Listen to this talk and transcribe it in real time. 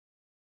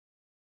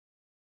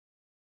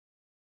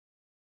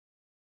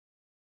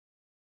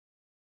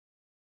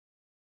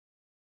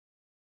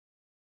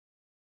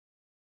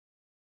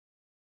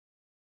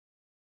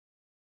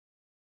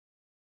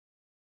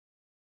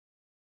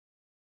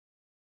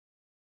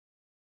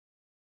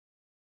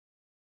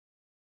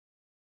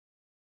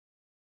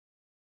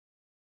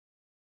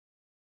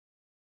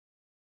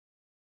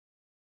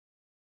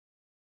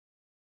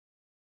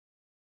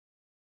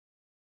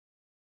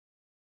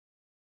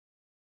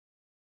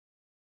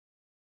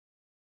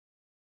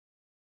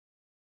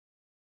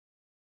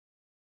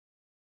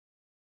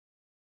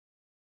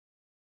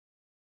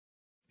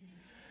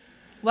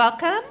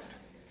Welcome.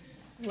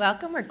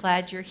 Welcome. We're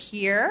glad you're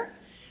here.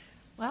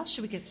 Well,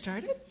 should we get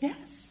started?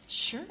 Yes.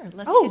 Sure.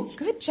 Let's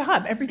good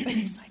job.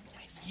 Everybody's like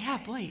nice. Yeah,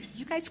 boy,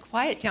 you guys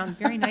quiet down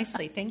very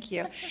nicely. Thank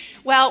you.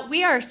 Well,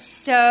 we are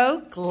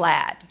so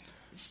glad,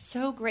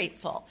 so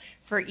grateful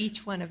for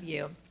each one of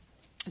you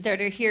that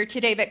are here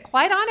today. But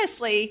quite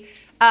honestly,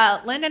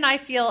 Lynn and I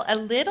feel a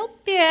little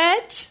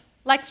bit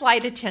like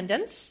flight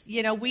attendants.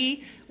 You know,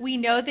 we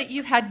know that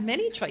you had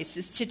many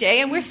choices today,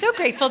 and we're so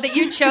grateful that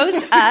you chose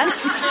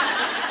us.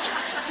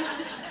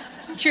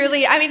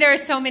 Truly, I mean, there are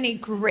so many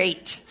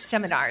great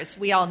seminars.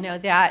 We all know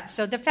that.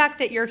 So the fact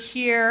that you're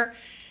here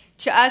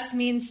to us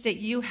means that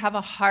you have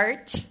a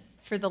heart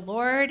for the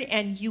Lord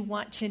and you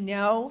want to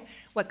know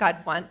what God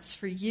wants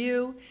for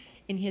you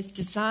in His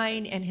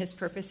design and His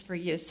purpose for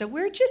you. So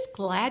we're just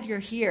glad you're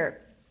here.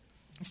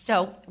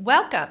 So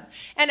welcome.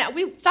 And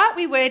we thought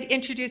we would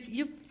introduce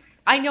you.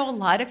 I know a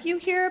lot of you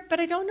here, but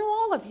I don't know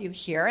all of you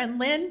here. And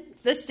Lynn,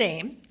 the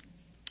same.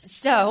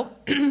 So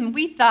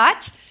we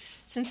thought,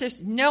 since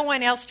there's no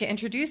one else to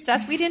introduce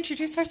us, we'd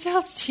introduce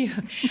ourselves to you.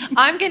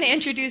 I'm going to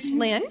introduce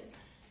Lynn.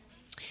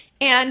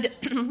 And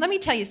let me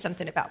tell you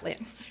something about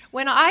Lynn.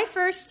 When I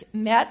first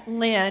met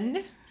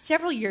Lynn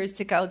several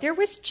years ago, there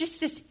was just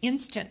this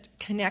instant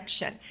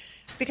connection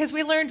because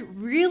we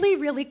learned really,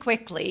 really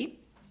quickly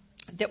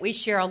that we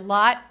share a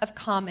lot of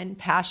common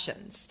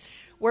passions.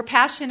 We're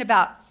passionate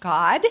about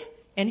God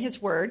and His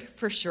Word,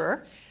 for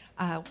sure.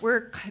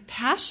 We're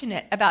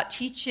passionate about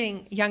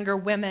teaching younger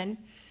women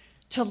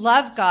to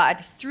love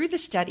God through the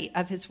study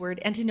of His Word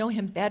and to know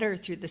Him better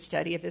through the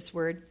study of His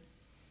Word.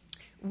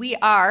 We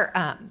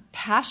are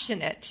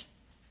passionate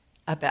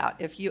about,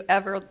 if you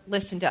ever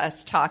listen to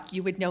us talk,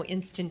 you would know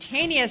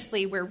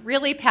instantaneously we're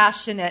really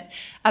passionate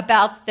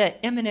about the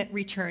imminent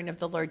return of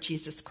the Lord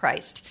Jesus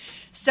Christ.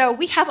 So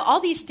we have all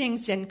these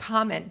things in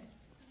common.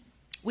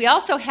 We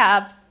also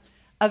have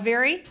a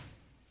very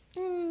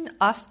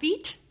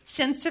offbeat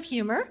sense of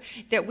humor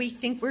that we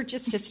think we're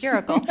just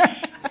hysterical.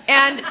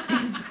 And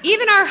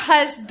even our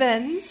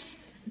husbands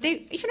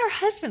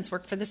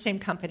work for the same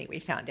company, we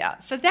found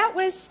out. So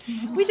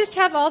we just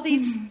have all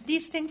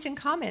these things in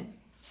common.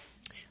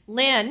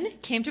 Lynn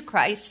came to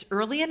Christ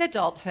early in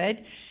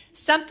adulthood,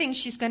 something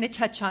she's going to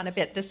touch on a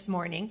bit this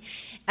morning.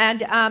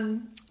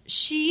 And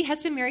she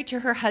has been married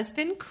to her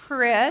husband,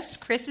 Chris.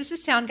 Chris is the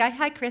sound guy.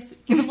 Hi, Chris.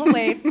 Give a little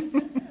wave.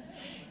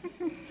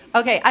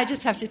 Okay, I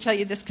just have to tell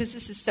you this because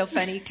this is so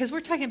funny because we're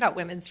talking about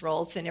women's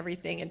roles and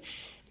everything. And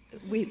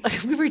we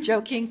were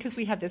joking because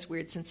we have this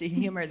weird sense of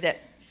humor that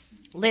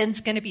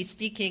Lynn's going to be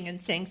speaking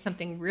and saying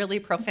something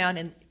really profound,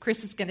 and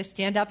Chris is going to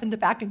stand up in the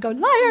back and go,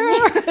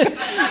 liar!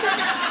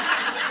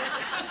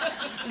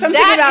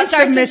 Something about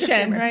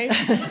submission, right?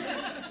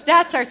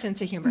 That's our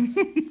sense of humor.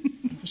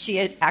 She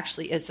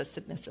actually is a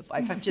submissive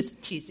wife. I'm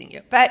just teasing you.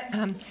 But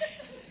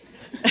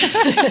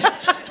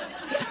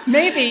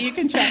maybe you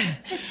can check.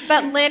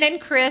 But Lynn and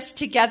Chris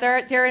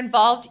together, they're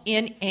involved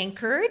in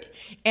Anchored,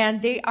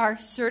 and they are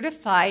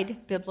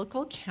certified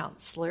biblical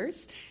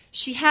counselors.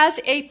 She has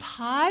a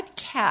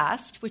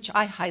podcast, which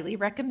I highly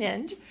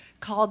recommend,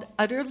 called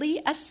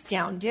Utterly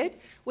Astounded,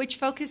 which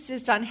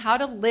focuses on how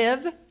to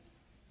live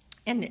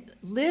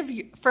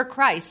for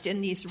Christ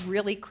in these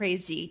really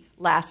crazy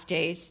last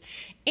days.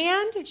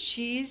 And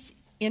she's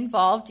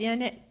involved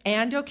in it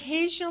and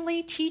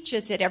occasionally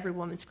teaches at Every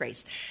Woman's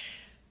Grace.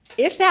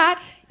 If that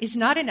is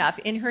not enough,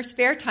 in her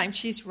spare time,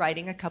 she's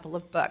writing a couple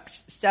of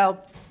books. So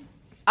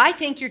I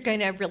think you're going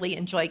to really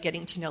enjoy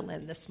getting to know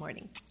Lynn this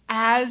morning.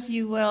 As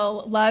you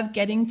will love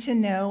getting to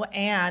know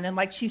Anne. And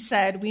like she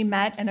said, we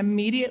met and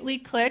immediately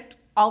clicked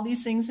all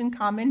these things in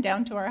common,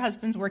 down to our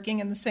husbands working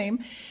in the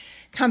same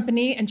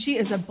company. And she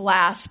is a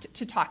blast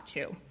to talk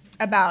to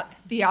about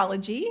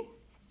theology,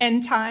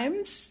 end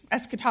times,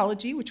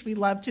 eschatology, which we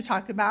love to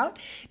talk about,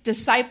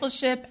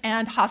 discipleship,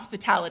 and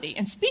hospitality.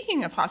 And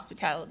speaking of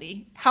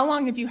hospitality, how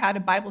long have you had a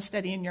Bible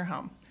study in your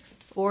home?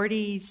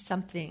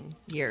 40-something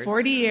years.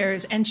 40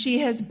 years. And she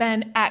has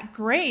been at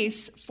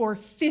Grace for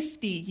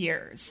 50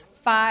 years.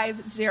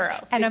 50.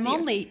 And I'm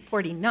only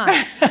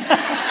 49.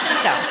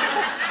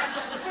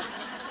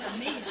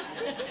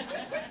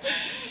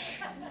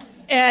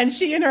 And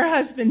she and her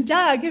husband,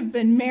 Doug, have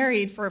been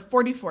married for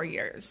 44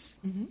 years.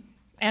 Mm-hmm.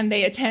 And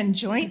they attend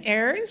joint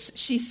airs.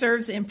 She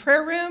serves in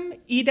prayer room,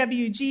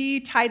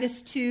 EWG,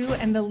 Titus 2,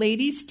 and the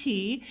ladies'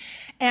 tea.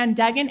 And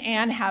Doug and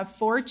Ann have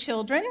 4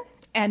 children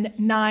and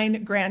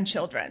 9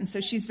 grandchildren.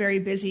 So she's very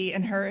busy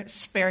in her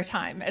spare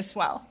time as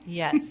well.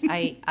 Yes,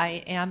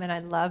 I am, and I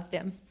love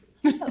them.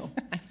 Oh.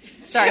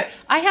 Sorry,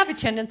 I have a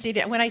tendency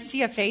to, when I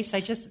see a face, I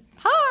just,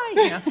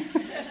 hi.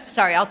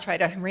 Sorry, I'll try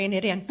to rein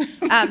it in.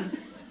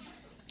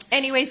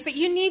 Anyways, but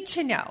you need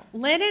to know,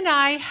 Lynn and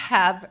I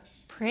have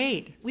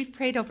prayed. We've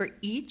prayed over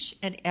each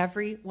and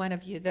every one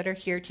of you that are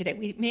here today.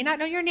 We may not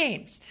know your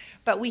names,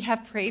 but we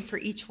have prayed for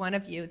each one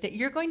of you that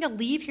you're going to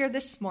leave here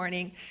this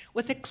morning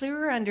with a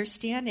clearer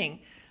understanding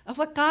of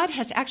what God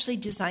has actually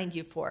designed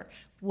you for,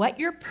 what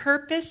your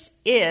purpose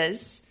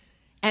is,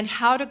 and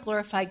how to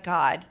glorify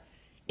God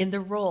in the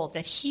role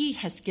that He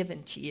has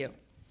given to you.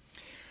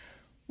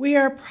 We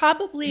are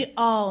probably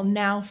all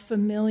now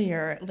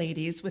familiar,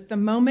 ladies, with the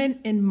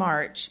moment in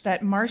March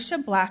that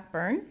Marsha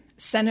Blackburn,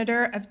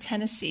 Senator of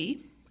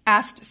Tennessee,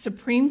 asked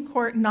Supreme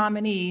Court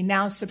nominee,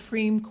 now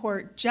Supreme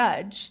Court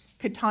Judge,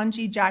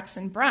 Ketanji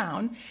Jackson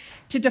Brown,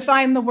 to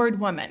define the word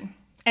woman.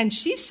 And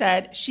she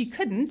said she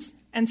couldn't,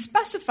 and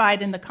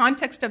specified in the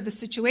context of the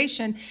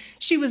situation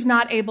she was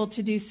not able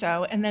to do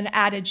so, and then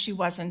added she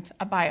wasn't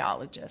a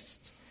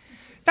biologist.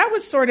 That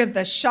was sort of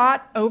the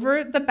shot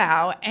over the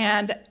bow,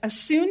 and a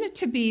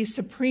soon-to-be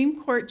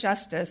Supreme Court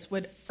justice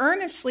would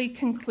earnestly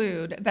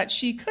conclude that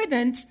she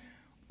couldn't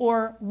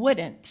or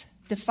wouldn't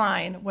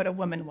define what a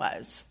woman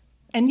was.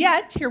 And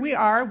yet, here we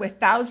are with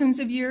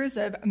thousands of years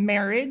of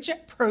marriage,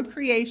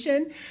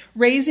 procreation,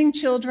 raising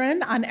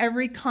children on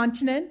every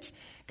continent,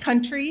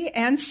 country,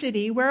 and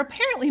city, where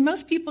apparently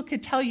most people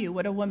could tell you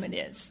what a woman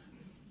is.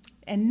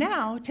 And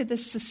now to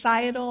this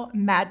societal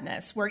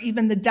madness where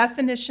even the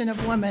definition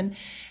of woman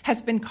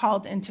has been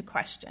called into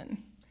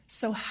question.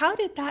 So how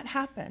did that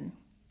happen?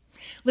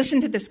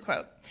 Listen to this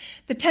quote.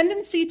 The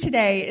tendency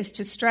today is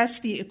to stress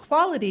the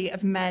equality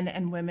of men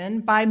and women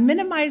by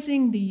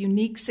minimizing the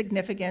unique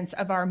significance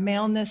of our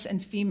maleness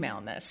and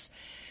femaleness.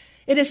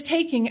 It is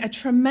taking a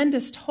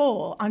tremendous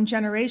toll on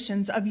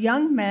generations of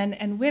young men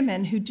and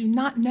women who do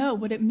not know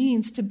what it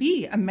means to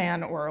be a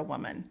man or a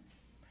woman.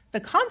 The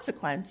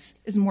consequence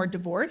is more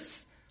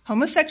divorce,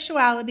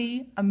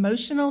 homosexuality,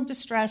 emotional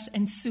distress,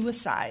 and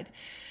suicide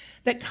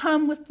that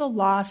come with the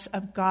loss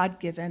of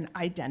God-given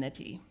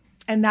identity.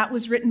 And that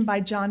was written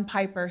by John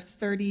Piper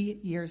 30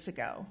 years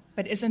ago.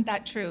 But isn't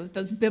that true?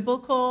 Those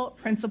biblical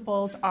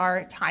principles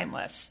are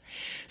timeless.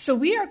 So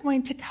we are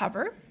going to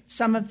cover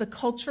some of the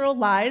cultural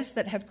lies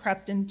that have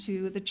crept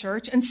into the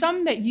church and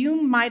some that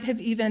you might have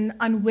even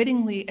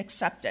unwittingly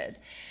accepted.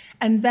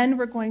 And then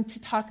we're going to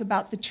talk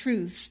about the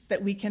truths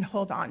that we can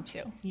hold on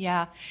to.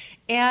 Yeah.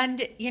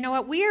 And you know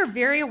what? We are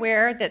very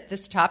aware that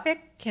this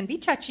topic can be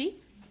touchy.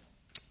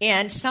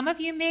 And some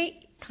of you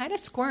may kind of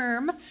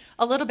squirm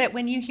a little bit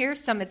when you hear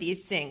some of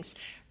these things.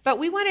 But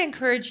we want to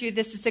encourage you,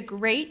 this is a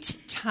great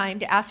time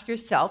to ask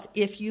yourself,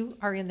 if you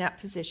are in that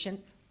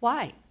position,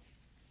 why?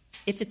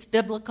 If it's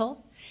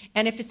biblical,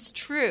 and if it's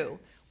true,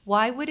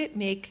 why would it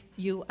make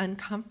you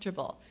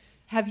uncomfortable?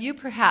 Have you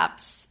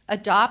perhaps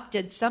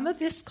adopted some of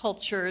this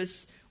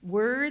culture's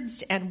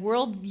words and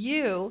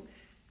worldview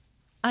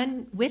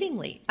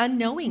unwittingly,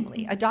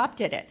 unknowingly,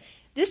 adopted it?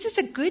 This is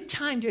a good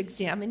time to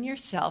examine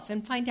yourself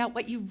and find out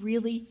what you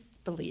really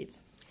believe.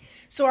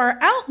 So our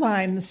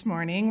outline this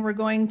morning, we're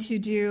going to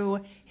do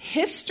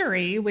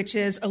history, which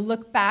is a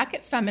look back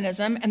at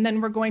feminism, and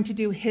then we're going to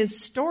do his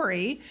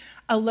story,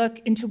 a look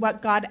into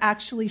what God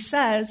actually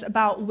says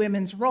about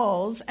women's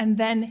roles, and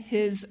then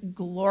his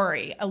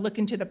glory, a look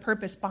into the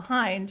purpose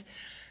behind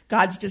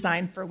God's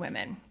design for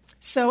women.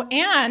 So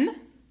Anne,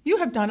 you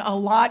have done a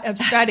lot of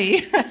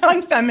study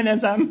on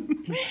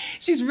feminism.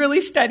 She's really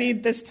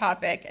studied this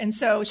topic. And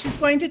so she's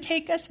going to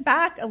take us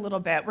back a little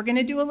bit. We're going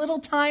to do a little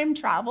time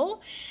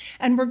travel,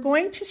 and we're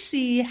going to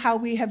see how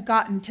we have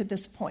gotten to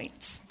this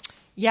point.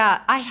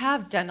 Yeah, I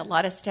have done a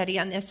lot of study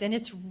on this, and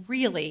it's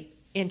really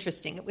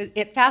interesting.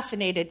 It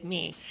fascinated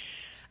me.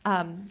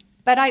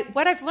 But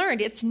what I've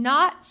learned, it's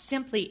not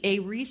simply a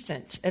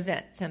recent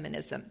event,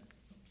 feminism,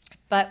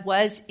 but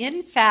was,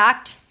 in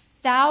fact,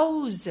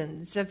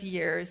 thousands of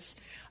years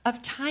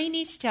of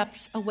tiny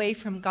steps away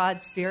from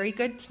God's very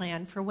good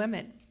plan for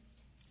women.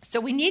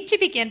 So we need to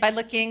begin by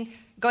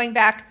going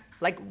back,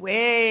 like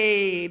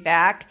way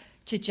back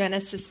to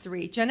Genesis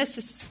 3.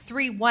 Genesis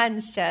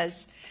 3:1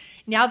 says,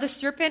 "Now the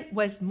serpent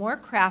was more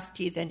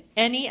crafty than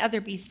any other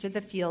beast of the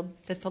field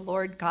that the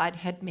Lord God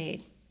had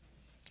made.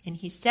 And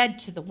he said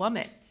to the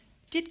woman,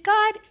 'Did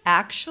God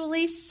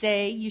actually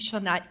say you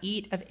shall not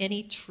eat of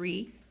any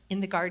tree in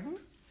the garden?'"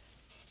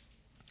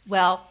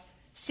 Well,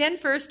 sin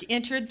first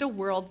entered the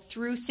world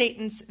through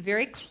Satan's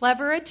very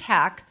clever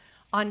attack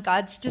on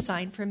God's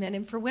design for men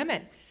and for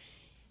women.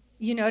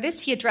 You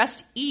notice he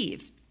addressed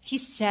Eve. He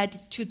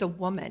said to the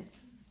woman.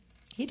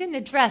 He didn't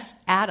address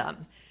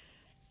Adam.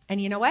 And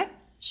you know what?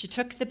 She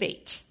took the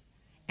bait.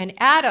 And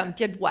Adam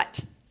did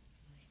what?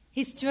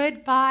 He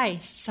stood by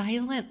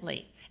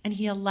silently, and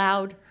he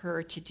allowed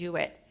her to do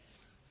it.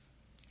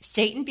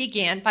 Satan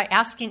began by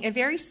asking a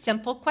very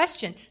simple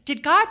question.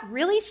 Did God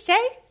really say?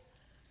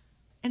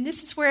 And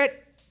this is where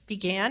it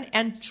began,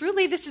 and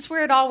truly this is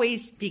where it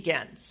always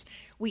begins.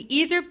 We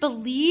either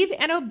believe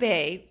and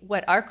obey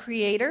what our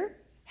Creator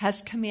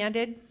has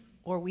commanded,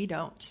 or we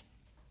don't.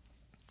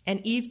 And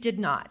Eve did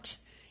not.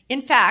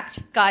 In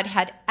fact, God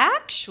had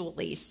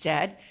actually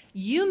said,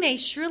 "You may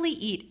surely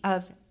eat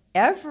of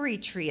every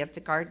tree of the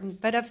garden,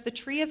 but of the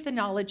tree of the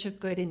knowledge of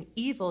good and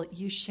evil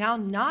you shall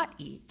not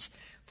eat,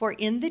 for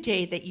in the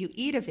day that you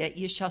eat of it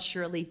you shall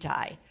surely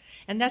die."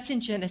 And that's in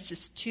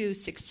Genesis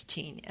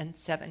 2:16 and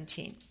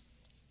 17.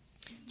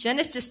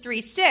 Genesis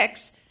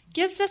 3:6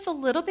 gives us a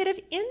little bit of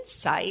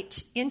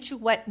insight into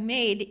what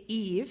made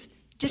Eve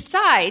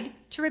decide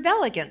to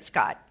rebel against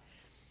God.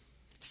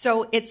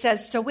 So it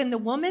says, so when the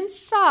woman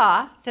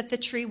saw that the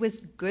tree was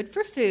good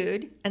for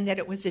food and that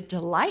it was a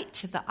delight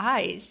to the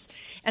eyes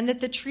and that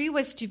the tree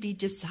was to be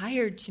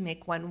desired to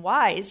make one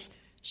wise,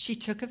 she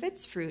took of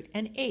its fruit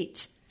and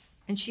ate.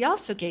 And she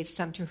also gave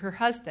some to her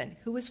husband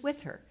who was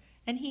with her,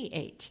 and he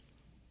ate.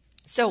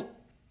 So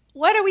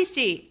what do we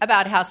see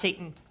about how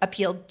Satan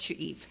appealed to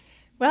Eve?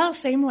 Well,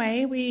 same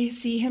way we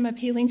see him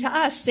appealing to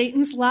us.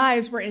 Satan's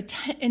lies were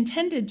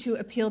intended to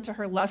appeal to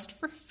her lust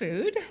for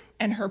food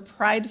and her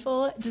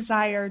prideful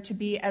desire to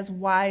be as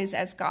wise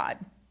as God,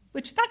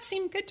 which that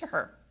seemed good to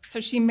her.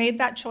 So she made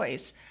that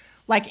choice.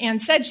 Like Anne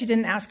said, she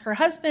didn't ask her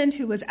husband,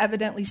 who was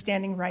evidently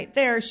standing right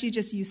there. She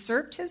just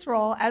usurped his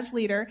role as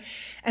leader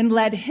and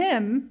led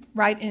him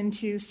right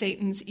into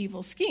Satan's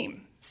evil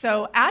scheme.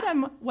 So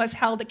Adam was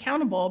held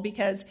accountable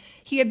because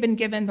he had been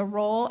given the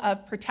role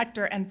of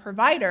protector and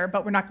provider,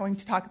 but we're not going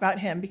to talk about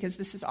him because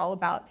this is all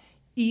about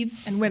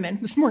Eve and women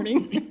this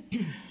morning.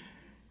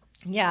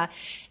 Yeah,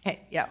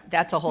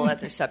 that's a whole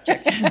other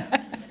subject.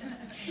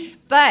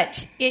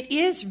 But it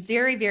is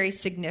very, very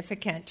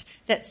significant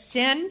that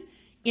sin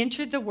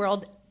entered the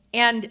world,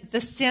 and the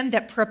sin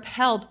that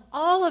propelled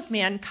all of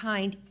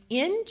mankind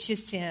into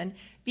sin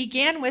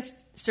began with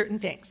certain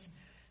things.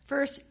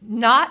 First,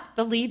 not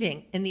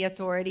believing in the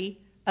authority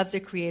of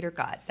the Creator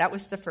God. That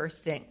was the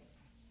first thing.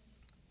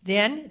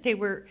 Then it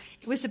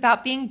was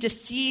about being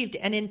deceived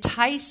and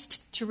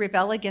enticed to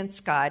rebel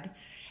against God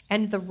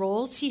and the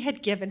roles he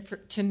had given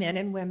to men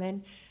and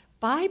women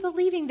by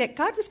believing that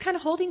God was kind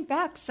of holding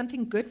back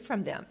something good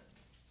from them.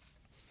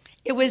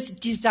 It was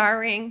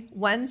desiring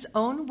one's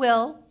own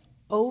will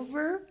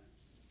over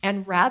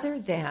and rather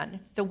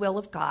than the will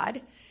of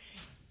God.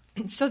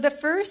 So the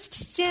first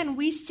sin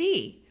we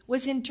see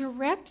was in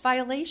direct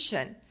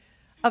violation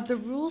of the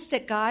rules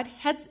that God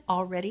had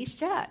already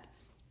set.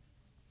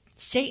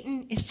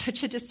 Satan is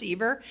such a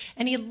deceiver,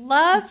 and he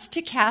loves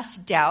to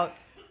cast doubt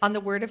on the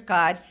Word of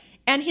God,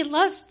 and he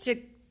loves to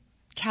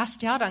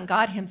cast doubt on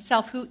God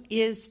himself, who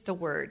is the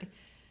Word.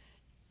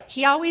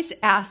 He always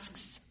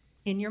asks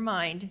in your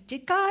mind,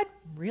 did God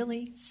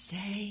really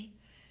say?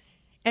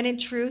 And in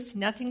truth,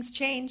 nothing's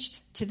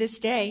changed to this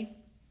day.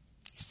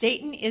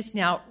 Satan is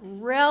now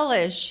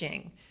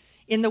relishing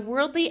in the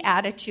worldly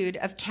attitude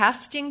of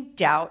casting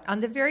doubt on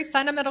the very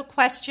fundamental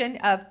question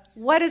of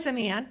what is a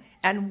man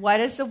and what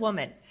is a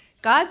woman.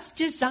 God's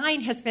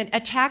design has been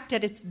attacked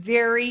at its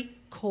very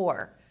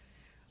core.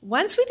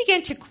 Once we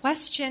begin to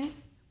question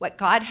what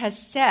God has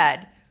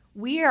said,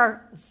 we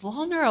are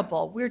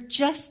vulnerable. We're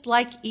just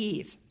like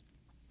Eve,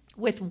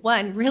 with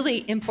one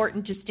really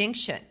important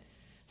distinction.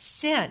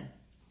 Sin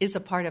is a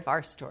part of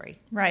our story.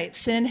 Right.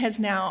 Sin has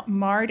now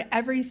marred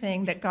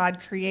everything that God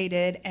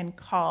created and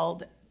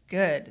called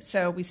good.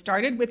 So we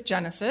started with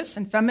Genesis,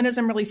 and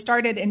feminism really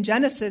started in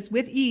Genesis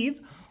with Eve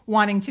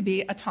wanting to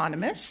be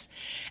autonomous.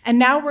 And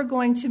now we're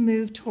going to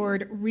move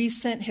toward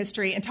recent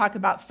history and talk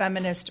about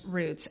feminist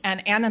roots.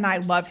 And Anne and I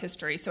love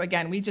history. So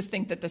again, we just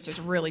think that this is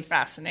really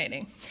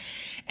fascinating.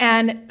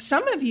 And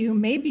some of you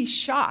may be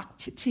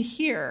shocked to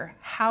hear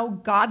how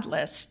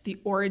godless the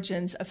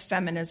origins of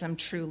feminism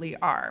truly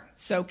are.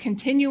 So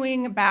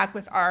continuing back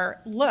with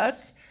our look,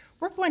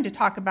 we're going to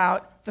talk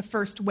about the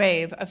first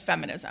wave of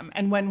feminism.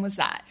 And when was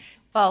that?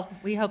 Well,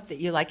 we hope that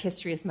you like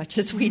history as much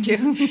as we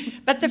do.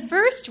 But the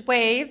first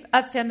wave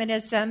of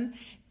feminism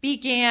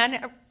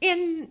began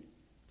in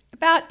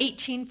about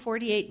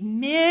 1848,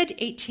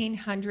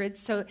 mid-1800s.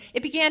 So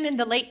it began in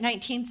the late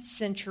 19th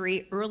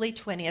century, early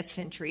 20th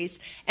centuries,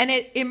 and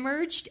it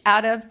emerged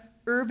out of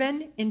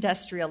urban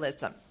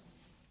industrialism.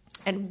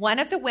 And one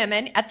of the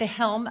women at the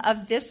helm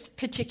of this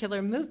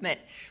particular movement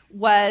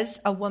was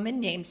a woman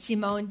named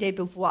Simone de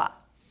Beauvoir.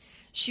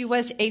 She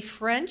was a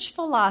French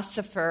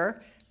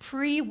philosopher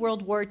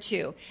pre-World War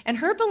II, and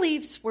her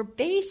beliefs were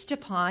based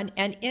upon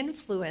and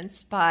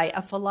influenced by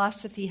a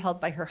philosophy held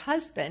by her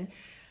husband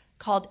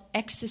called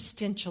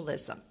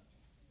existentialism.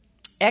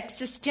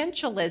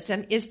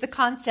 Existentialism is the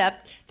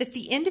concept that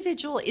the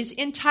individual is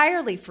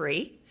entirely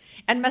free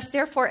and must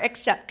therefore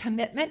accept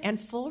commitment and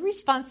full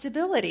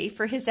responsibility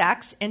for his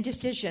acts and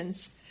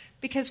decisions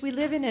because we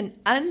live in an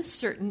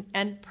uncertain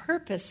and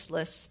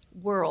purposeless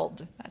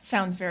world. That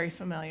sounds very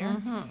familiar.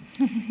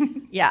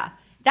 Mm-hmm. Yeah.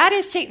 That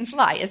is Satan's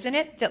lie, isn't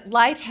it? That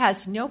life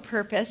has no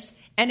purpose,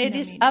 and it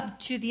is up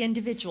to the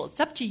individual. It's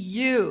up to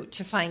you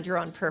to find your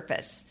own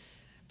purpose.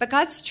 But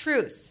God's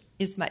truth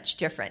is much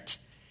different.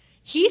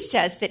 He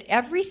says that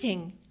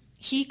everything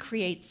he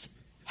creates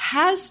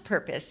has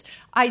purpose.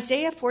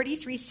 Isaiah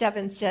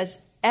 43:7 says,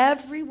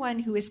 everyone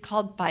who is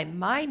called by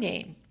my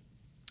name,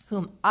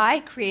 whom I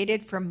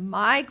created for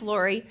my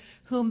glory,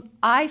 whom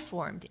I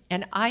formed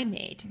and I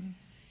made.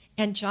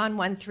 And John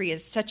 1:3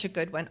 is such a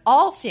good one.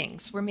 All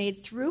things were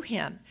made through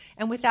him,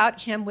 and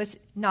without him was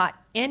not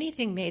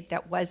anything made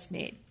that was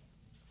made.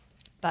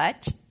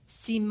 But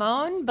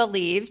Simone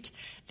believed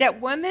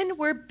that women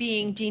were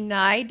being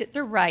denied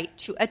the right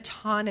to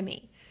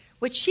autonomy,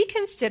 which she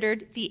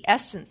considered the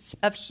essence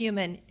of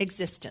human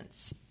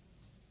existence.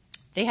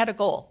 They had a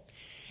goal,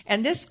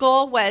 And this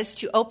goal was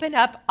to open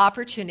up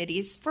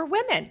opportunities for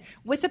women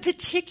with a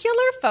particular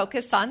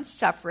focus on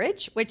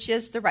suffrage, which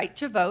is the right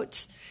to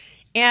vote.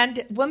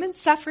 And women's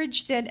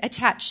suffrage then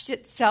attached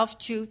itself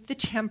to the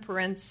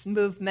temperance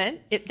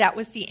movement. That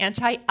was the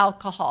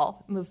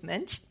anti-alcohol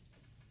movement.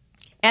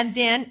 And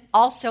then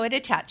also it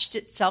attached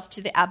itself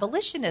to the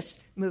abolitionist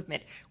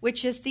movement,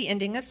 which is the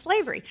ending of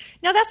slavery.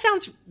 Now that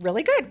sounds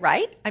really good,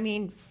 right? I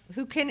mean,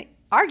 who can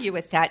argue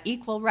with that?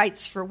 Equal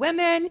rights for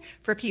women,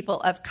 for people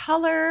of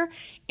color,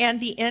 and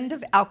the end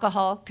of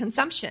alcohol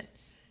consumption.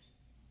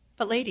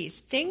 But ladies,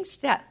 things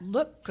that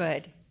look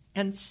good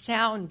and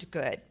sound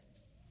good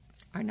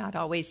are not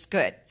always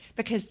good,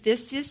 because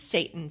this is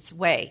Satan's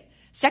way.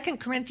 2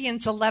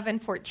 Corinthians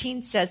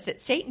 11:14 says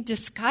that Satan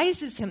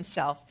disguises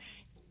himself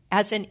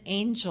as an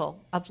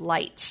angel of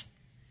light.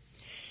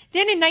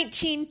 Then in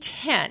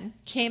 1910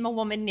 came a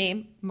woman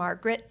named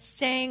Margaret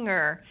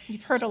Sanger.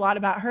 You've heard a lot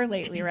about her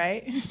lately,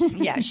 right?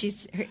 Yeah,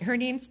 her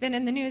name's been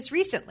in the news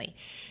recently.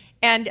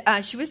 And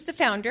she was the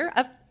founder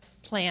of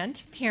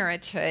Planned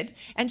Parenthood,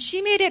 and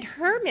she made it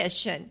her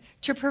mission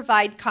to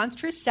provide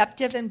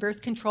contraceptive and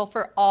birth control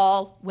for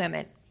all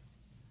women.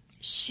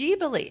 She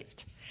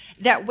believed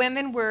that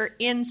women were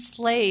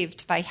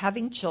enslaved by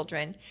having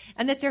children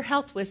and that their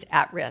health was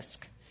at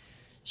risk.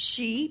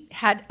 She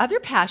had other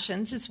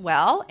passions as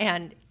well,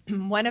 and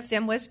one of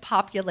them was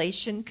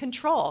population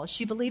control.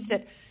 She believed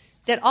that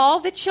all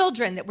the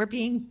children that were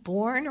being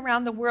born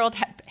around the world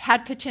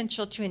had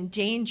potential to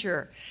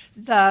endanger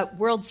the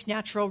world's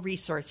natural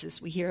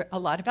resources. We hear a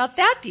lot about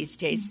that these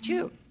days,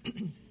 too.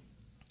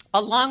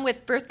 Along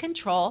with birth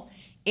control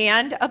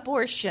and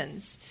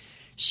abortions,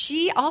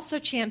 she also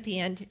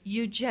championed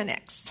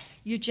eugenics.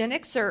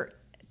 Eugenics are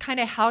kind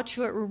of how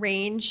to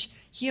arrange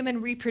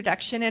human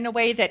reproduction in a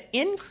way that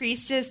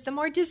increases the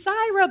more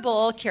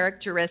desirable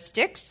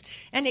characteristics,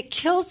 and it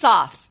kills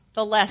off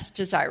the less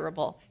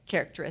desirable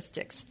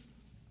characteristics.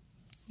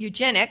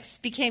 Eugenics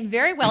became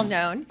very well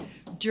known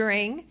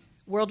during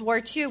World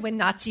War II when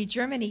Nazi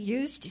Germany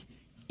used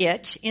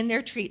it in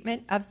their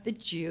treatment of the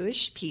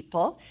Jewish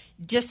people,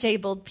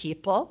 disabled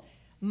people,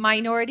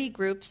 minority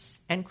groups,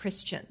 and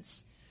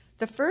Christians.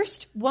 The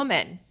first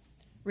woman,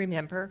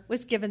 remember,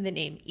 was given the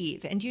name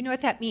Eve. And do you know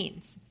what that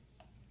means?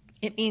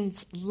 It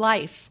means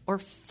life or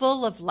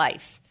full of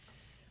life.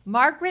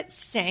 Margaret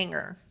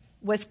Sanger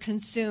was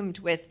consumed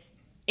with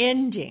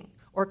ending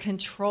or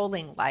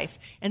controlling life.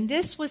 And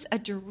this was a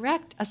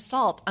direct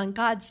assault on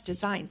God's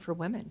design for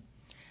women.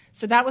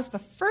 So that was the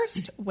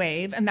first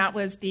wave, and that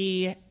was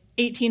the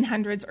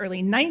 1800s,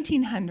 early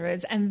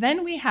 1900s. And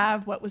then we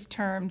have what was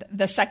termed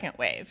the second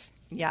wave.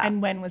 Yeah.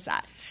 And when was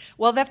that?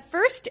 Well, the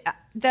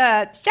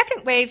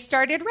second wave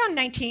started around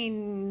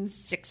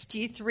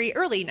 1963,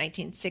 early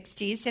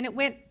 1960s, and it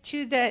went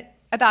to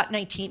about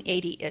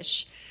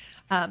 1980-ish.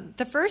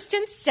 The First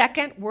and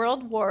Second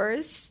World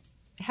Wars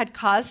had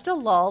caused a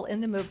lull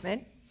in the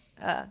movement.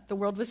 The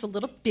world was a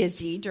little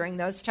busy during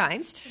those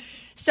times.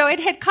 So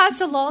it had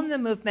caused a lull in the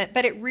movement,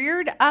 but it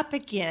reared up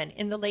again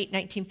in the late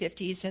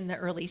 1950s and the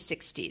early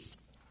 60s.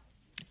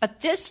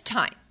 But this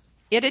time,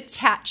 it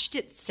attached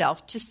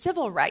itself to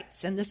civil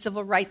rights and the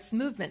civil rights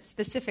movement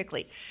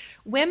specifically.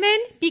 Women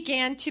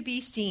began to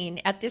be seen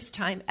at this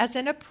time as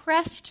an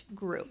oppressed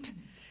group.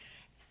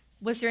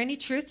 Was there any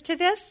truth to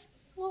this?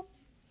 Well,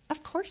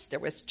 of course there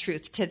was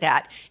truth to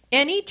that.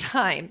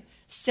 Anytime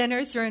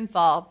sinners are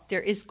involved,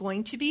 there is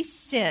going to be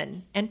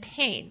sin and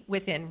pain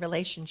within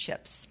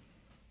relationships.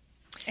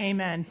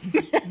 Amen.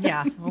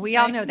 Yeah, well, we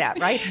all know that,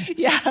 right?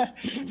 Yeah.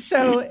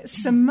 So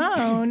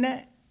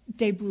Simone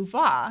de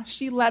Beauvoir,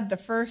 she led the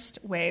first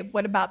wave.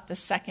 What about the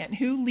second?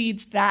 Who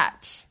leads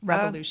that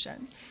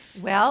revolution?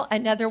 Well,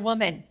 another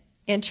woman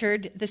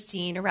entered the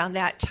scene around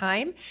that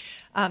time.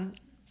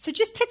 So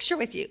just picture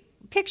with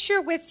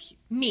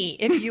me,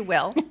 if you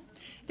will.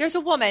 There's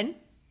a woman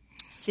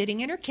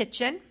sitting in her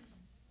kitchen.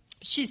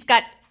 She's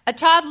got a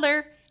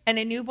toddler and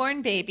a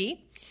newborn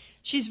baby.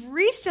 She's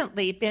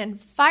recently been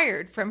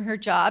fired from her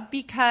job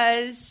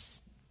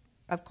because,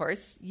 of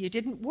course, you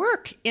didn't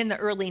work in the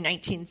early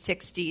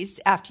 1960s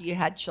after you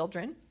had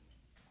children.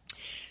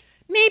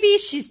 Maybe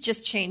she's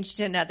just changed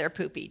another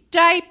poopy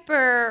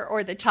diaper,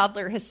 or the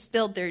toddler has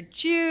spilled their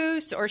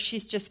juice, or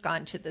she's just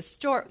gone to the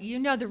store. You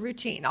know the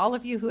routine. All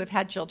of you who have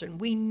had children,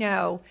 we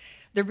know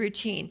the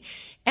routine.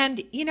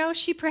 And,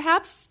 she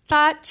perhaps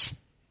thought,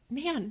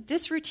 man,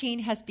 this routine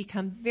has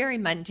become very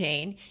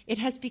mundane. It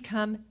has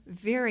become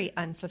very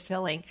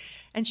unfulfilling.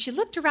 And she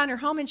looked around her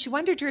home and she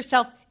wondered to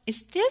herself,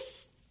 is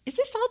this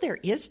all there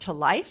is to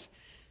life?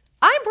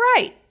 I'm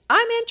bright.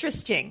 I'm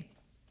interesting.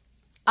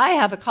 I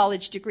have a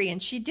college degree,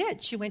 and she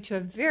did. She went to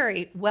a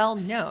very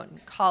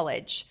well-known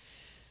college.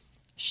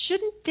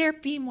 Shouldn't there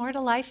be more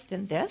to life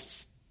than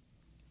this?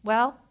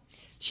 Well,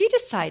 she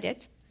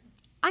decided,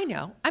 I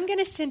know, I'm going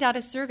to send out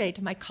a survey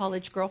to my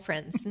college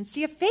girlfriends and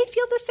see if they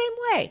feel the same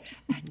way.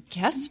 And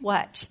guess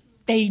what?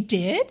 They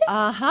did?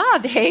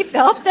 They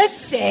felt the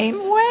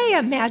same way.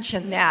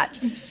 Imagine that.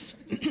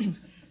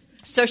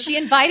 So she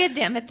invited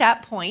them at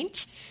that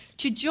point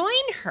to join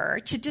her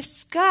to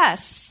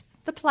discuss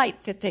the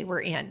plight that they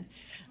were in.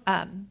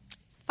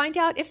 find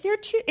out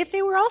if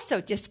they were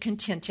also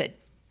discontented.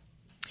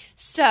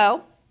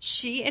 So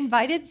she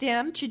invited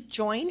them to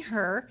join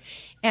her,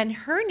 and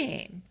her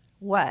name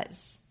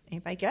was,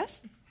 anybody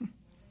guess?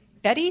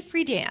 Betty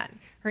Friedan.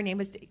 Her name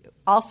was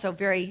also a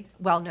very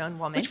well-known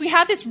woman. Which we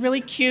have this really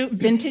cute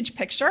vintage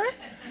picture.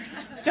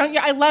 Don't you?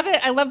 I love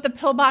it. I love the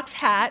pillbox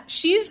hat.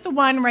 She's the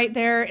one right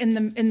there in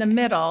the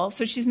middle.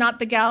 So she's not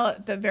the gal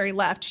at the very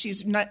left.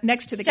 She's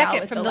next to the gal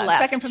at the left.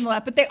 Second from the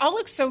left. But they all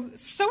look so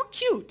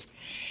cute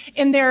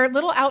in their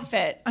little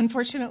outfit.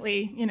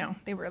 Unfortunately,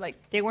 they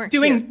weren't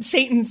doing cute.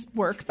 Satan's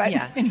work. But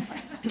anyway.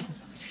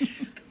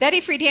 Betty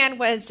Friedan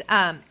was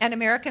an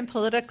American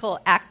political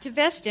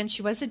activist, and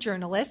she was a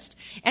journalist.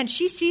 And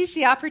she sees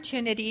the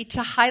opportunity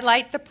to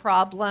highlight the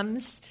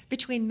problems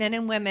between men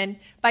and women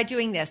by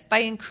doing this, by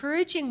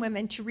encouraging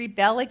women to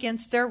rebel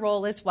against their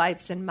role as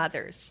wives and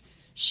mothers.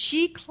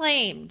 She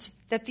claimed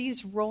that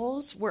these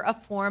roles were a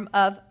form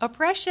of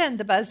oppression,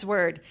 the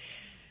buzzword.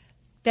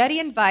 Betty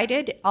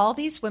invited all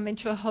these women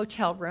to a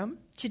hotel room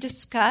to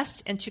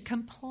discuss and to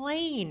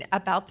complain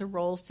about the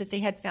roles that they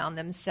had found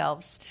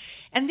themselves,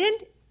 and then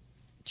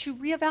to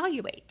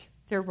reevaluate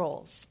their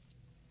roles.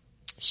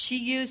 She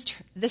used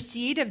the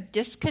seed of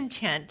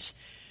discontent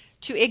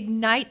to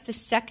ignite the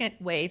second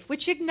wave,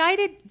 which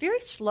ignited very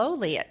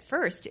slowly at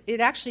first. It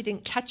actually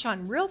didn't catch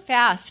on real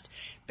fast.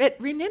 But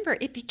remember,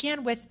 it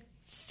began with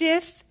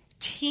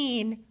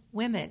 15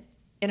 women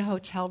in a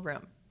hotel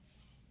room.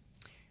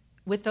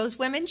 With those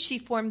women, she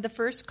formed the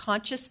first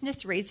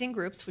consciousness-raising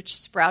groups, which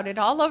sprouted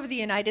all over the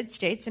United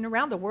States and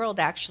around the world,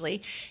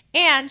 actually.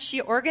 And she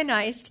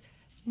organized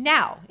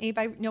NOW.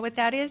 Anybody know what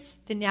that is?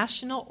 The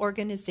National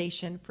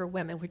Organization for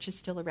Women, which is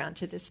still around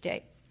to this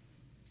day.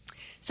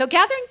 So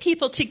gathering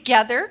people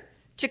together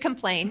to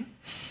complain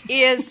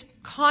is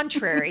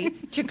contrary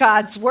to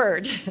God's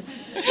word.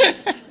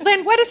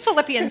 Lynn, what does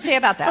Philippians say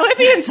about that?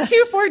 Philippians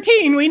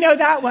 2:14, we know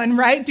that one,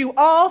 right? Do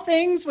all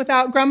things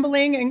without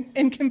grumbling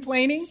and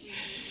complaining.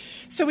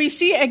 So we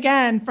see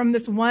again from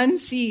this one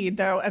seed,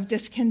 though, of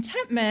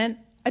discontentment,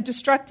 a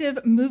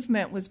destructive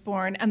movement was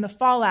born, and the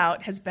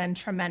fallout has been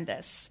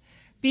tremendous.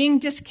 Being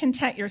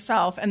discontent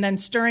yourself and then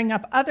stirring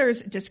up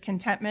others'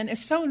 discontentment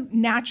is so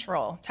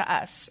natural to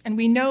us. And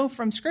we know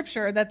from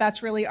Scripture that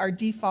that's really our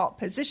default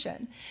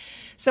position.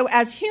 So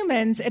as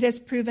humans, it has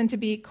proven to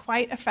be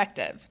quite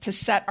effective to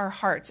set our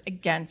hearts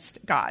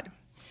against God.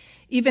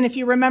 Even if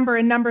you remember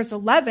in Numbers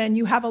 11,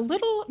 you have a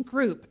little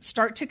group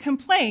start to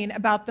complain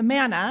about the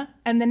manna,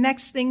 and the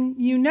next thing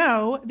you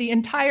know, the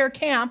entire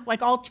camp,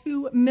 like all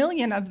 2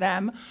 million of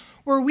them,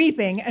 were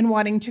weeping and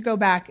wanting to go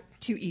back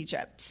to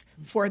Egypt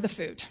for the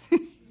food.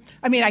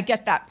 I mean, I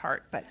get that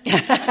part, but...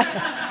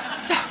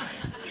 So,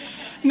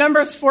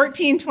 Numbers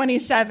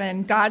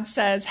 14:27, God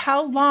says,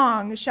 "How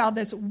long shall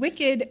this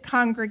wicked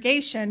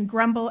congregation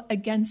grumble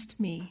against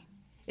me?"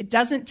 It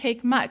doesn't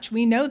take much.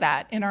 We know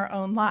that in our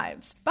own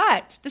lives.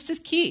 But this is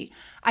key.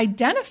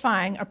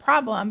 Identifying a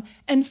problem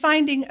and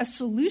finding a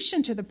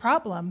solution to the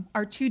problem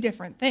are two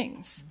different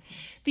things.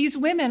 These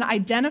women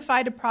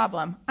identified a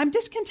problem. I'm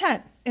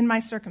discontent in my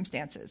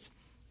circumstances.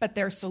 But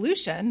their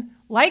solution,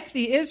 like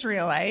the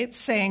Israelites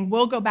saying,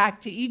 we'll go back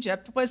to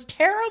Egypt, was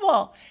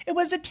terrible. It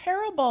was a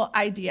terrible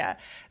idea.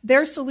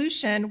 Their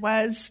solution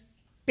was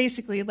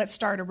basically, let's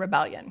start a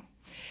rebellion.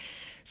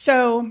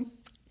 So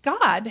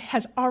God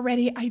has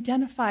already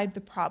identified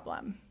the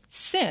problem.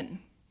 Sin.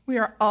 We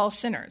are all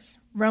sinners.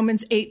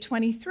 Romans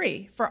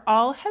 8:23, for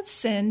all have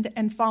sinned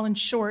and fallen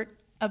short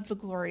of the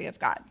glory of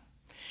God.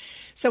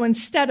 So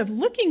instead of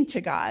looking to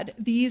God,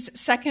 these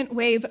second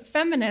wave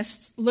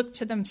feminists looked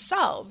to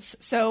themselves.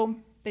 So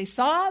they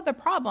saw the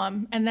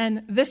problem, and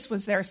then this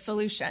was their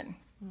solution.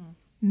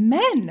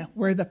 Men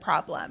were the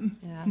problem,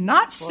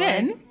 not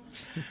sin.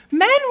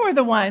 Men were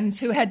the ones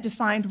who had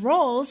defined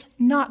roles,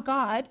 not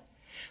God.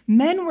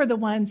 Men were the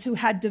ones who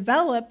had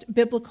developed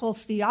biblical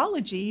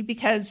theology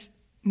because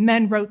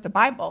men wrote the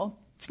Bible.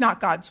 It's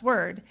not God's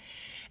word.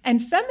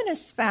 And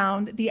feminists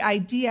found the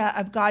idea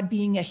of God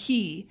being a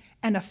he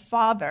and a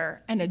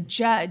father and a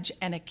judge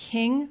and a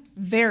king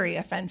very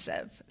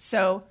offensive.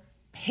 So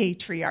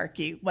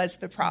patriarchy was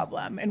the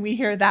problem. And we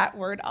hear that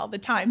word all the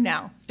time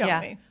now,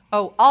 don't we?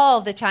 Oh,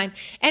 all the time.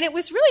 And it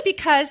was really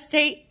because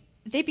they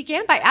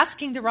began by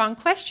asking the wrong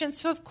questions.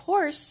 So, of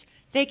course,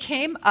 they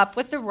came up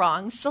with the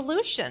wrong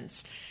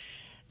solutions.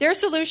 Their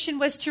solution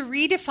was to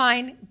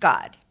redefine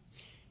God.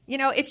 You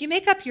know, if you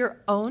make up your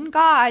own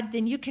God,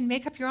 then you can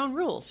make up your own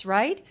rules,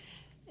 right?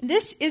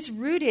 This is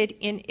rooted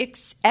in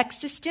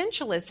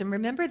existentialism.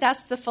 Remember,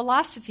 that's the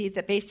philosophy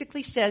that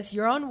basically says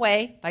your own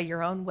way by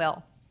your own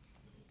will.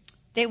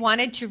 They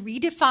wanted to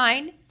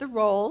redefine the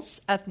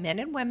roles of men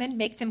and women,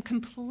 make them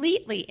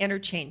completely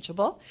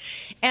interchangeable.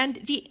 And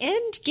the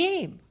end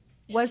game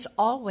was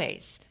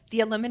always the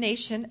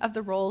elimination of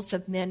the roles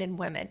of men and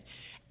women.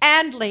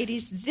 And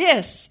ladies,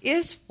 this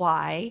is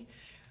why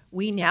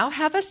we now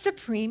have a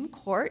Supreme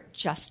Court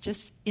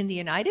justice in the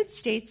United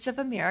States of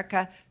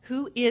America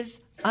who is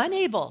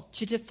unable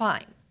to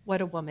define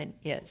what a woman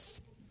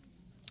is.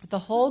 The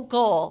whole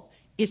goal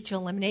is to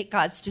eliminate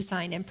God's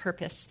design and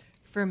purpose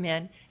for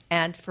men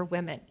and for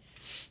women.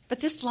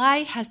 But this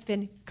lie has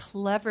been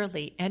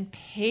cleverly and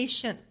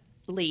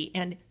patiently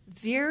and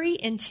very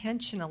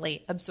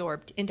intentionally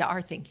absorbed into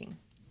our thinking.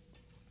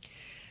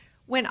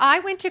 When I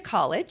went to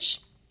college,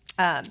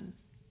 let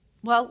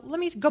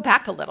me go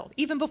back a little.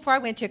 Even before I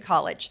went to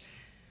college,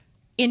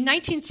 in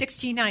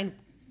 1969,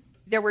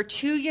 there were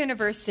 2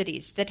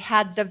 universities that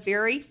had the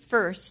very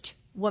first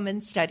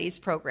women's studies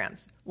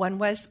programs. One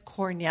was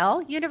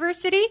Cornell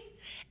University,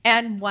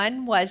 and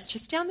one was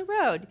just down the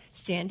road,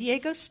 San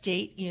Diego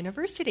State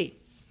University.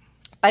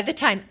 By the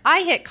time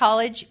I hit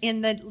college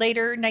in the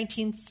later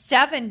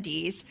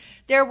 1970s,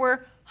 there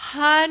were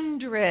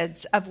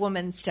hundreds of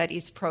women's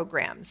studies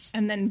programs.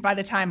 And then by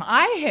the time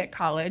I hit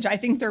college, I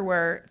think there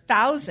were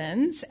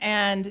thousands.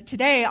 And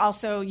today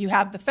also you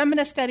have the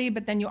feminist study,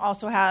 but then you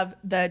also have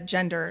the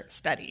gender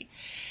study.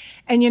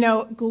 And,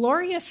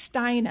 Gloria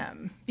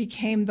Steinem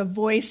became the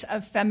voice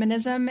of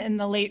feminism in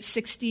the late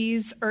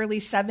 60s,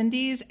 early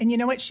 70s. And you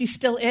know what? She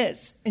still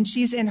is. And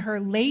she's in her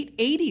late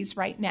 80s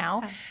right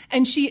now.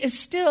 And she is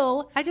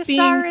still I just being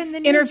saw her in the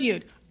news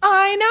interviewed.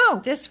 I know.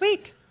 This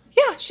week.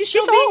 Yeah, she's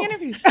still being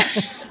interviewed.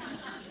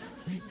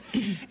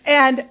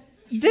 And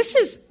this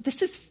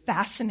is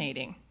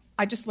fascinating.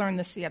 I just learned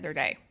this the other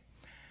day.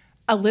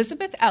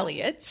 Elizabeth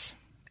Elliot,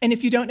 and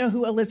if you don't know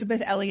who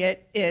Elizabeth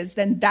Elliot is,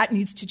 then that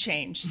needs to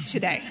change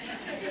today.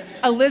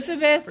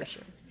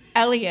 Elizabeth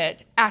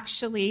Elliot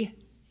actually,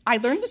 I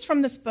learned this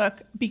from this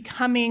book,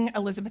 Becoming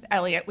Elizabeth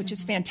Elliot, which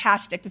is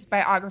fantastic, this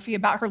biography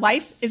about her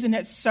life. Isn't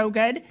it so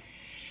good?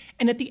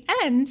 And at the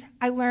end,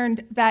 I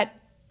learned that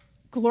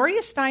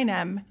Gloria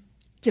Steinem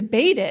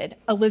debated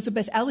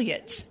Elizabeth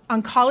Elliot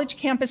on college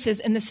campuses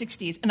in the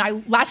 60s.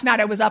 And last night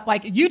I was up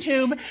like,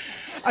 YouTube,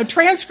 a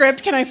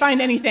transcript, can I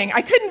find anything?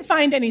 I couldn't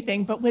find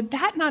anything, but would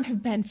that not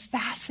have been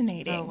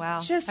fascinating? Oh,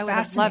 wow. Just I would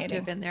have loved to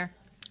have been there.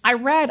 I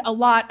read a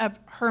lot of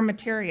her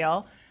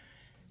material,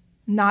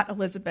 not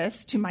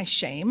Elizabeth's, to my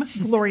shame,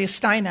 Gloria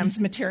Steinem's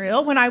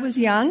material, when I was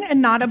young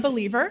and not a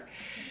believer,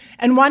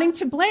 and wanting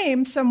to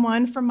blame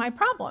someone for my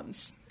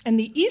problems. And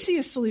the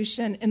easiest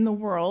solution in the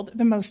world,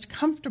 the most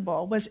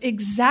comfortable, was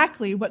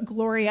exactly what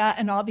Gloria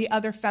and all the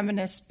other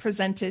feminists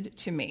presented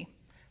to me.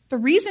 The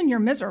reason you're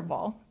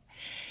miserable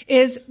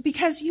is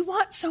because you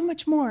want so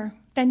much more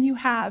than you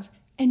have,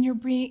 and you're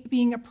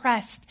being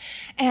oppressed,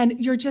 and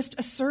you're just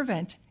a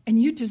servant,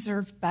 and you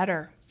deserve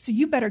better. So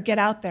you better get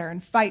out there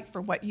and fight for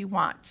what you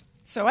want.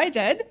 So I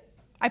did.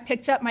 I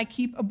picked up my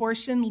Keep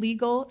Abortion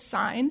Legal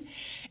sign,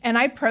 and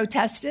I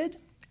protested.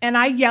 And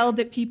I yelled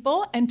at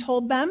people and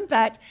told them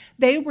that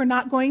they were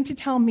not going to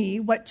tell me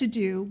what to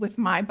do with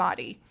my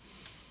body.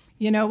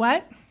 You know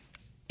what?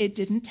 It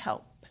didn't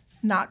help.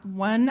 Not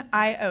one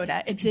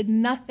iota. It did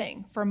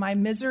nothing for my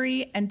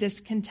misery and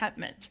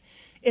discontentment.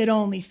 It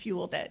only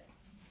fueled it.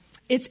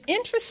 It's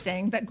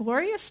interesting that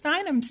Gloria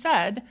Steinem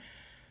said,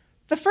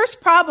 the first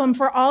problem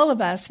for all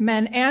of us,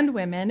 men and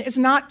women, is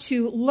not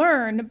to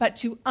learn, but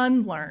to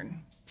unlearn.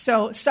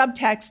 So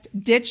subtext,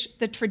 ditch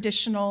the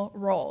traditional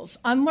roles.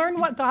 Unlearn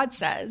what God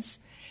says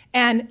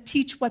and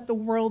teach what the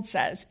world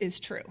says is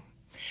true.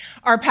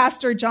 Our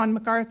pastor, John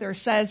MacArthur,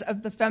 says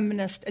of the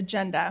feminist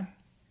agenda,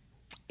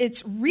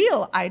 its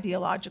real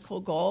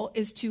ideological goal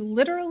is to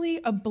literally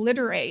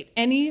obliterate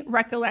any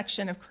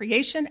recollection of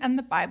creation and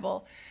the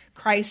Bible,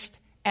 Christ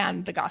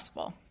and the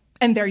gospel.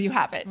 And there you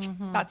have it.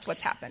 Mm-hmm. That's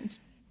what's happened.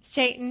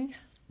 Satan,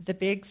 the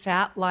big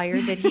fat liar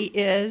that he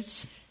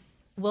is,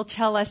 will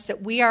tell us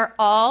that we are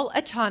all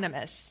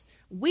autonomous.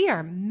 We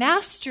are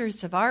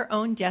masters of our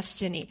own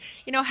destiny.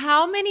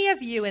 How many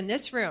of you in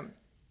this room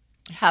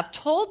have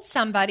told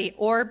somebody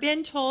or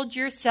been told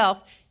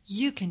yourself,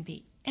 you can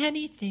be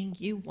anything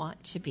you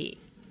want to be?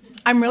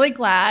 I'm really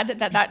glad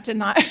that did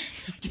not, I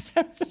just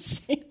have to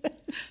say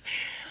this.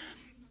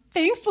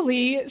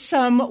 Thankfully,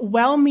 some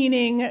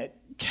well-meaning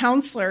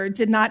counselor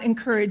did not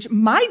encourage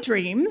my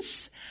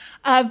dreams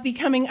of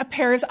becoming a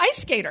Paris ice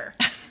skater.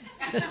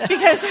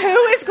 Because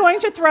who is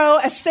going to throw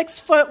a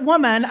 6-foot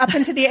woman up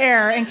into the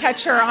air and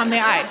catch her on the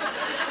ice?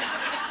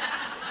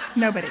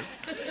 Nobody.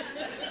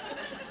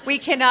 We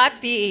cannot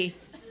be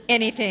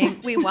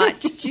anything we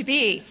want to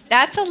be.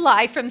 That's a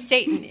lie from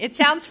Satan. It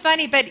sounds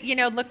funny, but,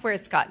 look where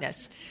it's gotten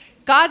us.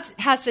 God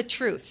has the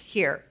truth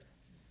here.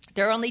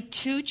 There are only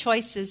 2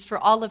 choices for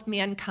all of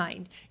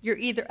mankind. You're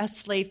either a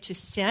slave to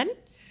sin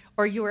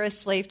or you are a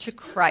slave to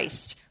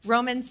Christ.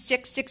 Romans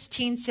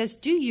 6:16 says,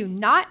 do you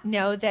not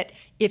know that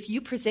if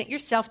you present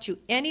yourself to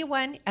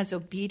anyone as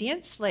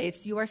obedient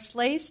slaves, you are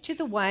slaves to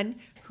the one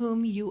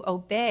whom you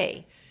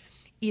obey,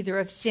 either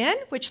of sin,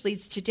 which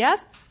leads to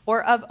death,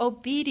 or of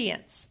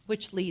obedience,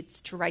 which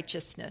leads to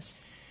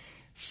righteousness.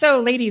 So,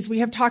 ladies, we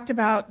have talked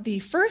about the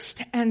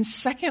first and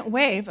second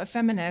wave of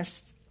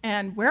feminists,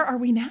 and where are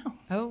we now?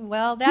 Oh,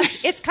 well,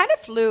 it's kind of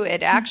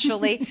fluid,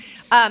 actually.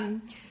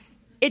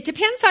 It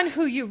depends on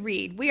who you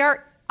read. We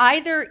are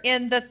either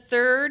in the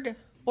third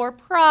or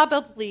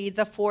probably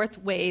the fourth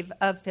wave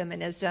of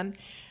feminism.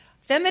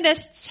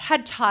 Feminists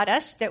had taught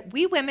us that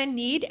we women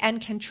need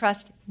and can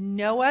trust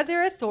no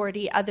other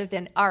authority other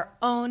than our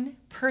own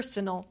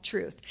personal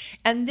truth.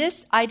 And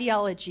this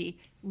ideology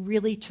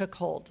really took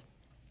hold.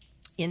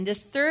 In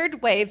this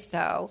third wave,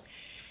 though,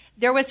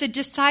 there was a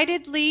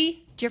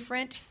decidedly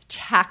different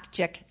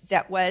tactic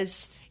that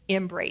was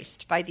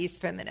embraced by these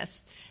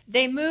feminists.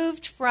 They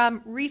moved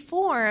from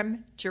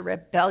reform to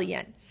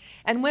rebellion,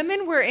 and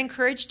women were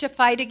encouraged to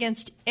fight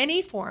against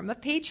any form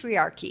of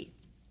patriarchy.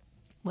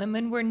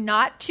 Women were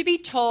not to be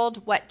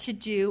told what to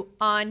do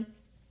on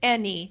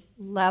any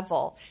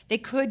level. They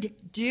could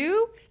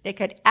do, they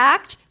could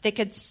act, they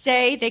could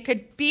say, they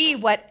could be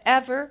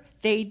whatever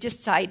they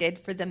decided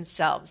for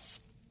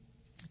themselves.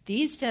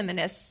 These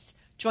feminists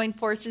joined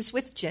forces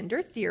with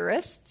gender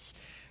theorists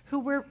who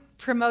were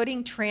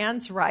promoting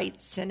trans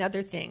rights and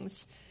other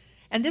things.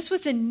 And this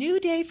was a new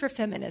day for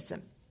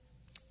feminism.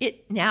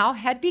 It now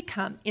had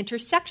become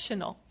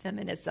intersectional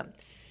feminism.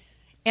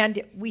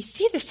 And we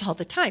see this all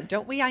the time,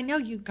 don't we? I know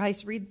you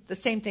guys read the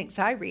same things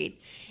I read.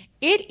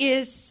 It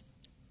is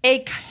a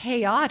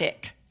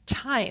chaotic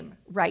time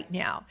right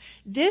now.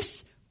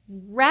 This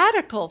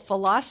radical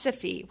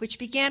philosophy, which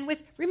began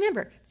with,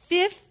 remember,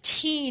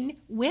 15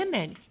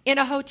 women in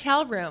a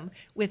hotel room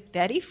with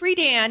Betty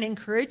Friedan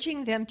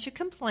encouraging them to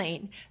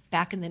complain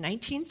back in the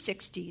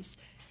 1960s,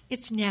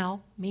 it's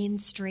now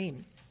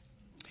mainstream.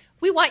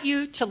 We want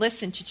you to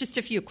listen to just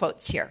a few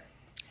quotes here.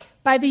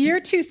 By the year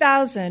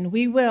 2000,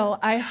 we will,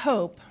 I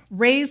hope,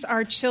 raise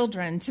our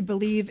children to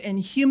believe in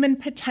human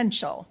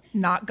potential,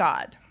 not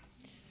God.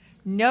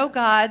 No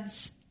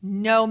gods,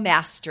 no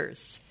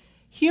masters.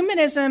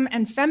 Humanism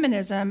and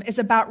feminism is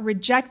about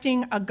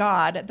rejecting a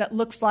God that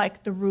looks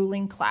like the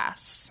ruling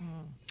class.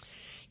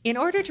 In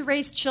order to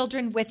raise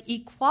children with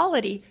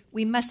equality,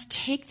 we must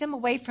take them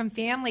away from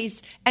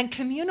families and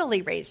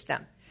communally raise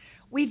them.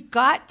 We've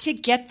got to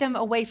get them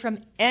away from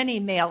any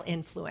male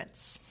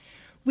influence.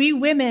 We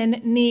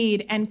women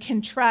need and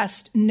can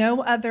trust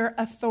no other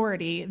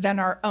authority than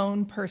our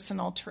own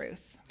personal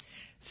truth.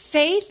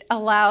 Faith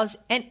allows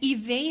an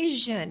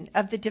evasion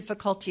of the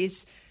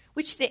difficulties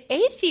which the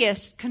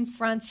atheist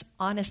confronts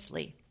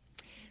honestly.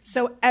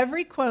 So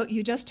every quote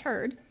you just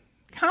heard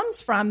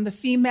comes from the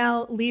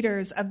female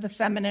leaders of the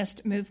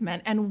feminist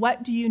movement. And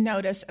what do you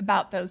notice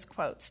about those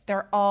quotes?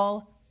 They're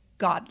all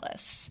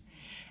godless.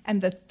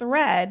 And the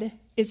thread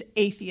is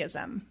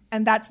atheism.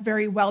 And that's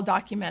very well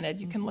documented.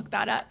 You can look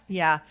that up.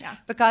 Yeah.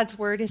 But God's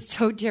word is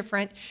so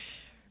different.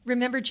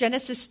 Remember,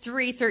 Genesis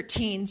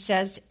 3:13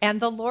 says, "And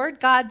the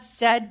Lord God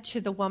said to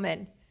the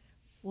woman,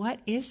 'What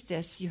is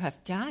this you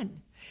have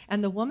done?'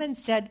 And the woman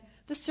said,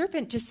 'The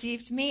serpent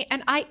deceived me,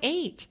 and I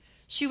ate.'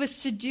 She was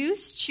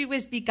seduced, she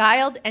was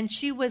beguiled, and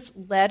she was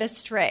led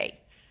astray."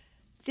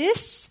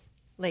 This,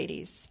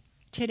 ladies,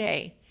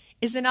 today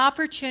is an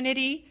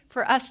opportunity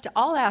for us to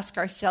all ask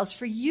ourselves,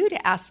 for you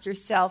to ask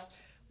yourself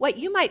what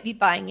you might be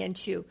buying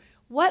into.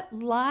 What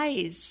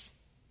lies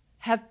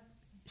have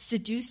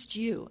seduced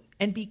you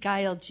and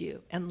beguiled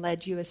you and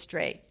led you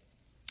astray?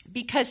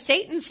 Because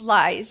Satan's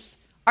lies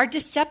are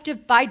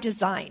deceptive by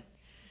design.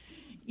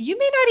 You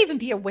may not even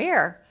be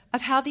aware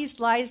of how these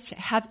lies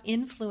have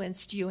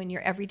influenced you in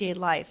your everyday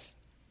life.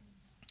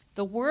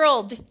 The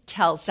world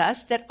tells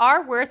us that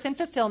our worth and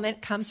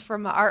fulfillment comes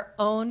from our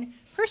own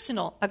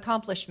personal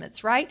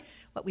accomplishments, right?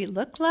 What we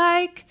look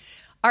like,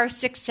 our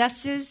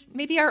successes,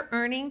 maybe our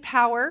earning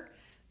power.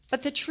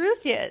 But the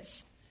truth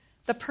is,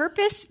 the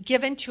purpose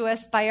given to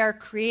us by our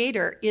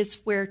Creator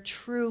is where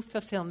true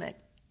fulfillment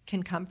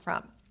can come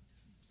from.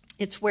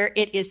 It's where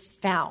it is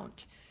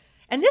found.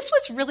 And this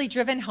was really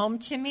driven home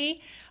to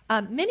me.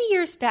 Many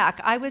years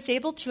back, I was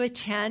able to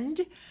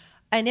attend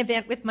an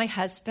event with my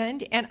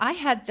husband, and I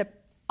had the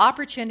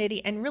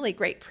opportunity and really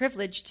great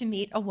privilege to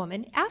meet a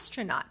woman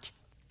astronaut.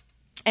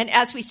 And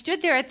as we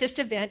stood there at this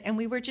event and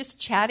we were just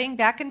chatting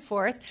back and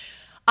forth,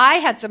 I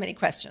had so many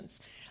questions.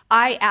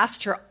 I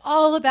asked her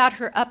all about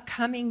her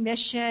upcoming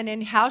mission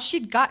and how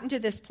she'd gotten to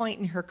this point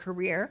in her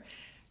career.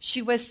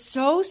 She was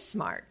so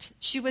smart.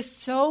 She was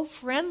so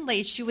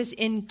friendly. She was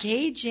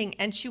engaging,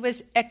 and she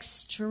was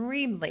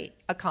extremely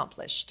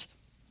accomplished.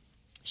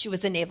 She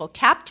was a naval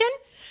captain,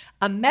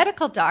 a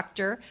medical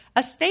doctor,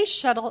 a space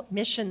shuttle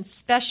mission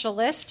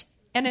specialist,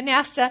 and a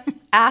NASA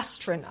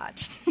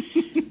astronaut.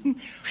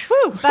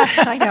 Whew,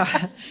 but I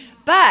know.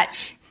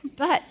 But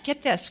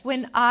get this.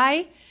 When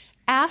I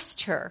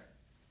asked her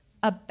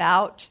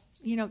about,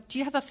 do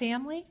you have a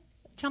family?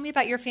 Tell me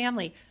about your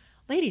family.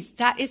 Ladies,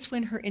 that is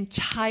when her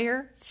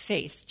entire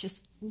face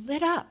just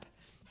lit up.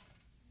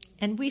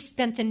 And we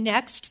spent the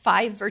next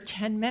 5 or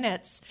 10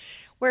 minutes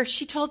where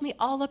she told me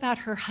all about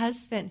her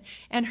husband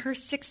and her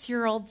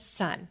 6-year-old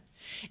son.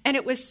 And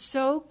it was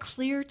so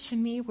clear to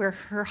me where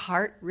her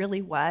heart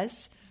really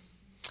was.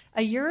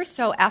 A year or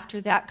so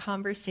after that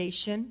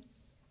conversation,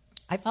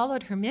 I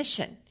followed her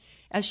mission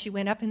as she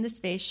went up in the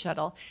space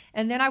shuttle.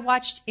 And then I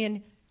watched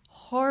in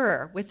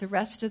horror with the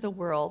rest of the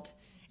world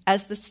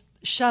as the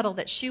shuttle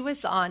that she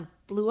was on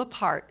blew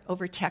apart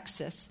over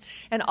Texas.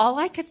 And all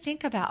I could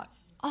think about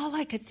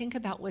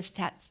was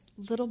that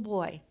little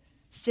boy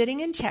sitting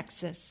in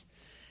Texas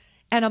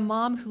and a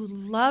mom who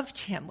loved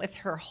him with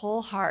her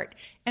whole heart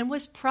and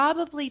was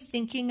probably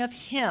thinking of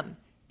him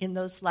in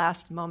those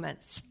last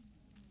moments.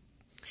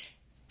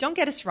 Don't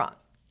get us wrong.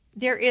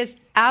 There is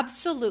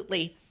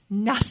absolutely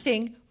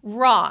nothing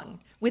wrong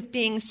with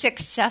being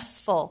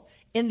successful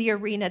in the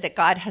arena that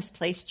God has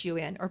placed you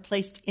in or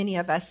placed any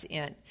of us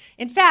in.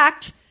 In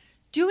fact,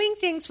 doing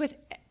things with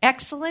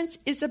excellence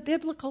is a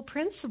biblical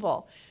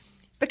principle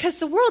because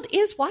the world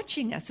is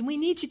watching us and we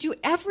need to do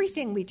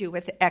everything we do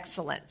with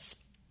excellence.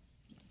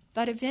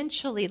 But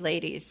eventually,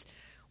 ladies,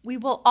 we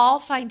will all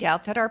find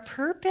out that our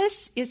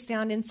purpose is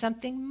found in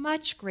something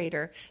much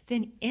greater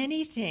than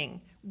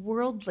anything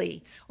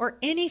worldly or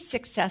any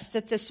success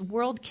that this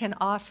world can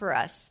offer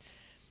us.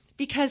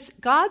 Because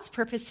God's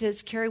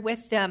purposes carry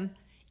with them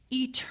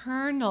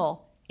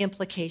eternal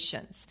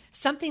implications,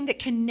 something that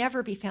can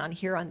never be found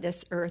here on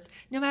this earth,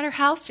 no matter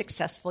how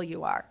successful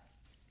you are.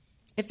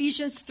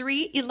 Ephesians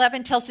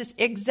 3:11 tells us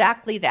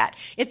exactly that.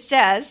 It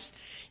says,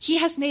 He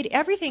has made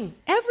everything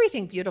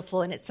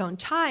beautiful in its own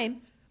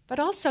time, but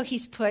also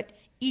He's put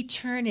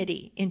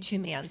eternity into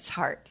man's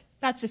heart.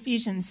 That's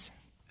Ephesians.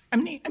 I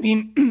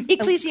mean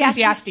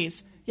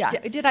Ecclesiastes. Yeah.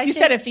 Did I You say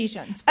said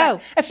Ephesians. Oh.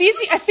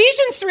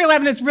 Ephesians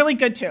 3:11 is really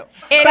good too.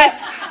 It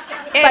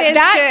but is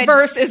that good.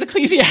 verse is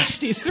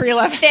Ecclesiastes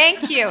 3:11.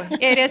 Thank you.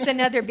 It is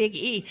another big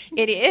E.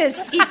 It is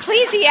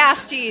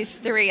Ecclesiastes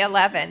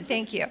 3:11.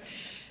 Thank you.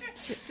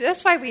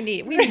 That's why we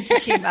need to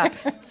team up.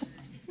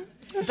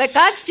 But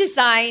God's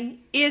design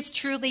is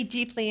truly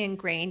deeply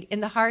ingrained in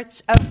the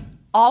hearts of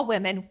all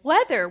women,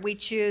 whether we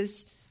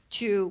choose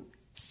to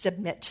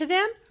submit to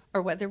them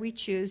or whether we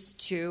choose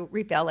to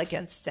rebel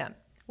against them.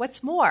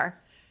 What's more,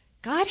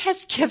 God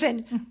has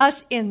given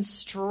us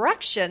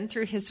instruction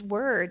through His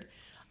Word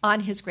on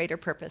His greater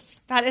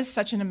purpose. That is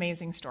such an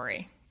amazing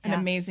story,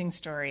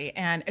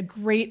 and a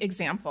great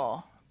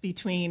example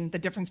between the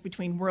difference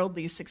between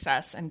worldly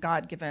success and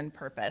God-given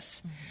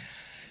purpose. Mm-hmm.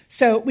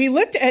 So we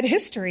looked at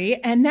history,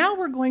 and now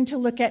we're going to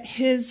look at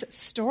His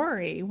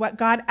story, what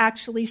God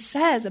actually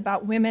says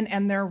about women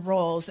and their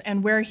roles,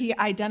 and where He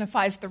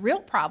identifies the real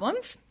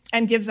problems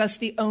and gives us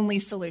the only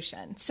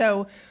solution.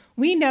 So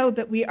we know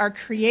that we are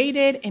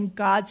created in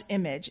God's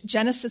image.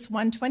 Genesis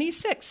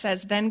 1:26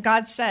 says, Then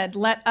God said,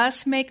 Let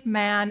us make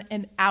man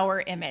in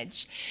our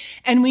image.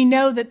 And we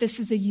know that this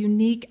is a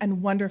unique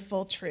and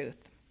wonderful truth.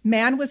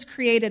 Man was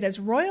created as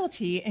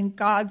royalty in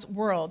God's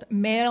world,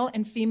 male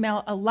and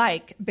female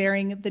alike,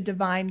 bearing the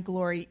divine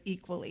glory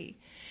equally.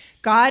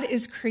 God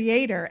is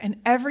creator,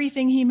 and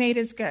everything He made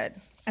is good,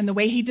 and the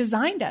way He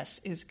designed us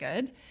is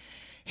good.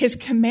 His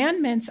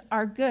commandments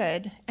are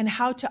good, and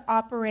how to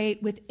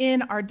operate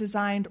within our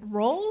designed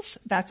roles,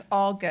 that's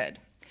all good.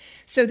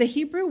 So the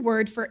Hebrew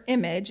word for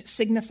image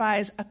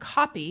signifies a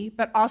copy,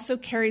 but also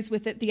carries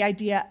with it the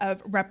idea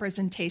of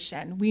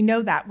representation. We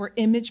know that. We're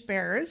image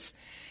bearers,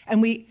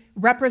 and we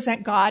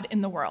represent God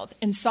in the world.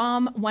 In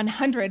Psalm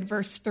 100,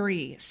 verse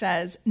 3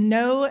 says,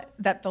 Know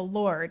that the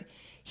Lord,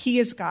 He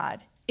is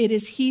God. It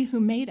is He who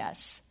made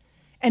us,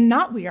 and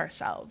not we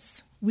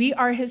ourselves. We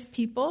are His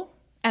people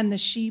and the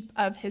sheep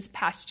of His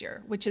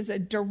pasture, which is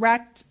in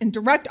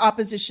direct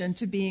opposition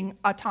to being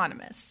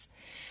autonomous.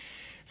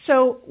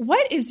 So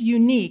what is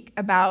unique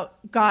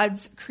about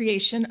God's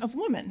creation of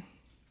woman?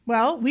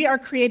 Well, we are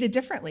created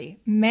differently.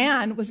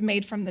 Man was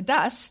made from the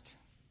dust,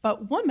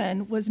 but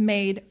woman was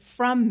made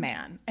from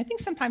man. I think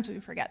sometimes we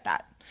forget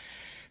that.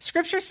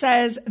 Scripture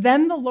says,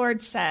 Then the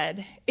Lord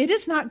said, It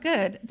is not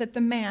good that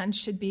the man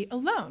should be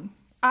alone.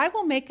 I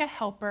will make a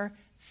helper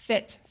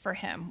fit for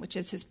him, which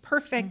is His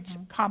perfect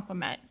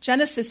complement.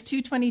 Genesis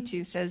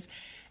 2:22 says,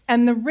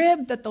 And the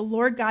rib that the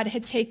Lord God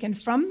had taken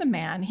from the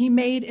man, He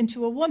made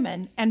into a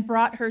woman and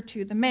brought her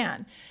to the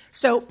man.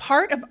 So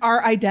part of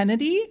our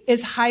identity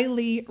is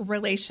highly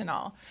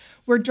relational.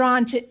 We're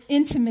drawn to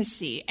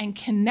intimacy and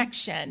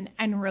connection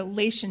and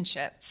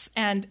relationships.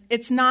 And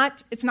it's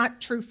not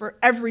true for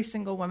every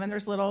single woman.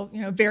 There's little,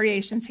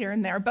 variations here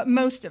and there, but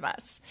most of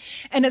us.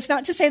 And it's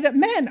not to say that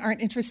men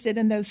aren't interested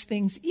in those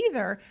things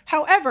either.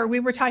 However, we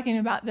were talking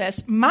about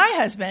this. My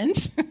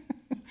husband,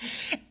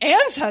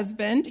 Anne's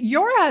husband,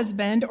 your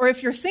husband, or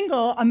if you're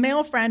single, a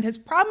male friend has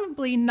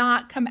probably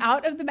not come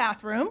out of the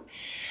bathroom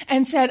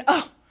and said,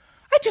 Oh,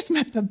 I just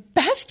met the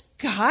best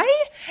guy,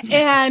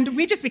 and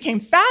we just became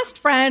fast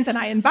friends, and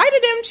I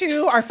invited him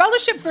to our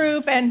fellowship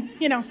group, and,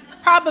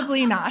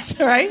 probably not,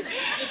 right?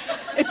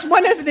 It's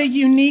one of the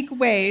unique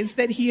ways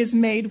that He has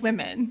made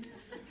women.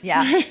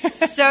 Yeah,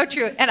 so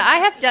true. And I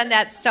have done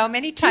that so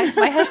many times.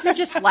 My husband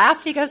just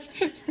laughs. He goes,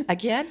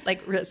 again?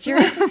 Like,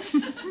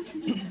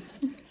 seriously?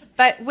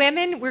 But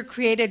women were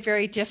created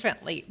very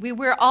differently. We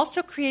were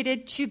also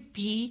created to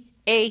be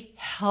a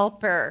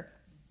helper.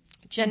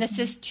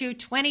 Genesis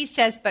 2:20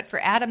 says, But for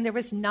Adam there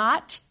was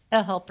not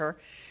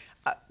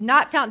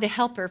found a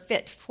helper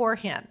fit for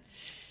him.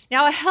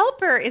 Now, a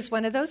helper is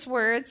one of those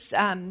words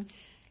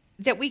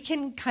that we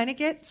can kind of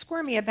get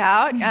squirmy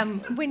about.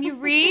 When you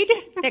read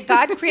that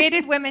God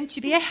created women to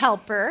be a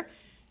helper,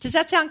 does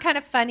that sound kind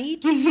of funny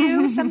to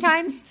you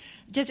sometimes?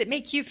 Does it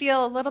make you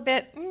feel a little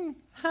bit,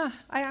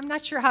 I'm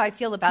not sure how I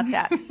feel about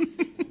that.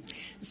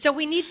 So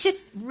we need to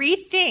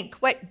rethink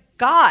what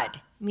God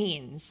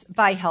means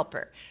by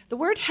helper. The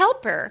word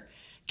helper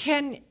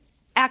can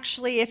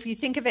actually, if you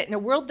think of it in a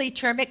worldly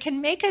term, it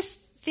can make us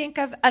think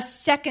of a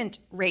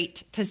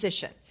second-rate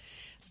position,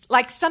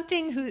 like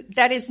something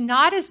that is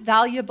not as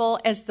valuable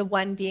as the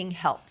one being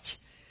helped.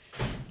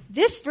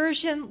 This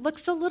version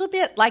looks a little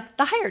bit like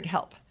the hired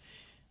help,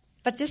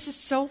 but this is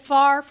so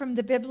far from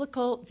the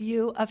biblical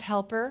view of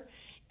helper.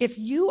 If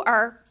you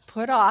are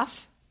put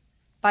off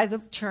by the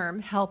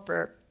term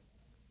helper,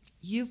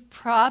 you've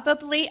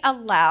probably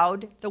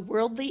allowed the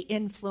worldly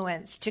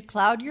influence to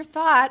cloud your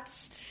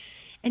thoughts,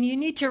 and you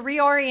need to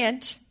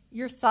reorient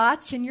your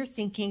thoughts and your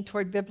thinking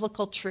toward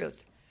biblical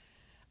truth.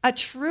 A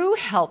true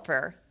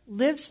helper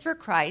lives for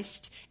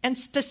Christ and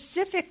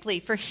specifically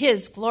for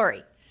his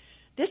glory.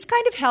 This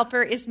kind of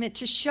helper is meant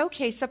to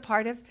showcase a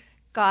part of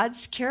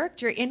God's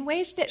character in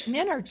ways that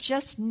men are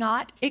just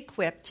not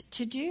equipped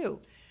to do.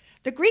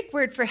 The Greek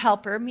word for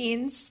helper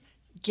means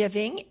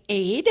giving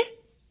aid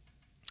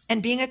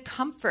and being a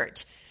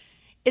comfort.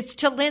 It's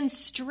to lend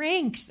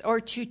strength or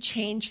to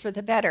change for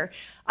the better.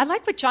 I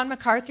like what John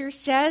MacArthur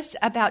says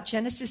about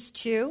Genesis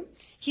 2.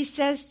 He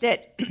says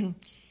that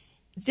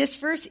this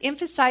verse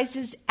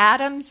emphasizes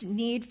Adam's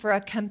need for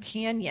a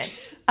companion,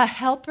 a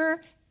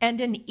helper,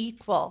 and an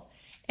equal.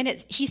 And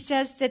he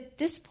says that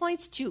this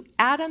points to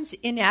Adam's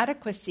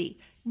inadequacy,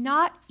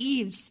 not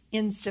Eve's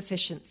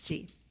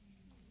insufficiency.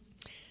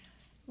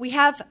 We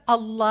have a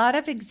lot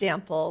of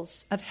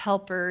examples of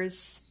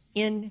helpers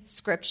in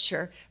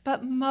Scripture,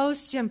 but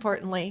most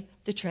importantly,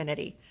 the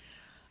Trinity.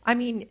 I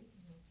mean,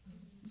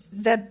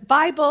 the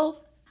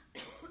Bible,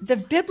 the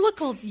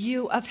biblical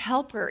view of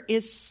helper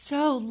is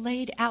so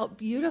laid out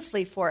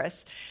beautifully for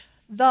us.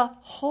 The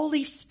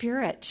Holy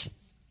Spirit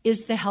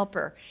is the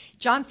helper.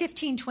 John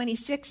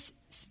 15:26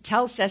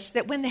 tells us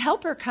that when the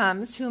helper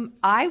comes, whom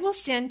I will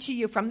send to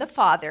you from the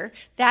Father,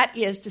 that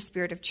is the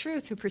Spirit of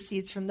truth who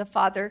proceeds from the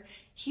Father,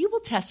 he will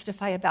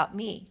testify about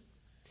me.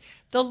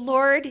 The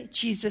Lord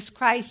Jesus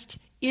Christ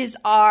is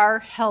our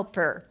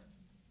helper.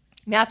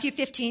 Matthew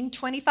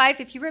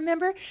 15:25, if you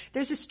remember,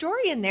 there's a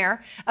story in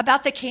there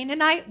about the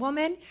Canaanite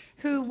woman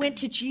who went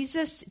to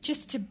Jesus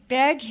just to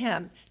beg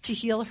him to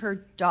heal her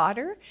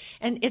daughter.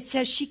 And it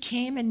says she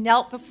came and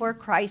knelt before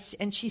Christ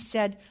and she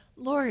said,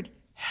 Lord,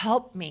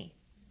 help me.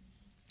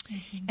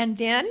 Mm-hmm. And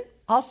then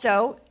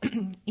also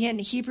in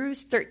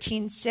Hebrews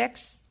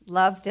 13:6,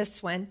 love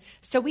this one.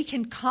 So we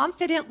can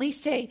confidently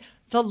say,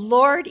 the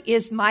Lord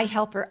is my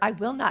helper. I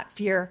will not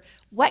fear.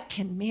 What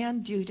can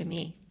man do to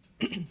me?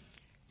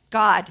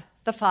 God,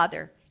 the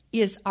Father,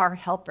 is our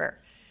helper.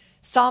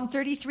 Psalm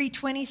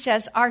 33:20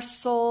 says, our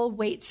soul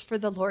waits for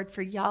the Lord,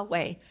 for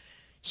Yahweh.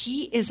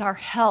 He is our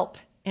help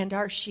and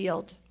our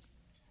shield.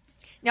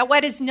 Now,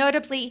 what is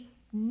notably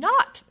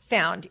not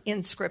found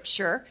in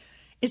Scripture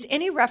is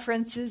any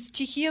references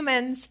to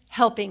humans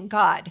helping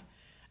God.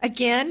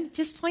 Again,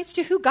 this points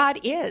to who God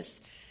is.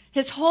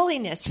 His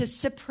holiness, his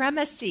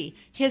supremacy,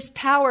 his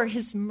power,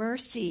 his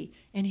mercy,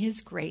 and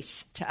his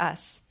grace to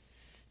us.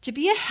 To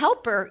be a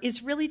helper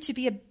is really to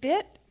be a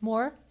bit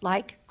more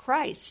like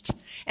Christ.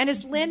 And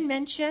as Lynn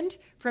mentioned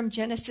from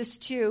Genesis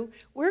 2,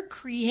 we're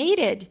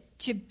created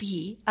to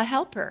be a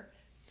helper.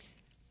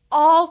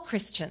 All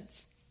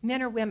Christians,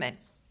 men or women,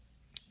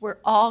 we're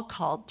all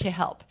called to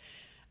help.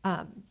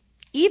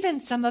 Even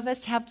some of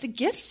us have the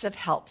gifts of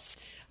helps.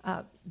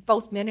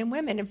 Both men and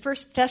women. In 1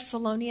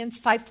 Thessalonians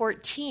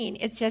 5:14,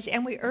 it says,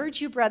 and we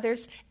urge you,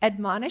 brothers,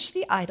 admonish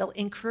the idle,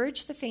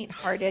 encourage the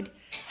faint-hearted,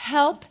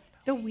 help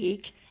the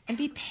weak, and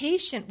be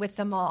patient with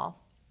them all.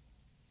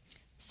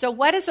 So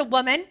what does a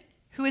woman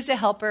who is a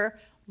helper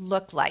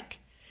look like?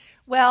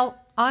 Well,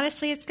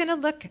 honestly, it's going to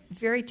look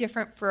very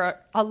different for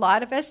a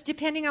lot of us,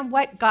 depending on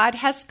what God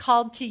has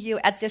called to you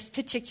at this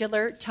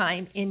particular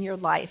time in your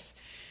life.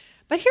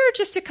 But here are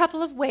just a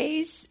couple of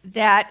ways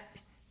that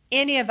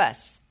any of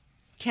us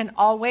can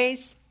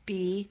always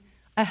be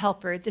a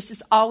helper. This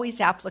is always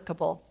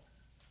applicable.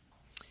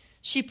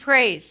 She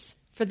prays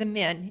for the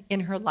men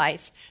in her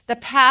life, the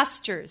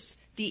pastors,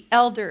 the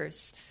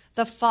elders,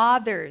 the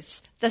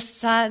fathers, the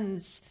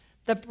sons,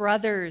 the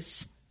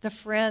brothers, the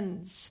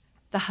friends,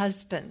 the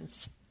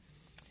husbands.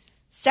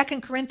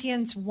 2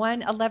 Corinthians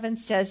 1:11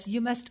 says,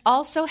 you must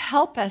also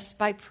help us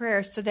by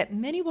prayer so that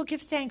many will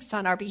give thanks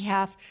on our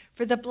behalf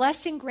for the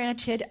blessing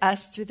granted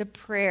us through the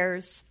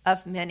prayers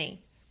of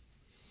many.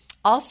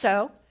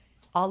 Also,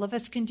 all of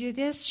us can do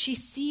this. She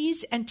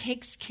sees and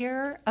takes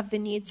care of the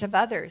needs of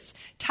others.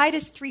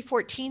 Titus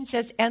 3:14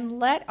 says, and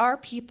let our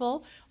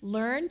people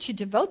learn to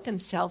devote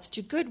themselves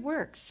to good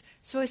works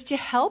so as to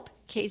help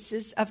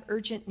cases of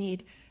urgent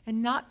need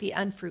and not be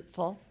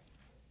unfruitful.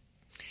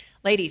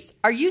 Ladies,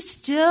 are you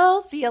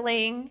still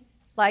feeling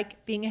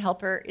like being a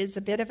helper is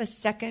a bit of a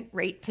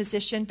second-rate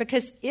position?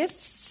 Because if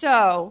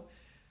so,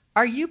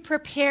 are you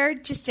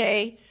prepared to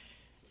say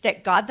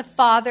that God the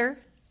Father,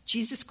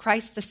 Jesus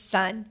Christ the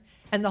Son,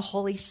 and the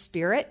Holy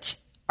Spirit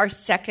are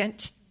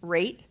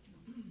second-rate?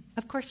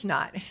 Of course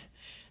not.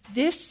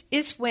 This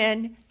is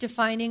when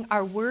defining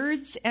our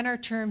words and our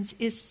terms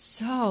is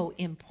so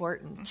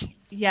important.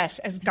 Yes,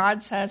 as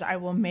God says, I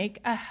will make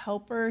a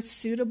helper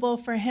suitable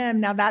for him.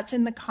 Now, that's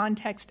in the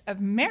context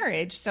of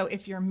marriage. So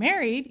if you're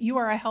married, you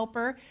are a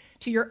helper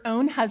to your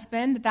own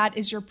husband. That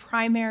is your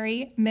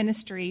primary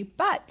ministry.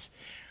 But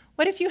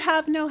what if you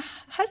have no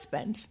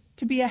husband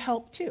to be a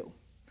help to?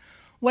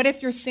 What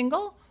if you're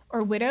single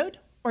or widowed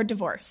or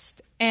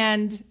divorced?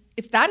 And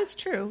if that is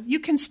true, you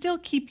can still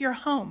keep your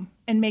home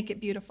and make it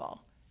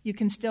beautiful. You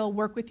can still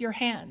work with your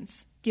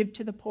hands, give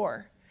to the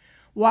poor,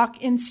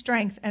 walk in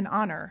strength and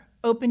honor,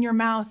 open your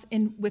mouth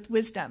with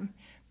wisdom,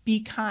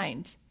 be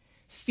kind,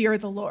 fear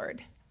the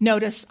Lord.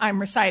 Notice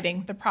I'm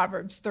reciting the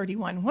Proverbs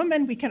 31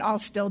 woman. We can all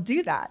still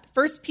do that.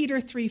 1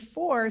 Peter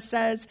 3:4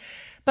 says,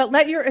 but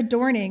let your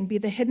adorning be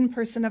the hidden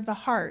person of the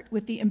heart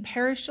with the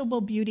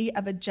imperishable beauty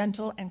of a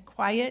gentle and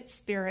quiet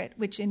spirit,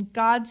 which in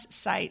God's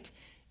sight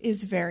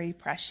is very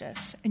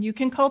precious. And you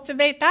can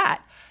cultivate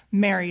that,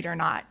 married or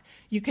not.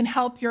 You can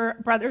help your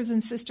brothers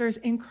and sisters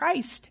in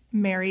Christ,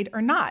 married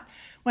or not.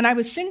 When I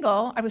was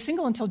single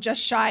until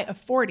just shy of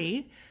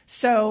 40,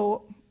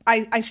 so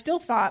I still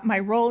thought my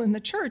role in the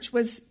church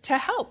was to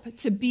help,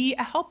 to be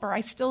a helper.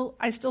 I still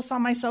saw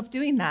myself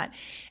doing that.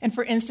 And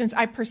for instance,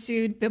 I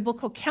pursued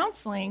biblical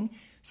counseling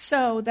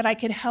so that I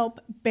could help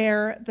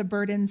bear the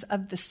burdens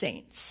of the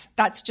saints.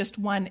 That's just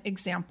one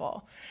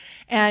example.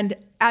 And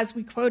as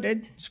we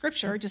quoted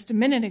scripture just a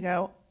minute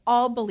ago,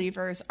 all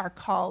believers are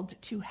called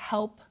to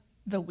help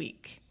the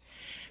weak.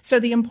 So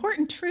the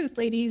important truth,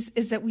 ladies,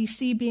 is that we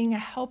see being a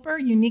helper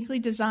uniquely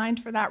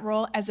designed for that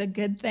role as a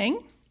good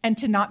thing and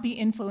to not be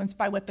influenced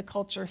by what the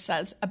culture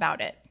says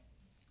about it.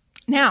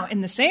 Now,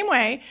 in the same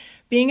way,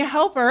 being a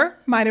helper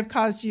might have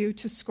caused you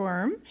to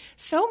squirm,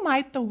 so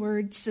might the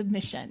word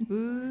submission.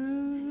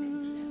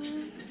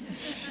 Ooh.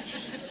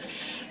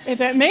 If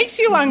it makes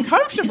you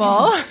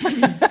uncomfortable,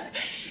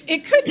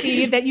 it could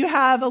be that you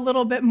have a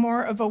little bit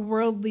more of a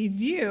worldly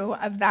view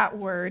of that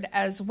word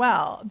as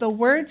well. The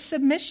word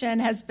submission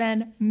has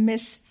been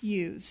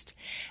misused,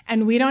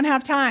 and we don't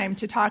have time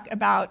to talk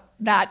about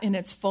that in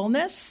its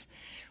fullness.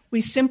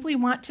 We simply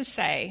want to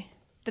say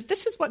that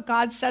this is what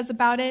God says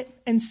about it,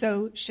 and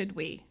so should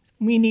we.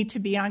 We need to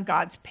be on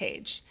God's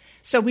page.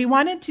 So we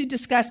wanted to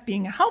discuss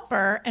being a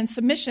helper and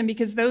submission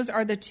because those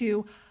are the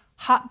two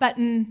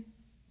hot-button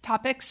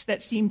topics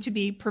that seem to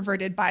be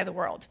perverted by the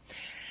world.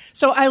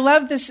 So I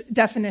love this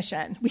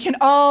definition. We can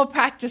all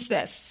practice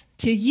this.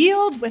 To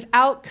yield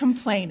without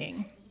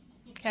complaining.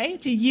 Okay?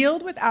 To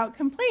yield without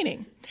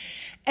complaining.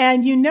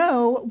 And you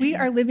know, we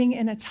are living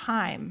in a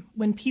time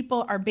when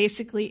people are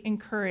basically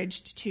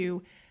encouraged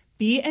to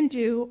be and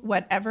do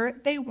whatever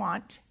they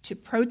want, to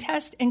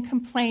protest and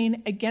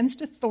complain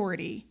against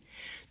authority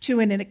to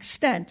an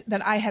extent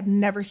that I have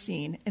never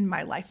seen in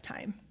my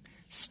lifetime.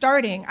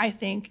 Starting, I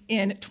think,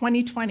 in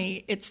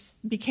 2020, it's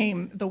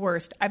became the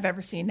worst I've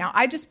ever seen. Now,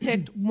 I just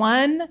picked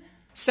one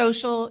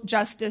social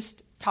justice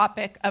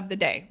topic of the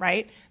day,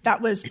 right?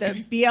 That was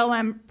the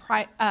BLM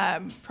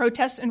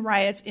protests and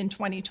riots in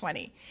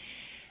 2020.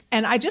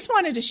 And I just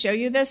wanted to show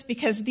you this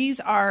because these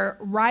are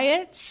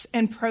riots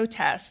and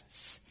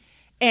protests.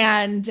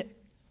 And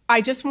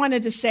I just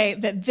wanted to say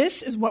that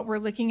this is what we're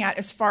looking at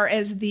as far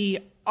as the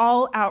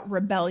all-out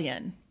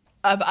rebellion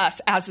of us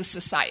as a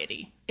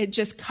society. It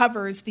just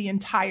covers the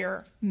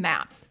entire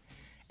map.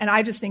 And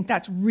I just think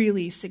that's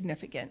really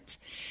significant.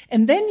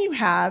 And then you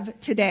have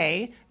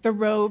today the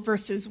Roe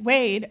versus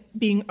Wade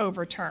being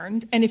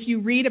overturned. And if you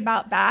read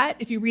about that,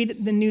 if you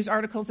read the news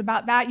articles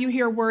about that, you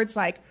hear words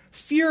like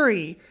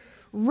fury,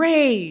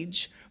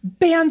 rage,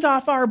 bands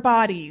off our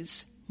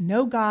bodies,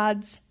 no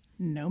gods,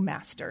 no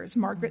masters.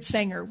 Margaret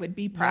Sanger would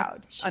be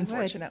proud,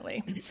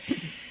 unfortunately.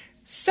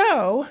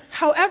 So,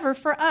 however,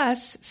 for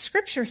us,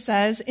 Scripture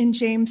says in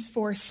James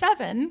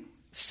 4:7,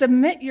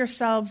 submit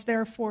yourselves,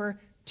 therefore,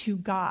 to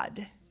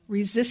God.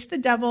 Resist the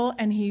devil,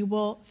 and he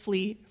will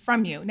flee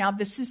from you. Now,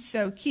 this is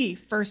so key.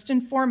 First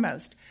and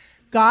foremost,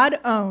 God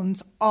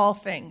owns all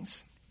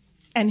things,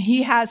 and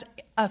he has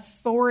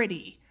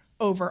authority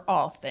over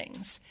all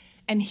things.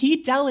 And he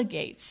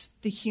delegates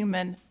the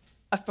human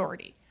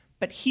authority,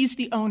 but he's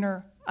the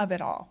owner of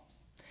it all.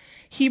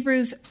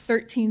 Hebrews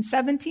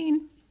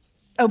 13:17,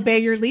 obey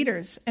your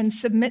leaders and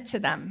submit to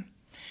them.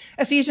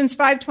 Ephesians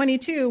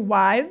 5:22,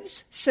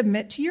 wives,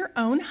 submit to your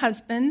own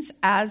husbands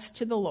as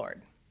to the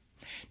Lord.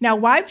 Now,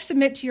 wives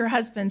submit to your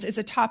husbands is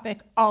a topic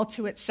all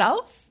to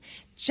itself,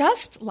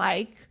 just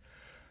like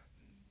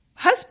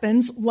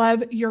husbands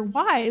love your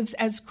wives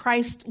as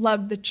Christ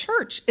loved the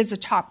church is a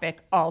topic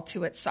all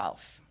to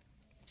itself.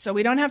 So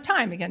we don't have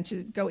time, again,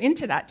 to go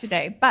into that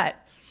today, but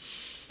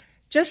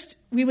just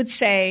we would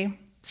say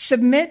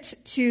submit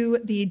to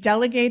the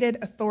delegated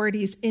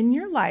authorities in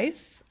your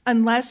life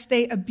unless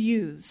they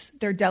abuse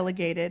their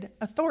delegated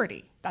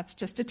authority. That's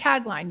just a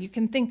tagline you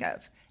can think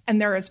of. And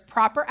there is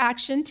proper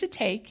action to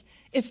take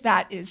if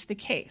that is the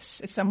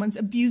case, if someone's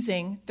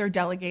abusing their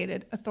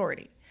delegated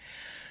authority.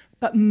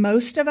 But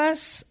most of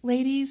us,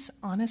 ladies,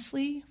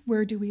 honestly,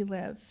 where do we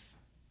live?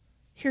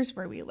 Here's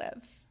where we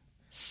live.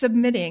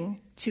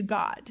 Submitting to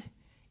God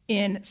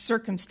in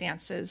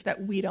circumstances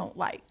that we don't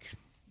like.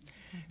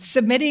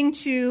 Submitting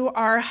to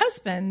our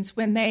husbands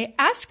when they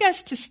ask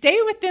us to stay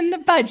within the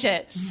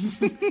budget.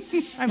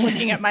 I'm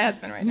looking at my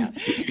husband right now.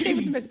 Stay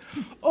within the budget.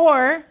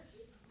 Or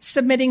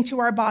submitting to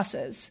our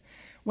bosses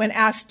when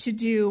asked to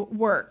do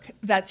work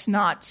that's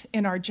not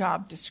in our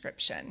job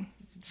description,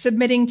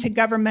 submitting to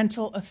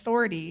governmental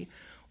authority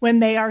when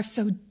they are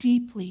so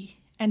deeply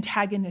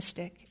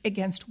antagonistic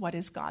against what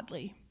is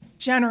godly.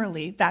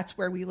 Generally, that's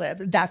where we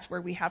live. That's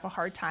where we have a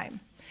hard time.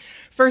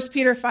 1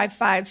 Peter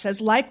 5:5 says,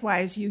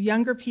 "Likewise, you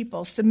younger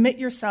people, submit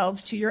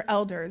yourselves to your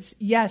elders.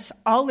 Yes,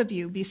 all of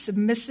you, be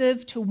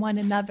submissive to one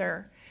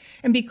another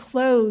and be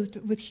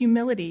clothed with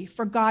humility,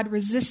 for God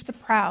resists the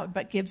proud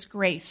but gives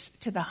grace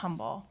to the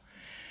humble."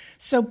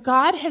 So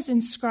God has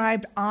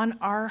inscribed on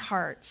our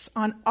hearts,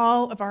 on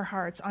all of our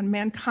hearts, on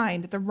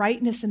mankind, the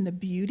rightness and the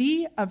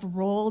beauty of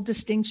role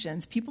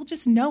distinctions. People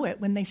just know it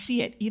when they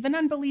see it, even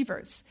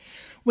unbelievers.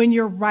 When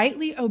you're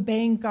rightly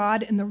obeying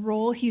God in the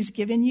role he's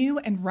given you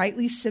and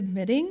rightly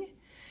submitting,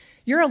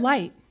 you're a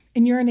light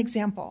and you're an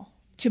example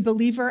to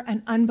believer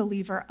and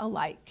unbeliever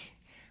alike.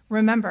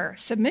 Remember,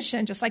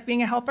 submission, just like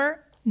being a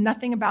helper,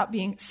 nothing about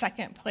being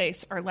second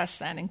place or less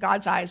than. In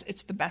God's eyes,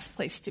 it's the best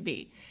place to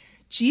be.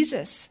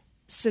 Jesus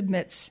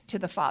submits to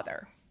the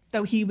Father,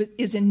 though he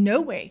is in no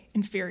way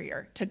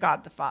inferior to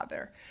God the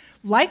Father.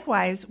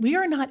 Likewise, we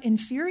are not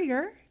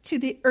inferior to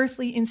the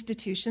earthly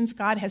institutions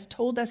God has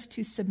told us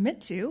to submit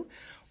to,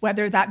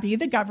 whether that be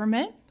the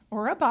government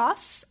or a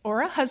boss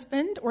or a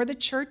husband or the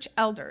church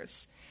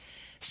elders.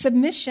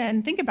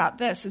 Submission, think about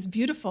this, is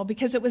beautiful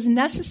because it was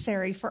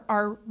necessary for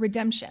our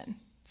redemption.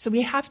 So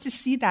we have to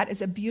see that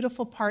as a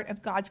beautiful part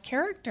of God's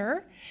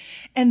character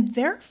and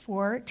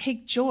therefore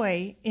take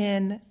joy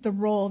in the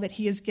role that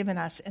he has given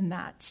us in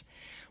that.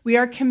 We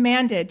are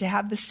commanded to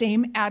have the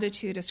same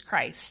attitude as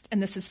Christ. And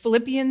this is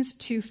Philippians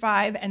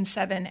 2:5 and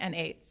 7 and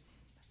 8.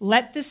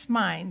 "Let this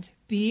mind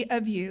be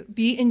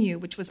in you,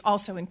 which was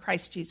also in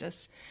Christ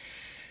Jesus,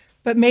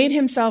 but made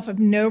himself of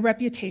no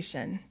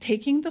reputation,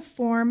 taking the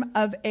form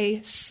of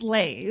a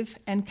slave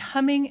and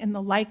coming in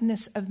the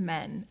likeness of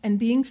men, and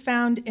being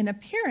found in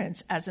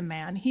appearance as a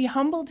man, he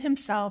humbled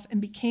himself and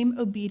became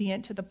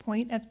obedient to the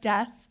point of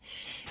death,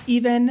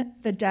 even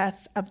the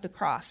death of the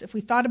cross." If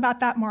we thought about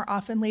that more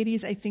often,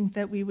 ladies, I think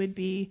that we would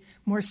be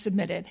more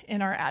submitted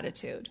in our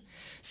attitude.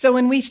 So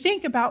when we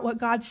think about what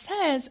God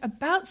says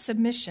about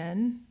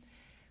submission,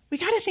 we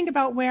got to think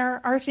about where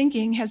our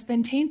thinking has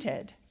been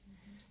tainted.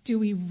 Do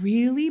we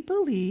really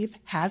believe,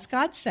 has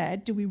God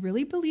said, do we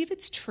really believe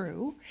it's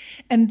true?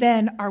 And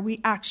then are we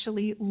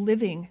actually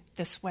living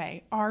this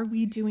way? Are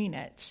we doing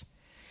it?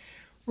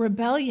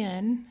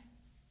 Rebellion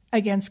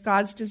against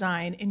God's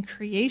design in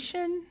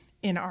creation,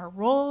 in our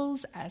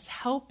roles as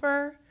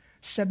helper,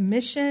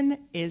 submission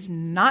is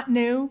not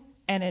new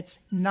and it's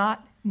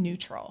not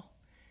neutral.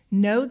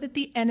 Know that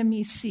the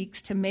enemy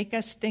seeks to make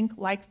us think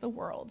like the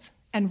world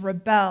and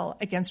rebel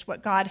against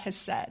what God has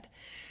said.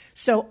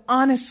 So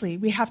honestly,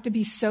 we have to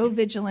be so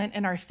vigilant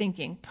in our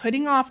thinking,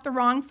 putting off the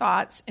wrong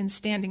thoughts and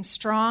standing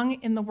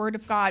strong in the Word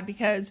of God,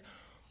 because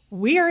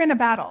we are in a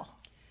battle.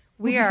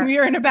 We are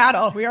in a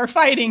battle. We are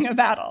fighting a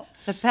battle.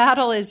 The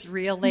battle is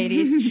real,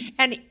 ladies.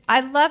 And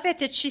I love it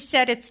that she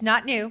said it's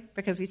not new,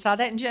 because we saw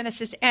that in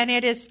Genesis, and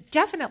it is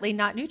definitely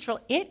not neutral.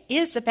 It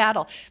is a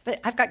battle.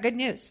 But I've got good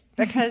news,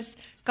 because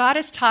God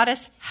has taught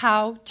us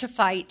how to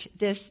fight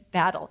this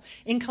battle.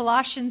 In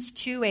Colossians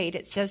 2:8,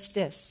 it says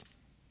this: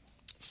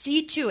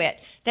 "See to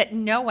it that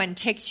no one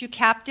takes you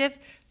captive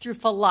through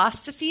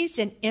philosophies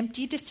and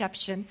empty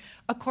deception,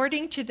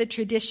 according to the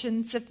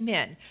traditions of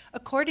men,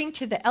 according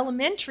to the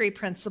elementary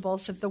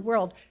principles of the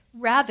world,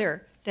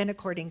 rather than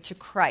according to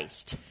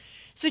Christ."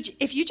 So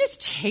if you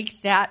just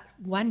take that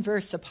one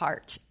verse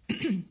apart,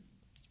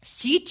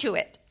 see to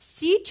it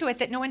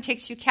that no one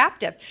takes you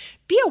captive.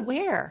 Be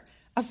aware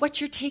of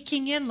what you're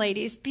taking in,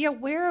 ladies. Be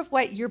aware of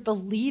what you're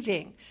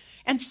believing.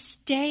 And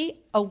stay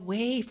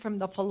away from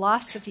the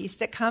philosophies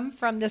that come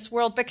from this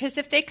world, because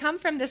if they come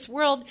from this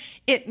world,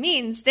 it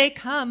means they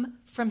come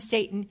from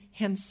Satan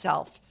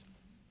himself.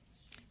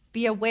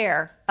 Be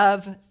aware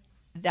of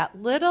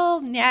that little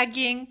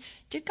nagging,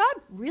 did God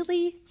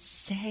really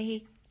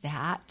say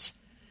that?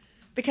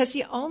 Because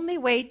the only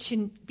way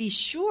to be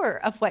sure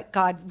of what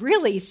God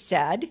really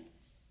said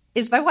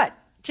is by what?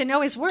 To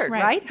know his word,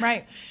 right?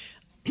 Right.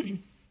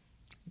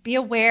 Be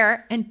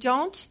aware and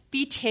don't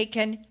be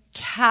taken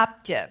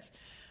captive.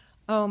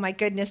 Oh my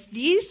goodness.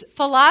 These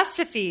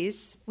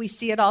philosophies, we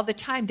see it all the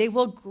time. They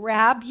will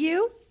grab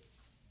you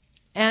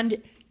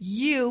and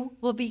you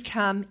will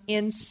become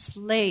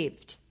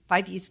enslaved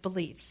by these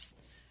beliefs.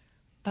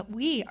 But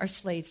we are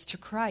slaves to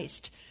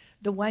Christ,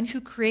 the one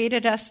who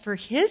created us for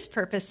his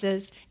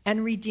purposes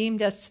and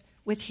redeemed us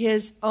with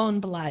his own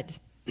blood.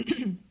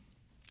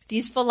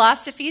 These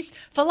philosophies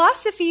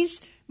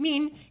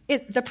mean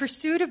the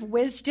pursuit of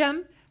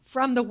wisdom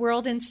from the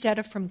world instead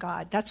of from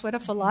God. That's what a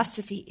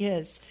philosophy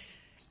is.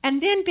 And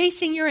then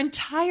basing your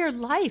entire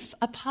life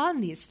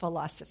upon these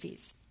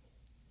philosophies.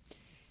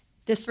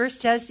 This verse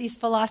says these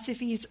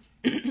philosophies,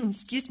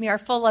 are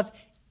full of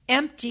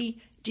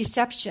empty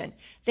deception.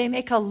 They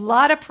make a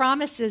lot of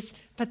promises,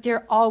 but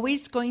they're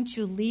always going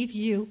to leave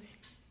you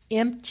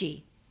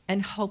empty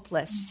and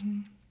hopeless.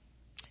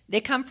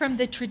 They come from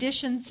the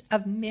traditions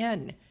of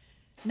men,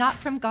 not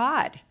from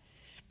God.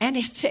 And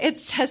it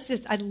says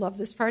this, I love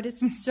this part,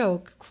 it's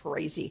so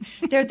crazy.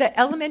 They're the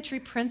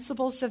elementary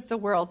principles of the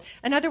world.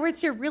 In other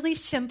words, they're really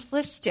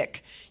simplistic.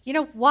 You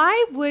know,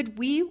 why would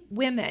we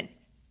women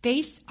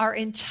base our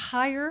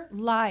entire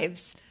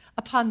lives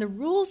upon the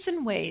rules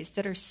and ways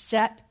that are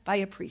set by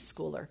a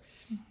preschooler?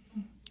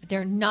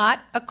 They're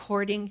not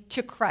according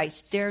to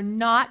Christ. They're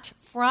not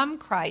from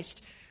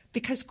Christ,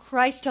 because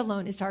Christ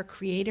alone is our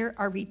creator,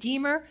 our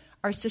redeemer,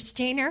 our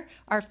sustainer,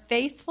 our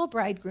faithful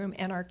bridegroom,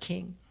 and our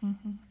king.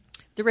 Mm-hmm.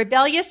 The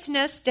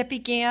rebelliousness that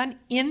began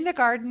in the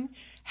garden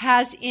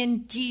has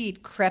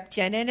indeed crept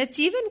in, and it's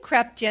even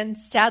crept in,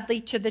 sadly,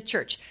 to the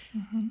church.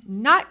 Mm-hmm.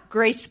 Not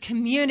Grace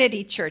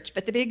Community Church,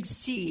 but the big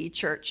C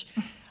church.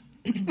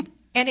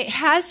 And it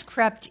has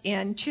crept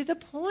in to the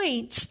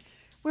point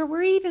where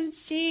we're even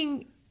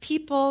seeing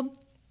people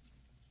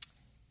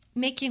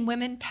making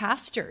women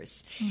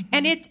pastors, mm-hmm.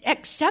 and it's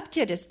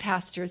accepted as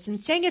pastors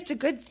and saying it's a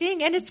good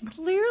thing, and it's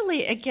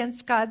clearly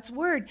against God's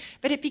word.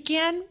 But it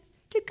began,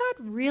 did God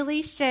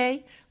really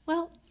say?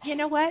 Well, you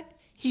know what?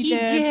 He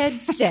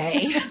did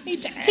say. He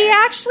did. He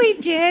actually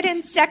did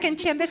in 2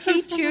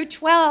 Timothy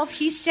 2:12.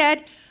 He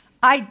said,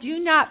 I do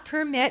not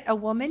permit a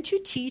woman to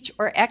teach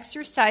or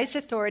exercise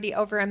authority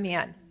over a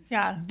man.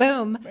 Yeah.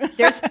 Boom.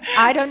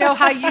 I don't know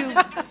how you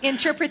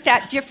interpret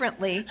that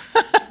differently.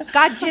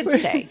 God did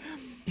say.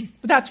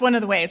 That's one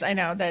of the ways I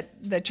know that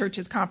the church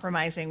is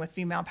compromising with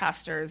female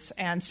pastors,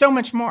 and so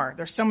much more.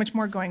 There's so much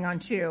more going on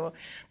too.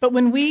 But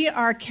when we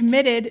are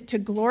committed to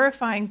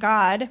glorifying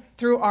God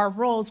through our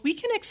roles, we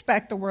can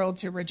expect the world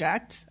to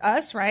reject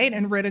us, right?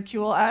 And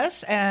ridicule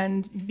us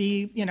and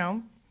be,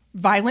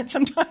 violent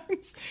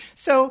sometimes.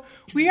 So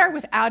we are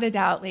without a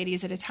doubt,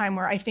 ladies, at a time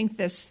where I think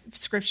this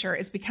scripture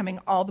is becoming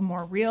all the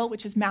more real,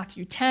 which is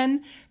Matthew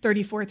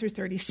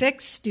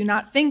 10:34-36. Do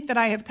not think that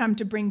I have come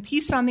to bring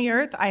peace on the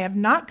earth. I have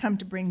not come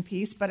to bring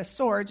peace, but a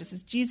sword. This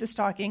is Jesus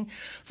talking.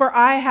 For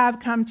I have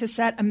come to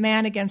set a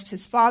man against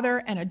his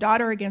father, and a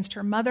daughter against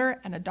her mother,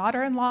 and a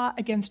daughter-in-law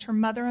against her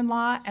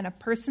mother-in-law, and a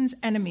person's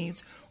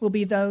enemies will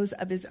be those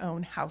of his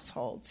own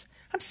household.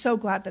 I'm so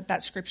glad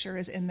that scripture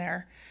is in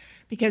there,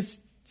 because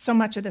so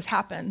much of this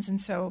happens,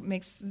 and so it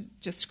makes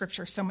just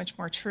scripture so much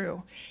more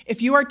true.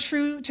 If you are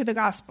true to the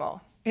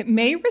gospel, it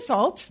may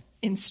result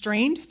in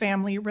strained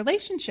family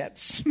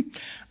relationships.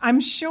 I'm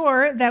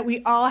sure that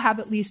we all have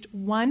at least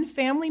one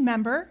family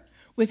member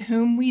with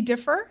whom we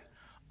differ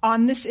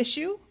on this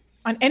issue,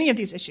 on any of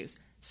these issues: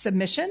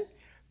 submission,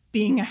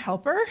 being a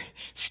helper,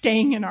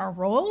 staying in our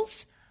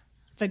roles,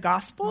 the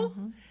gospel.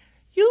 Mm-hmm.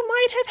 You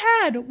might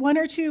have had one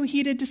or two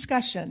heated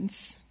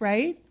discussions,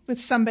 right, with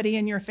somebody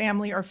in your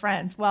family or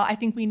friends. Well, I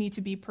think we need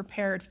to be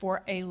prepared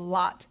for a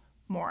lot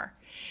more.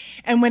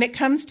 And when it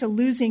comes to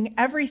losing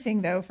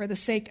everything, though, for the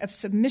sake of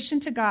submission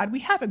to God,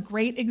 we have a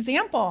great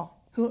example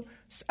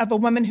of a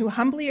woman who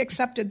humbly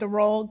accepted the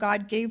role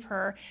God gave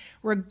her,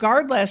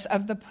 regardless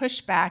of the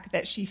pushback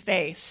that she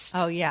faced.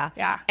 Oh, yeah.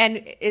 Yeah.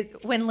 And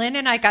when Lynn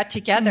and I got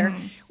together,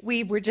 mm-hmm.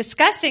 we were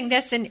discussing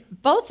this, and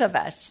both of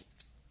us,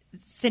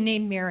 the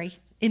name Mary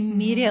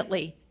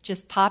immediately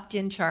just popped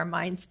into our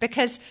minds,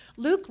 because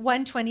Luke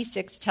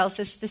 1:26 tells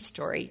us the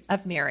story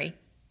of Mary.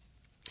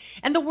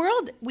 And the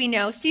world, we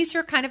know, sees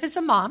her kind of as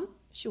a mom.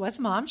 She was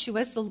a mom. She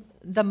was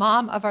the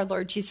mom of our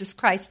Lord Jesus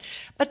Christ.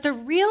 But the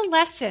real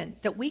lesson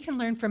that we can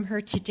learn from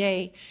her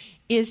today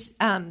is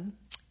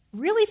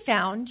really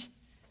found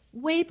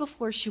way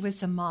before she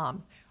was a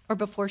mom or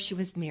before she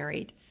was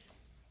married.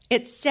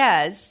 It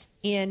says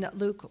in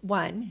Luke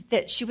 1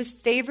 that she was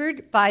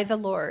favored by the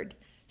Lord.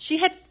 She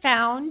had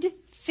found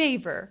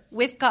favor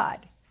with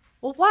God.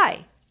 Well,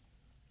 why?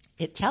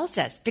 It tells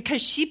us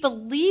because she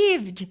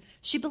believed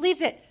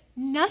that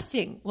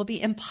nothing will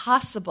be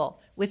impossible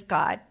with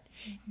God.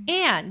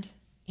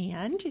 Mm-hmm.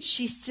 And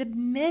she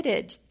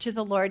submitted to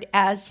the Lord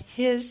as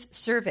his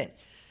servant.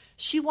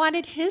 She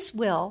wanted his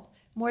will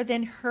more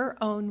than her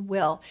own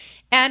will.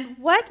 And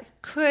what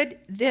could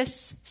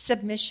this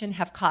submission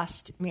have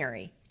cost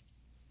Mary?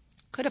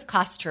 Could have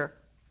cost her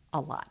a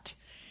lot.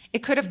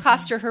 It could have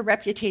cost her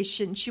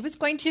reputation. She was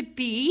going to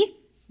be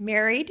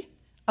married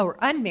or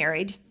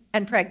unmarried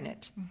and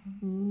pregnant.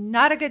 Mm-hmm.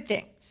 Not a good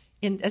thing,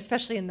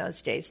 especially in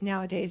those days.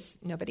 Nowadays,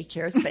 nobody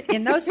cares, but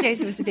in those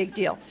days, it was a big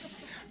deal.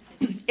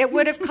 It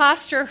would have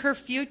cost her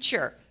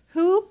future.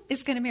 Who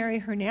is going to marry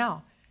her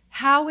now?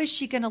 How is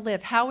she going to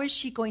live? How is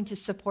she going to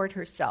support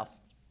herself?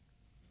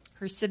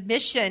 Her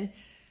submission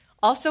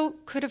also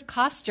could have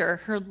cost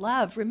her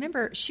love.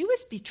 Remember, she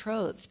was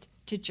betrothed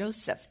to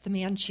Joseph, the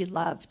man she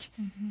loved.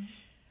 Mm-hmm.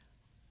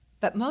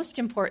 But most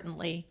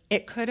importantly,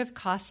 it could have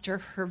cost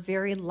her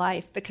very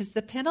life, because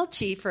the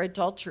penalty for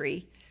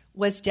adultery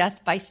was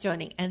death by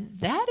stoning. And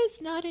that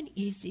is not an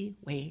easy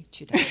way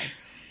to die.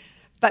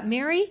 But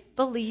Mary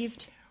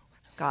believed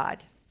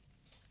God.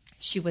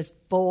 She was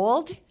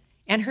bold,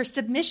 and her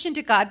submission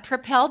to God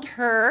propelled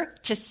her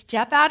to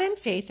step out in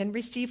faith and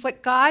receive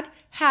what God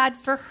had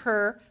for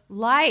her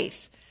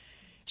life.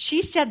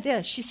 She said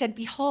this. She said,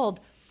 "Behold,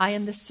 I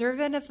am the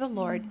servant of the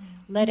Lord.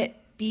 Let it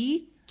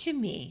be to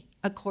me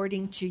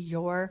according to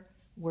your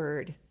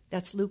word."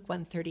 That's Luke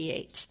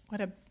 1:38.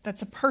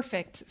 That's a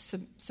perfect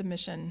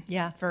submission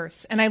Yeah.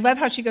 verse. And I love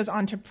how she goes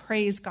on to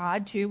praise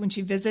God, too, when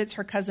she visits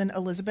her cousin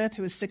Elizabeth,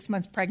 who is 6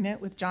 months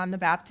pregnant with John the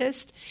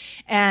Baptist.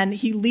 And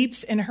he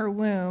leaps in her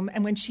womb.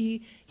 And when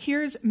she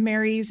hears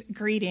Mary's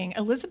greeting,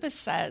 Elizabeth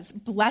says,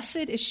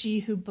 "Blessed is she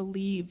who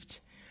believed,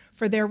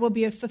 for there will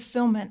be a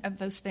fulfillment of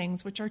those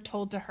things which are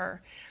told to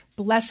her.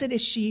 Blessed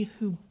is she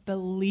who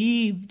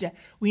believed."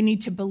 We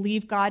need to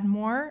believe God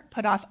more,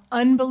 put off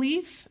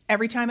unbelief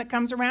every time it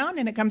comes around,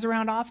 and it comes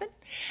around often,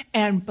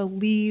 and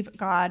believe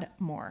God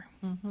more.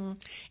 Mm-hmm.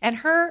 And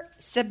her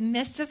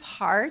submissive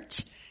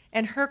heart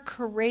and her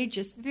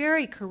courageous,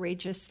 very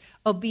courageous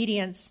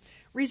obedience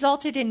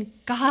resulted in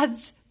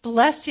God's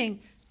blessing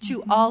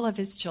to all of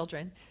his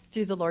children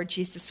through the Lord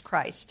Jesus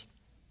Christ.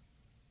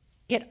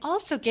 It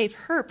also gave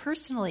her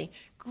personally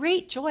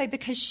great joy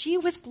because she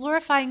was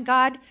glorifying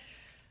God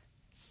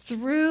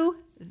through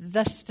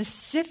the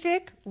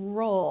specific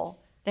role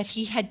that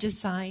he had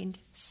designed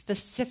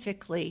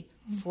specifically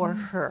for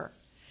her.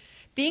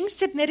 Being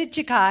submitted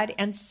to God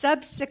and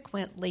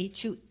subsequently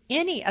to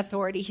any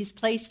authority he's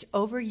placed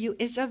over you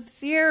is a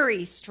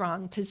very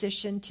strong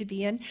position to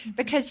be in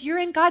because you're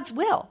in God's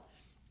will.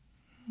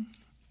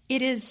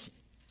 It is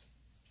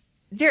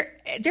there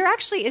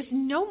actually is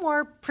no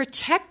more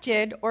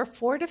protected or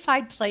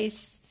fortified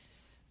place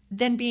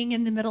than being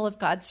in the middle of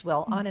God's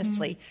will,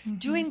 honestly.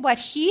 Doing what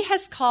he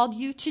has called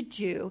you to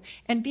do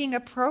and being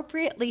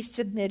appropriately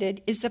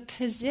submitted is a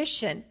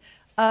position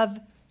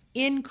of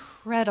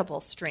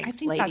incredible strength, I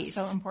think ladies.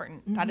 that's so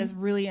important. That is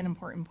really an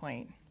important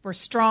point. We're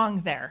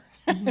strong there.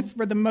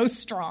 We're the most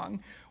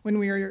strong when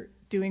we are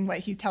doing what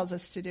he tells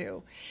us to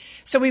do.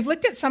 So we've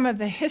looked at some of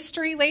the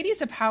history,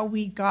 ladies, of how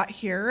we got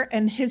here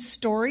and his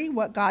story,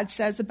 what God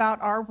says about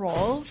our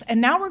roles.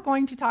 And now we're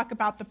going to talk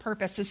about the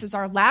purpose. This is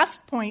our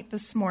last point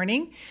this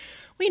morning.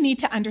 We need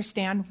to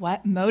understand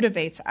what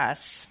motivates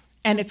us,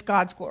 and it's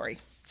God's glory.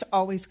 It's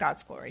always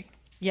God's glory.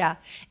 Yeah.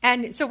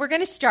 And so we're going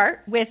to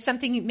start with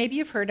something maybe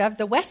you've heard of,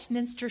 the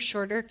Westminster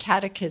Shorter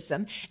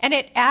Catechism. And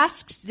it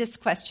asks this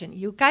question.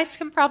 You guys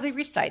can probably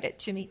recite it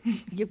to me.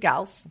 You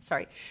gals,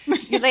 sorry.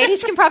 You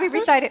ladies can probably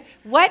recite it.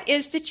 What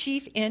is the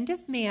chief end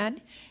of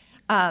man?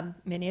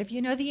 Many of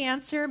you know the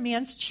answer.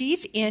 Man's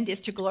chief end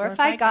is to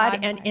glorify God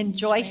and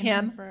enjoy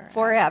him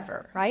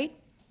forever, right?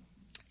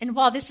 And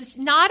while this is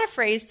not a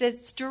phrase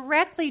that's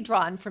directly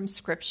drawn from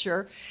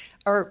Scripture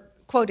or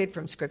quoted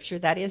from Scripture,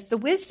 that is, the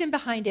wisdom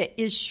behind it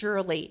is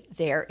surely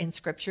there in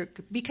Scripture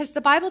because the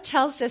Bible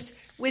tells us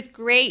with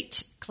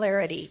great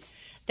clarity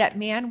that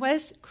man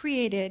was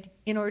created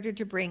in order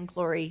to bring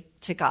glory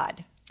to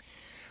God.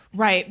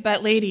 Right,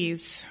 but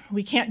ladies,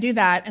 we can't do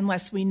that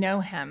unless we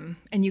know him,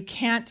 and you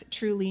can't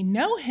truly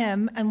know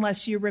him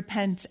unless you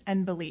repent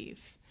and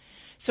believe.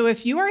 So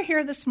if you are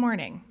here this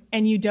morning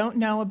and you don't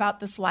know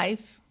about this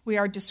life we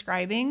are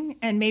describing,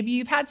 and maybe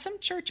you've had some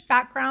church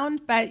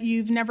background, but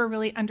you've never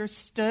really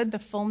understood the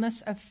fullness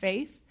of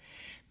faith,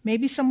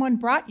 maybe someone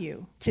brought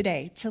you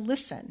today to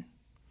listen.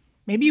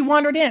 Maybe you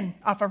wandered in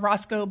off of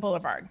Roscoe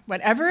Boulevard.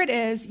 Whatever it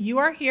is, you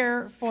are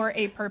here for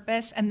a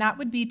purpose, and that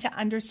would be to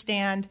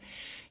understand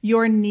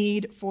your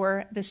need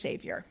for the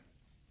Savior.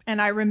 And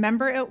I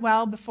remember it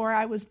well before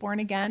I was born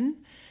again.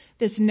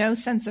 This no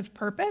sense of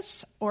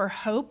purpose or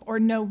hope or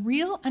no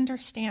real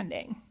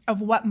understanding of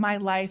what my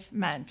life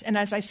meant. And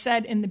as I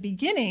said in the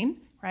beginning,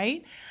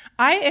 right,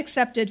 I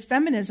accepted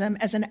feminism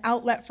as an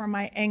outlet for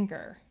my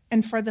anger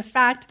and for the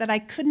fact that I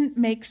couldn't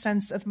make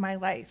sense of my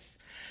life.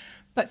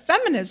 But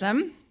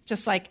feminism,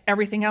 just like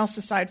everything else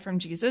aside from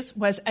Jesus,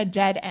 was a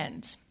dead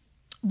end.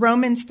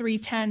 Romans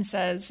 3:10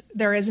 says,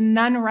 "There is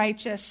none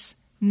righteous,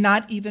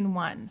 not even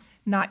one.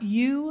 Not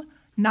you,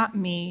 not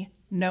me,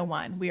 no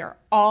one. We are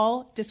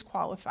all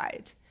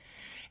disqualified."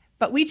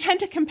 But we tend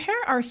to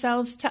compare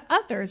ourselves to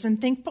others and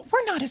think, but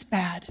we're not as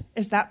bad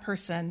as that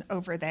person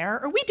over there,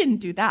 or we didn't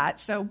do that,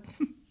 so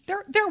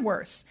they're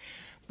worse.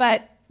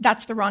 But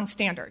that's the wrong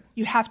standard.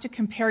 You have to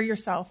compare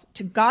yourself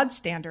to God's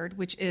standard,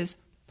 which is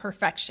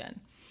perfection.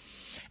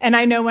 And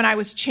I know when I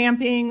was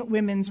championing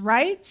women's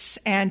rights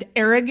and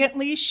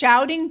arrogantly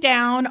shouting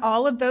down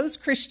all of those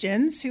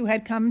Christians who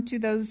had come to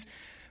those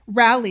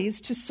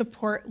rallies to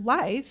support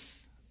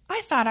life,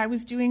 I thought I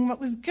was doing what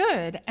was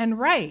good and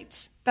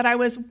right, that I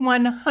was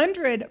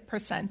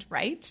 100%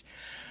 right,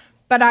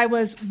 but I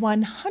was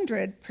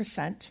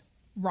 100%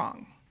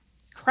 wrong.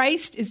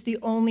 Christ is the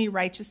only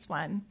righteous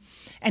one,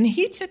 and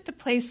he took the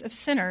place of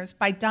sinners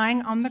by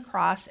dying on the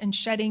cross and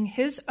shedding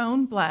his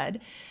own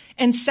blood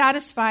and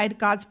satisfied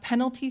God's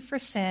penalty for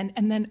sin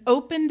and then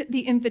opened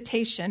the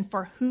invitation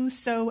for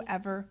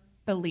whosoever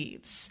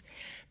believes.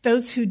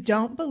 Those who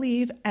don't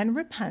believe and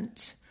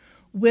repent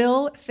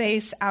will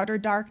face outer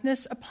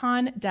darkness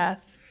upon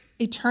death,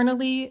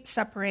 eternally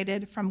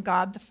separated from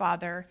God the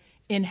Father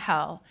in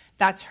hell.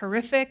 That's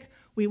horrific.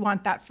 We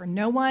want that for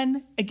no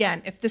one.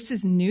 Again, if this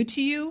is new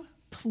to you,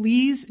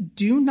 please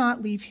do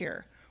not leave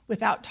here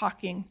without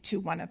talking to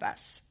one of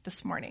us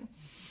this morning.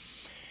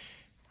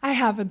 I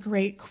have a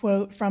great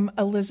quote from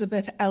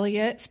Elisabeth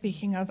Elliot,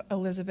 speaking of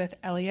Elisabeth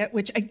Elliot,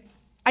 which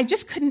I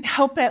just couldn't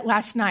help it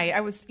last night.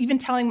 I was even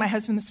telling my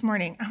husband this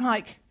morning, I'm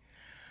like,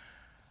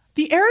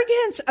 the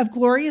arrogance of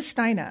Gloria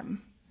Steinem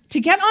to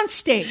get on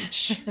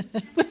stage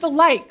with the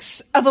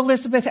likes of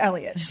Elizabeth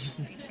Elliot.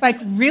 Like,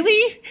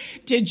 really?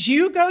 Did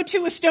you go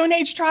to a Stone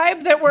Age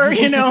tribe that were,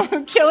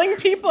 killing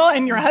people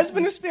and your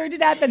husband was scared to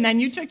death, and then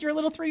you took your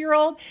little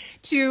 3-year-old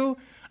to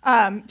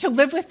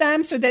live with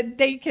them so that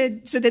they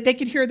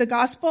could hear the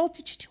gospel?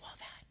 Did you do all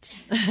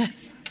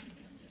that?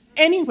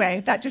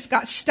 Anyway, that just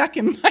got stuck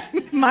in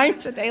my mind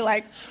today,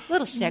 like,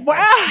 little sick.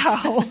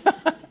 Wow.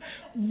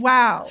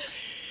 Wow.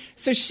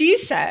 So she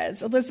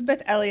says,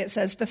 Elizabeth Elliot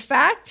says, the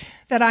fact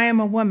that I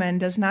am a woman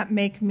does not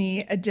make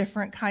me a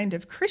different kind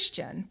of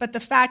Christian, but the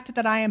fact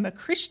that I am a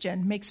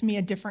Christian makes me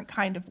a different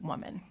kind of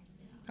woman.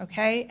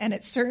 Okay? And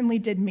it certainly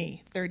did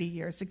me 30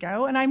 years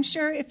ago. And I'm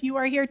sure if you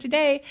are here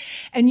today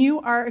and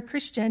you are a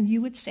Christian, you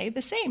would say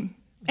the same.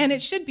 And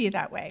it should be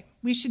that way.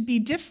 We should be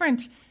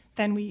different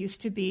than we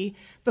used to be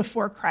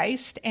before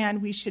Christ,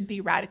 and we should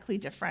be radically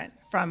different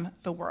from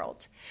the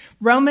world.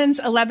 Romans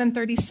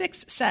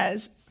 11:36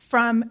 says,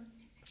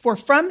 For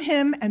from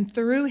him and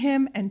through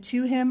him and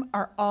to him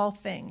are all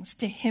things.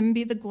 To him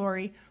be the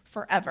glory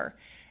forever.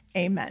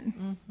 Amen.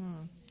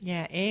 Mm-hmm.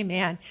 Yeah,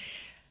 amen.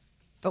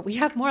 But we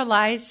have more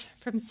lies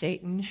from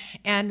Satan.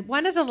 And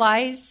one of the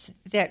lies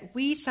that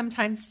we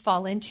sometimes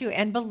fall into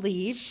and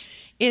believe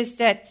is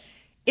that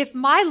if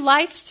my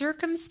life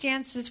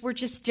circumstances were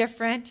just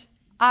different,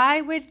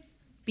 I would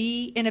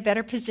be in a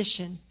better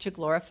position to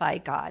glorify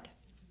God.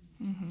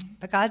 Mm-hmm.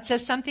 But God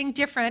says something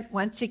different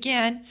once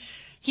again.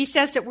 He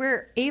says that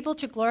we're able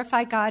to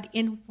glorify God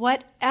in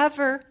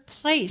whatever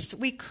place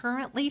we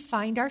currently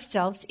find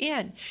ourselves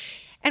in.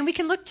 And we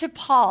can look to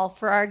Paul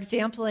for our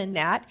example in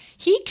that.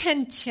 He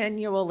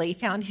continually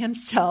found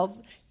himself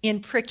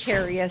in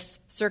precarious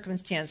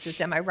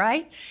circumstances. Am I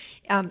right?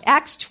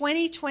 Acts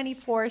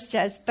 20:24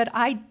 says, But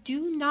I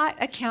do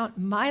not account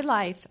my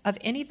life of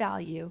any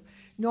value,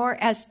 nor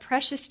as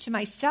precious to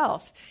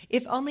myself,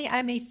 if only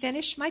I may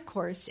finish my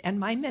course and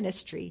my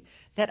ministry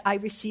that I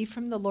received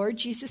from the Lord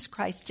Jesus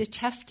Christ to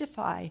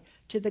testify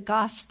to the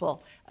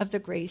gospel of the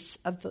grace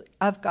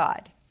of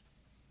God.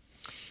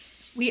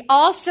 We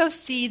also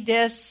see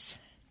this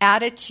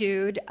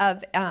attitude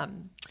of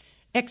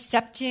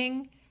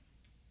accepting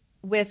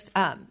with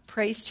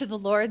praise to the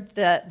Lord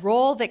the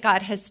role that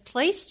God has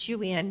placed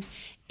you in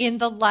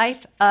the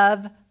life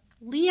of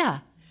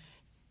Leah.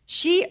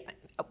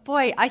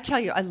 Boy, I tell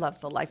you, I love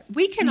the life.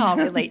 We can all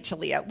relate to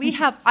Leah.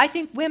 I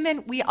think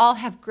women, we all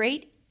have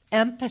great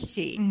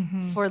empathy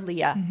for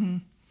Leah.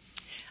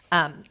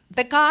 Mm-hmm.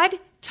 But God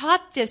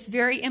taught this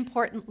very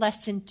important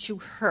lesson to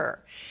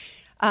her.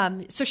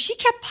 So she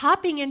kept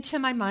popping into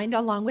my mind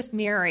along with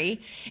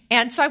Mary.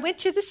 And so I went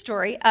to the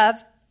story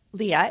of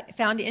Leah,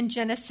 found in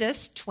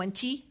Genesis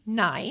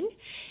 29.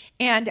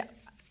 And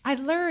I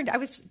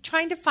was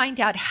trying to find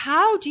out,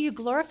 how do you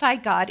glorify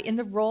God in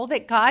the role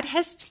that God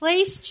has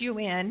placed you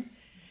in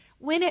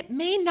when it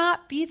may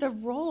not be the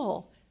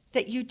role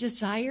that you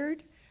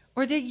desired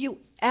or that you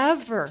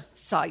ever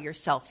saw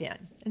yourself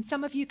in? And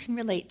some of you can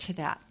relate to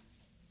that.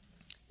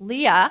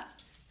 Leah,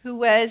 who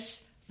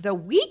was the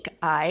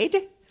weak-eyed,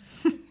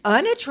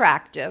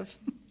 unattractive,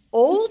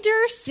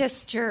 older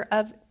sister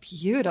of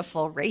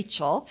beautiful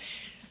Rachel,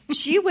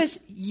 she was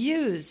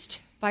used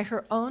by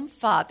her own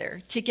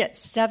father to get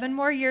 7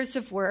 more years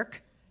of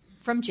work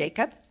from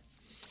Jacob.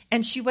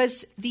 And she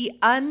was the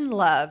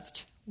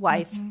unloved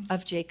wife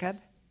of Jacob.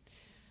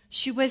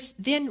 She was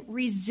then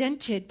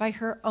resented by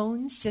her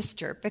own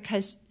sister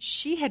because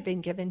she had been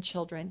given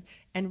children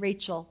and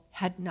Rachel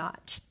had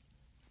not.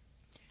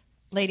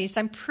 Ladies,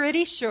 I'm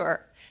pretty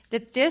sure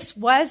that this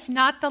was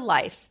not the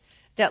life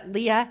that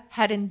Leah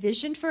had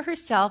envisioned for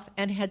herself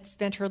and had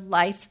spent her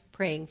life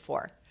praying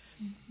for.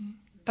 Mm-hmm.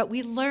 But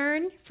we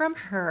learn from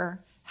her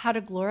how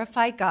to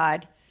glorify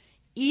God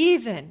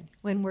even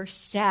when we're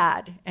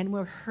sad and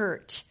we're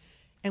hurt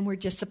and we're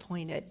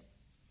disappointed.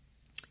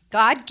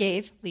 God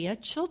gave Leah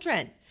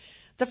children.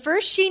 The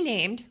first she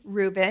named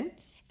Reuben,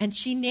 and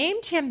she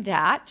named him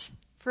that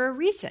for a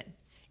reason.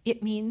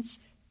 It means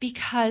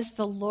because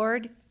the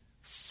Lord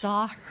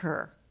saw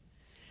her.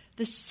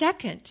 The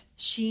second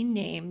she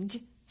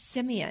named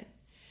Simeon,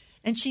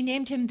 and she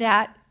named him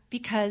that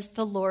because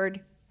the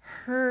Lord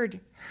heard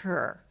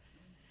her.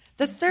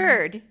 The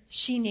third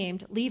she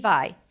named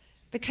Levi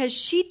because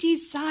she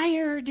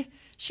desired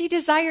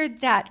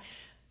that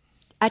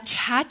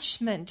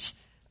attachment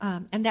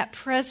and that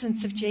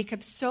presence of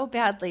Jacob so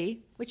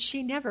badly, which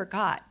she never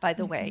got, by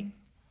the way.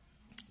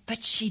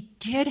 But she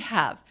did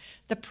have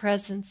the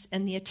presence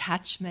and the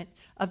attachment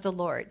of the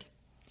Lord.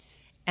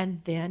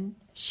 And then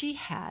she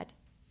had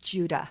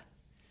Judah.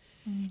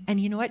 And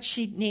you know what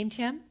she named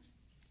him?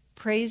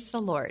 Praise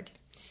the Lord.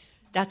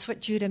 That's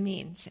what Judah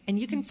means. And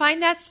you can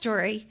find that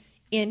story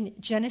in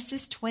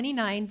Genesis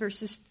 29,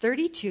 verses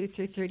 32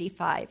 through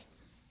 35.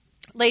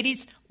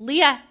 Ladies,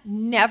 Leah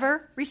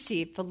never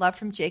received the love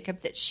from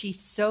Jacob that she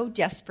so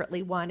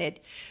desperately wanted,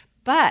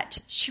 but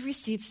she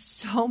received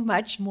so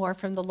much more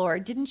from the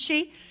Lord, didn't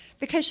she?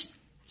 Because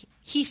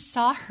he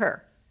saw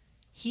her.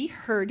 He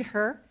heard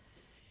her.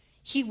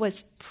 He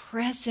was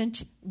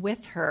present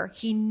with her.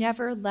 He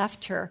never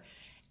left her.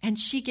 And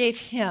she gave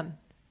him,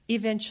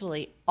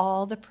 eventually,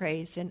 all the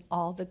praise and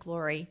all the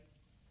glory.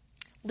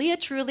 Leah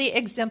truly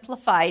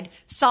exemplified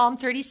Psalm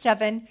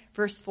 37,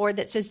 verse 4,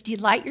 that says,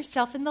 "Delight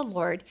yourself in the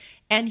Lord,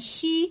 and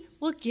he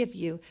will give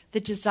you the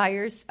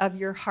desires of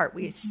your heart."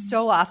 We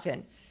so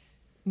often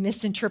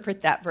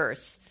misinterpret that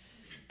verse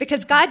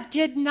because God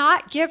did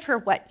not give her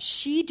what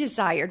she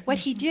desired. What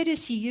he did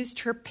is he used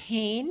her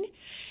pain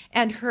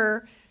and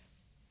her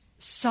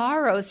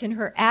sorrows and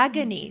her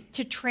agony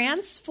to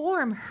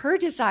transform her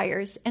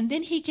desires, and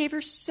then he gave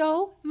her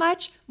so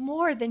much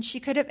more than she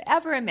could have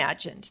ever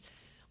imagined.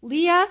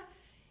 Leah,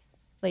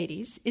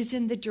 ladies, is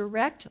in the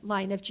direct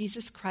line of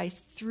Jesus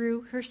Christ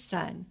through her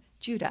son,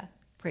 Judah.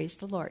 Praise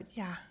the Lord.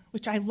 Yeah,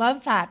 which I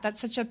love that.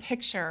 That's such a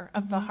picture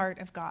of the heart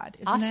of God,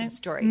 isn't Awesome it?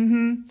 story.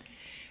 Mm-hmm.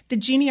 The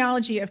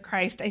genealogy of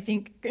Christ, I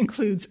think,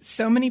 includes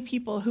so many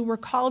people who were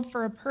called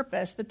for a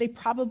purpose that they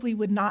probably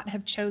would not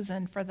have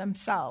chosen for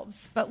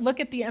themselves. But look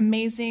at the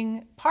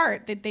amazing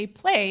part that they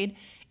played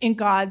in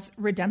God's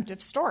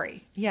redemptive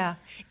story. Yeah,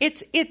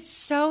 it's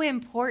so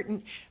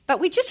important. But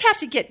we just have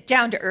to get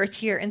down to earth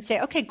here and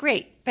say, okay,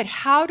 great, but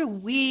how do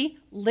we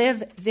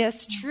live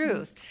this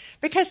truth?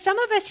 Because some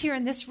of us here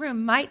in this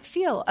room might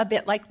feel a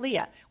bit like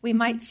Leah. We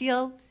might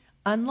feel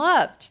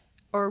unloved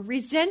or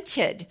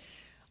resented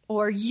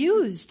or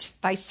used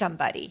by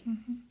somebody.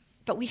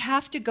 But we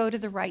have to go to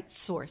the right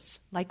source,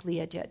 like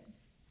Leah did.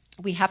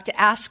 We have to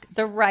ask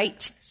the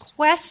right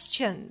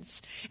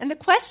questions. And the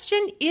question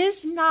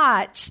is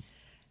not,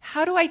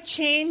 how do I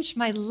change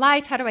my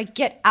life? How do I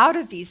get out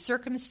of these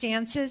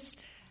circumstances?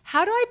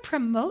 How do I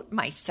promote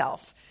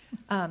myself?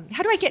 How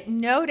do I get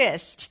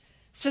noticed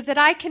so that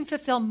I can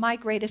fulfill my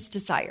greatest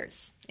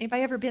desires?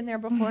 Anybody ever been there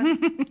before?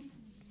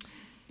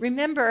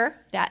 Remember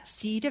that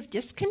seed of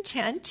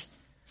discontent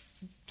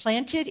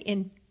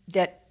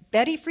that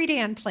Betty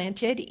Friedan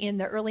planted in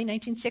the early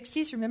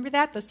 1960s. Remember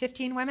that? Those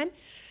 15 women?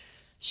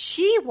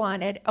 She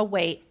wanted a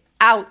way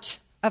out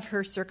of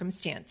her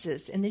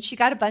circumstances. And then she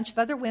got a bunch of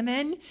other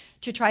women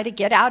to try to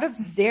get out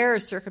of their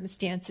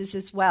circumstances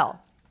as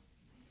well.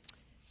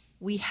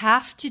 We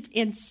have to,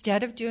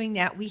 instead of doing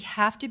that, we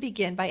have to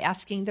begin by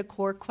asking the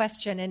core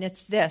question, and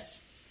it's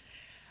this: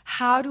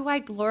 how do I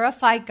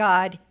glorify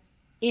God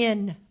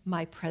in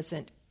my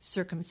present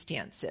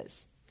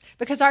circumstances?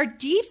 Because our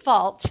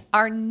default,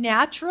 our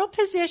natural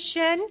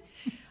position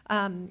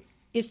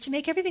is to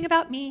make everything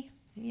about me.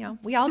 You know,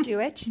 we all do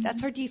it.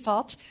 That's our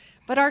default.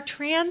 But our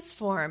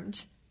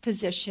transformed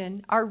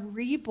position, our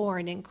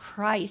reborn in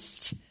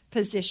Christ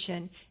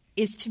position,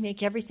 is to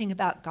make everything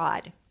about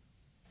God.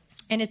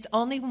 And it's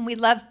only when we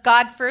love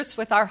God first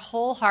with our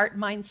whole heart,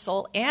 mind,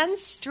 soul, and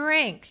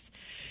strength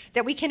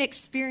that we can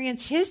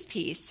experience his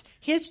peace,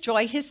 his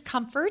joy, his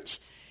comfort,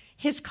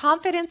 his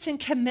confidence and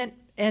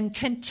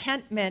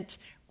contentment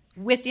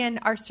within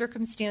our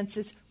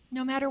circumstances,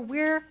 no matter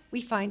where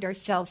we find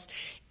ourselves.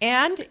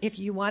 And if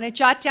you want to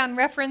jot down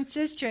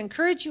references to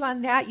encourage you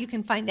on that, you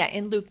can find that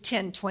in Luke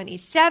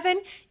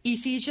 10:27,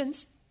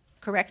 Ephesians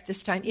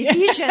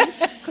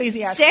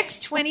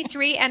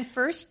 6:23, and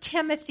 1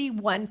 Timothy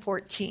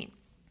 1:14.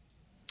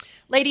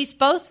 Ladies,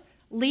 both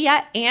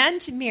Leah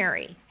and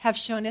Mary have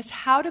shown us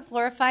how to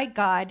glorify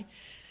God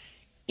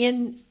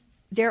in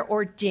their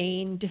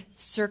ordained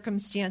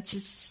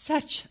circumstances.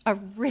 Such a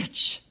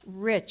rich,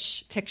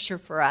 rich picture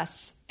for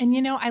us. And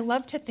you know, I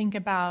love to think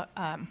about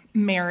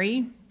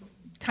Mary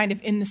kind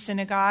of in the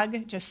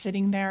synagogue, just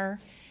sitting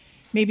there,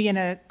 maybe in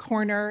a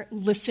corner,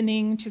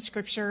 listening to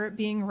scripture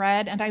being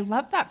read. And I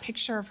love that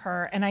picture of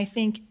her. And I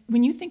think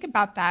when you think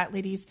about that,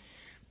 ladies,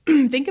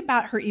 think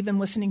about her even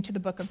listening to the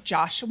book of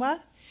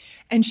Joshua.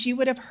 And she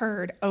would have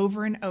heard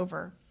over and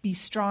over, "Be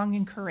strong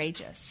and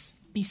courageous.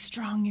 Be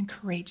strong and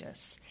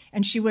courageous."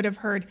 And she would have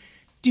heard,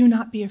 "Do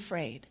not be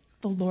afraid.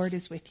 The Lord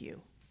is with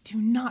you. Do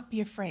not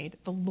be afraid.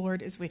 The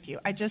Lord is with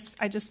you." I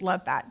just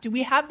love that. Do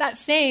we have that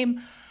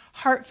same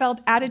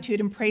heartfelt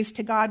attitude and praise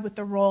to God with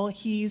the role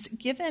he's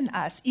given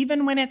us,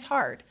 even when it's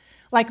hard?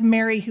 Like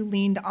Mary, who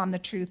leaned on the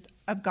truth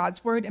of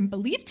God's word and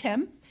believed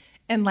him,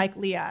 and like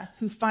Leah,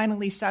 who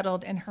finally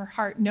settled in her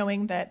heart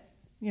knowing that,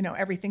 you know,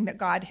 everything that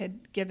God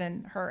had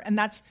given her. And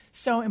that's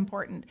so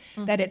important,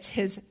 that it's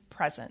his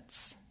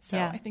presence. So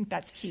yeah. I think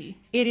that's key.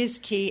 It is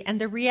key. And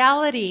the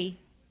reality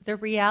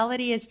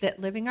is that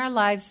living our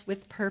lives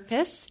with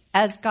purpose,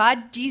 as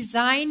God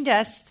designed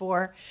us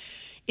for,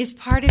 is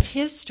part of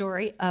his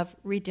story of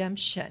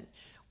redemption.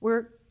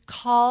 We're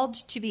called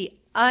to be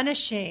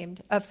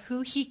unashamed of who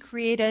he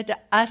created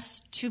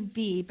us to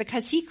be,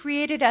 because he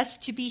created us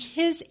to be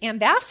his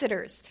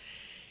ambassadors.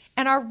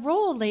 And our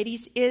role,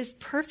 ladies, is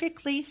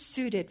perfectly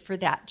suited for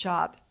that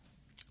job.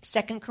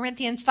 2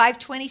 Corinthians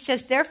 5:20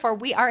 says, "Therefore,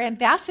 we are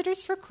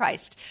ambassadors for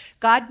Christ,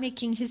 God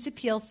making his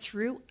appeal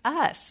through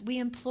us. We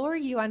implore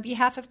you on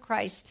behalf of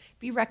Christ,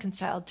 be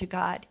reconciled to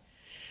God."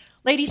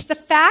 Ladies, the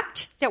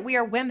fact that we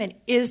are women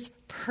is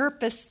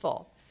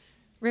purposeful.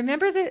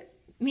 Remember the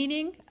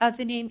meaning of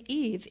the name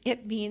Eve.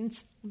 It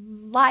means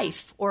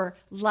life or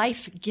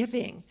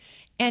life-giving.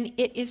 And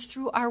it is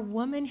through our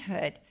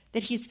womanhood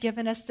that he's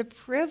given us the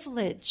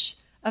privilege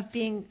of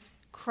being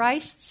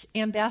Christ's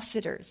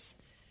ambassadors.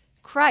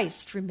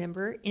 Christ,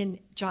 remember, in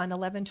John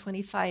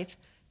 11:25,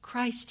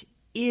 Christ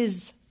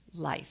is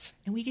life,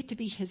 and we get to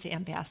be his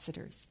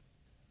ambassadors.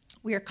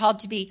 We are called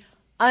to be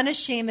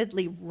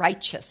unashamedly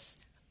righteous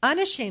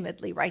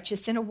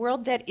in a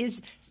world that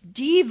is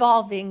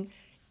devolving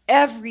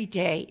every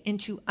day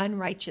into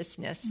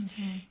unrighteousness.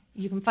 Mm-hmm.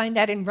 You can find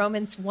that in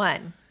Romans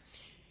 1.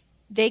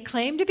 They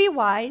claim to be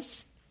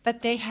wise,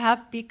 but they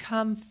have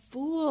become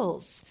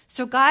fools.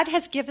 So God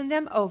has given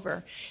them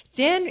over.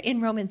 Then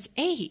in Romans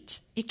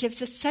 8, it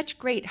gives us such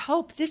great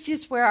hope. This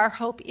is where our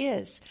hope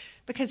is,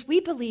 because we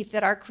believe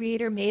that our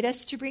Creator made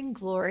us to bring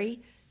glory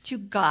to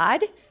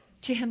God,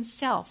 to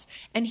himself.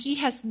 And he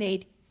has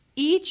made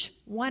each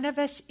one of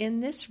us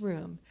in this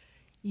room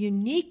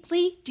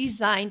uniquely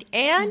designed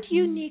and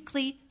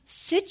uniquely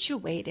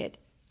situated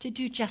to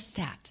do just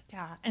that.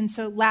 Yeah. And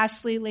so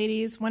lastly,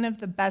 ladies, one of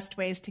the best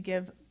ways to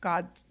give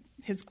God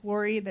his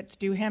glory that's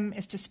due him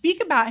is to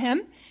speak about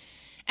him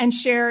and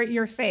share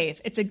your faith.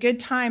 It's a good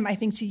time, I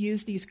think, to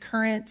use these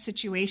current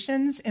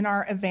situations in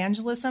our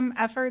evangelism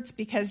efforts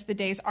because the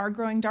days are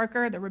growing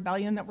darker, the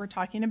rebellion that we're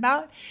talking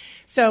about.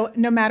 So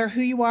no matter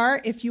who you are,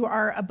 if you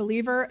are a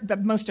believer, the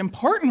most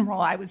important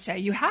role I would say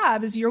you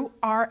have is you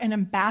are an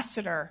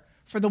ambassador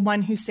for the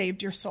one who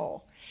saved your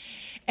soul.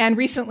 And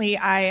recently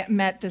I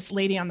met this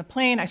lady on the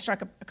plane. I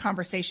struck a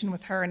conversation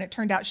with her, and it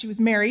turned out she was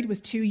married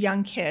with 2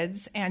 young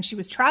kids, and she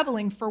was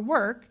traveling for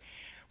work,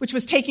 which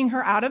was taking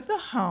her out of the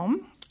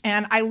home.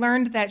 And I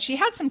learned that she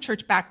had some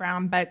church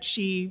background, but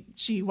she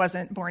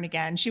wasn't born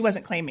again. She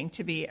wasn't claiming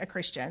to be a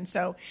Christian.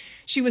 So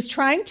she was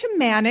trying to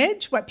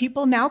manage what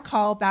people now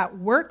call that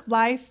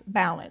work-life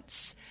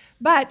balance.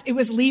 But it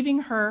was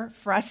leaving her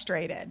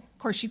frustrated. Of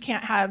course, you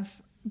can't have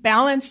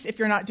balance if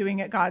you're not doing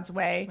it God's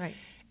way. Right.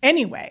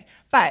 Anyway,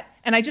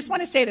 and I just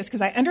want to say this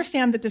because I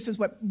understand that this is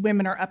what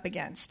women are up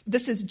against.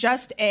 This is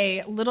just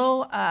a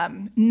little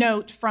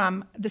note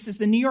this is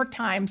the New York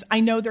Times. I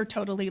know they're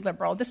totally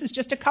liberal. This is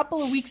just a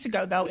couple of weeks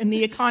ago, though, in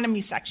the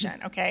economy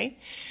section, okay?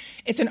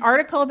 It's an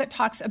article that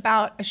talks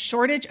about a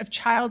shortage of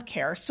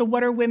childcare. So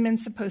what are women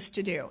supposed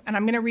to do? And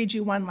I'm going to read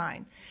you one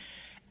line.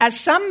 As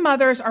some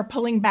mothers are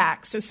pulling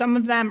back, so some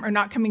of them are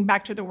not coming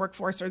back to the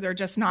workforce or they're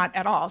just not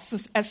at all. So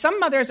as some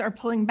mothers are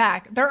pulling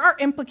back, there are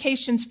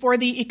implications for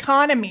the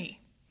economy.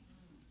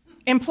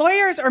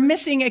 Employers are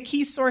missing a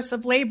key source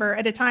of labor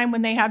at a time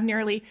when they have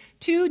nearly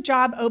 2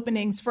 job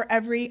openings for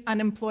every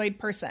unemployed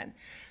person.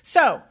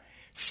 So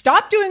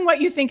stop doing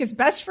what you think is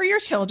best for your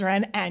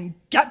children and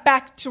get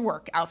back to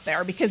work out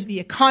there because the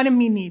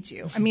economy needs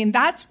you. I mean,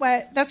 that's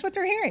what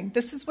they're hearing.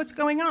 This is what's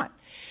going on.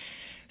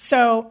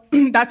 So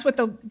that's what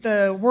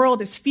the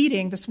world is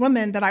feeding this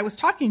woman that I was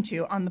talking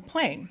to on the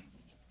plane.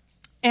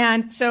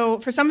 And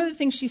so for some of the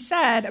things she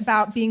said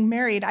about being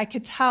married, I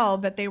could tell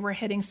that they were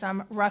hitting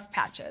some rough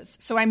patches.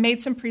 So I made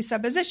some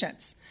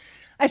presuppositions.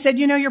 I said,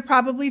 you're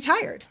probably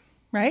tired,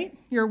 right?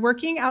 You're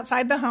working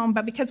outside the home,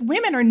 but because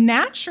women are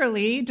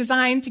naturally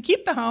designed to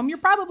keep the home, you're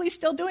probably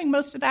still doing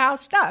most of the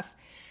house stuff.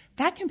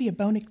 That can be a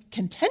bone of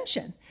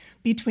contention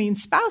between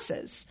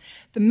spouses.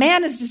 The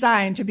man is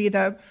designed to be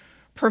the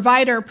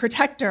provider,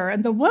 protector,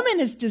 and the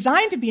woman is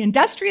designed to be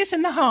industrious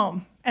in the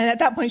home. And at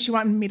that point, she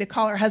wanted me to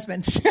call her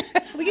husband.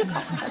 Will you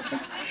call her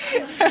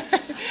husband?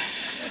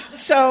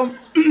 So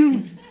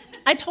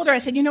I told her, I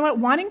said, you know what?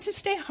 Wanting to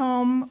stay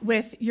home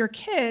with your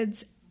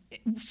kids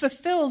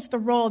fulfills the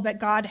role that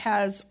God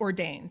has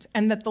ordained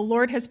and that the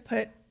Lord has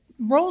put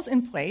roles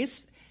in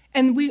place,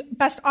 and we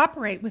best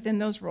operate within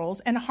those roles.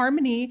 And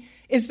harmony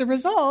is the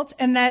result,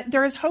 and that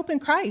there is hope in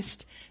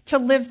Christ to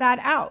live that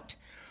out.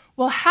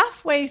 Well,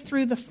 halfway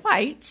through the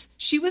flight,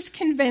 she was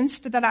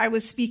convinced that I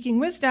was speaking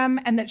wisdom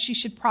and that she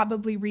should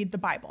probably read the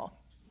Bible.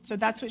 So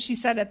that's what she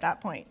said at that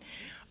point.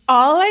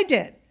 All I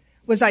did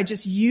was I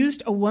just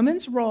used a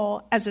woman's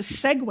role as a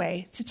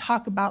segue to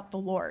talk about the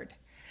Lord.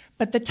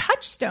 But the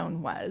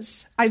touchstone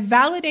was I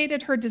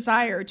validated her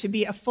desire to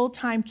be a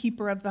full-time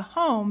keeper of the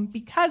home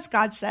because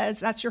God says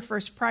that's your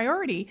first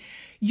priority.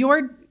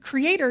 Your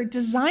Creator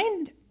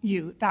designed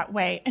you that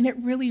way, and it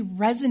really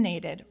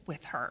resonated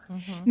with her.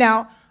 Mm-hmm.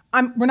 Now,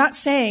 we're not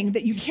saying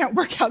that you can't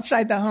work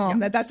outside the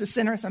home, that that's a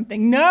sin or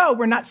something. No,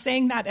 we're not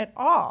saying that at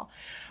all.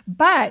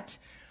 But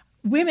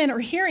women are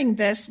hearing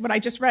this, what I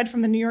just read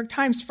from the New York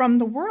Times, from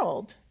the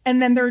world.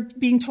 And then they're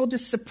being told to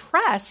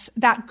suppress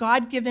that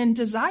God-given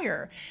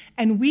desire.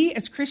 And we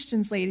as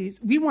Christians, ladies,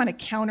 we want to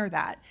counter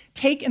that.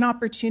 Take an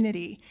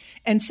opportunity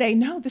and say,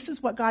 no, this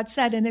is what God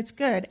said and it's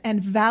good.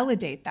 And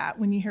validate that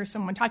when you hear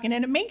someone talking.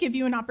 And it may give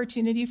you an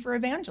opportunity for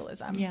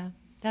evangelism. Yeah.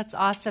 That's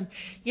awesome.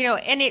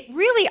 And it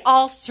really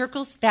all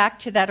circles back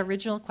to that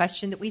original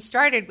question that we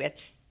started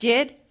with.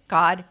 Did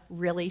God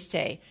really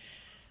say?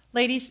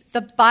 Ladies,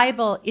 the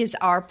Bible is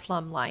our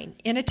plumb line.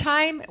 In a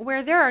time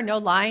where there are no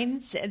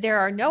lines, there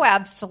are no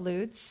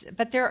absolutes,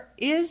 but there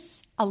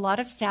is a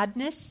lot of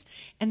sadness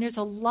and there's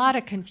a lot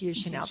of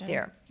confusion out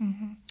there.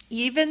 Mm-hmm.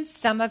 Even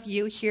some of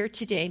you here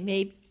today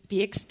may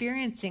be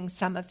experiencing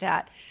some of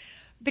that.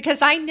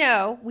 Because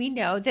we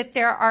know that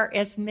there are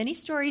as many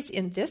stories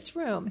in this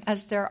room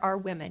as there are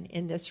women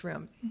in this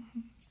room.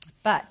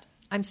 But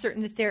I'm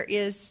certain that there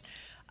is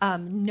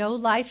no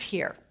life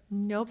here,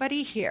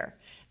 nobody here,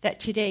 that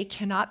today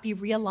cannot be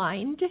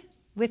realigned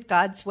with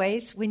God's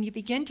ways. When you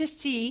begin to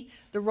see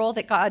the role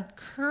that God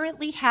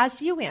currently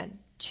has you in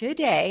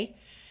today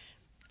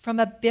from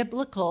a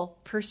biblical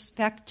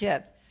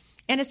perspective.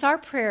 And it's our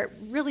prayer,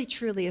 really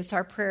truly is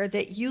our prayer,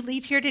 that you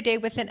leave here today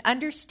with an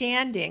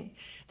understanding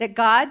that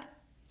God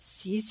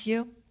sees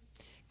you,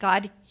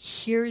 God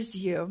hears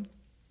you,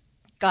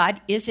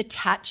 God is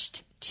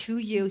attached to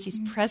you, He's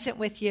present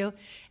with you,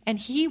 and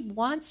He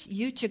wants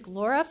you to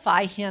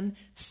glorify Him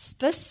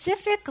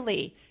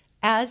specifically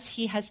as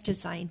He has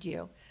designed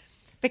you.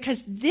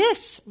 Because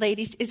this,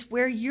 ladies, is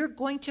where you're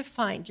going to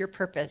find your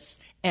purpose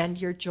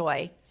and your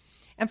joy.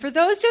 And for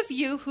those of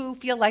you who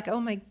feel like, oh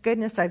my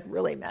goodness, I've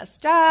really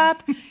messed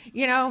up,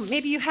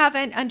 maybe you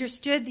haven't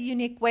understood the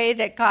unique way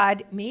that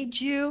God made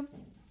you,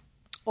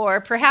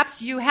 or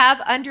perhaps you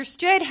have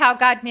understood how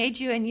God made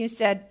you and you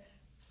said,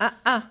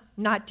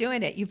 not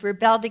doing it. You've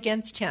rebelled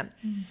against Him.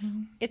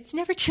 Mm-hmm. It's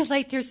never too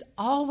late. There's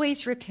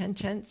always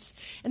repentance,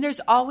 and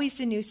there's always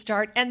a new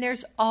start, and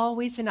there's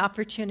always an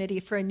opportunity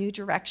for a new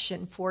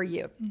direction for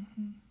you.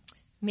 Mm-hmm.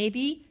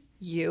 Maybe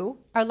you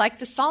are like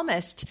the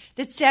psalmist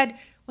that said,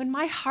 when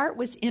my heart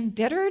was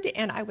embittered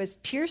and I was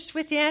pierced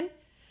within,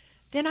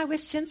 then I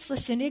was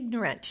senseless and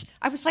ignorant.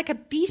 I was like a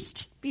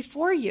beast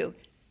before you.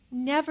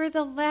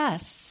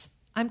 Nevertheless,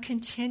 I'm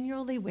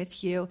continually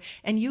with you,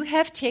 and you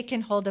have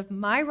taken hold of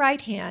my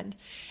right hand,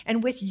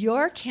 and with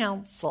your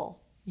counsel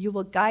you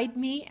will guide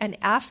me, and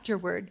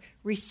afterward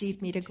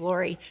receive me to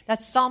glory.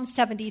 That's Psalm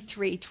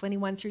 73,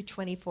 21 through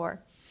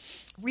 24.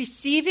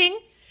 Receiving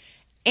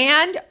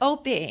and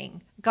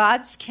obeying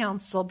God's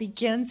counsel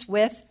begins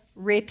with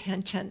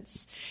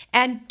repentance.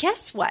 And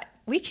guess what?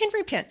 We can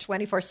repent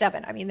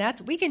 24/7. I mean,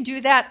 we can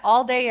do that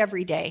all day,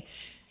 every day.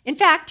 In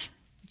fact,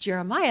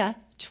 Jeremiah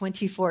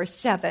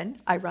 24:7,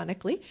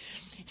 ironically,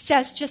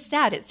 says just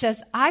that. It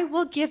says, I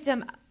will give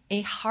them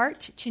a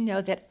heart to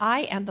know that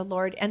I am the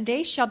Lord, and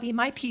they shall be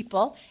my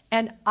people,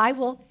 and I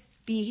will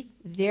be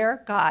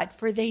their God,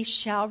 for they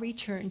shall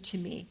return to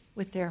me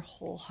with their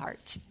whole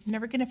heart.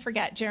 Never going to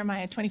forget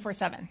Jeremiah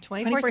 24/7.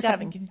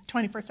 24/7.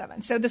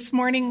 24/7. So this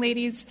morning,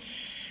 ladies,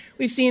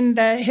 we've seen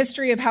the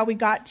history of how we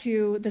got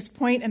to this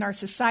point in our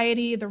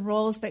society, the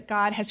roles that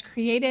God has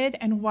created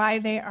and why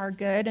they are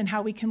good, and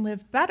how we can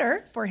live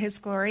better for His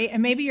glory.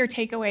 And maybe your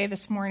takeaway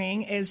this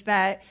morning is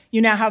that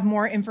you now have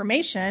more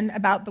information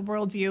about the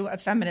worldview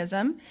of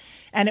feminism,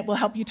 and it will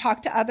help you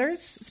talk to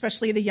others,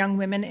 especially the young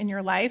women in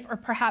your life, or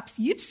perhaps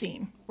you've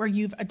seen where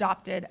you've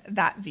adopted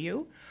that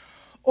view.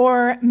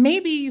 Or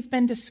maybe you've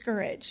been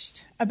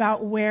discouraged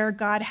about where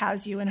God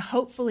has you, and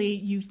hopefully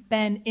you've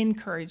been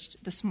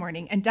encouraged this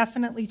morning. And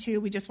definitely, too,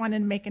 we just wanted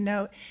to make a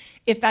note,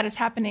 if that is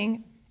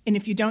happening, and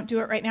if you don't do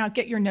it right now,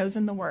 get your nose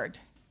in the Word.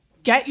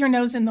 Get your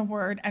nose in the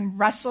Word and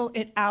wrestle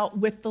it out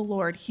with the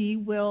Lord. He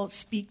will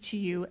speak to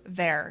you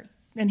there,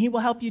 and He will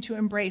help you to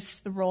embrace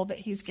the role that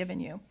He's given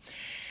you.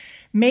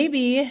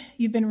 Maybe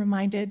you've been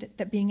reminded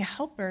that being a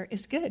helper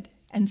is good.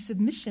 And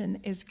submission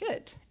is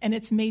good. And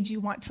it's made you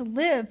want to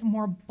live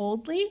more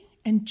boldly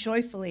and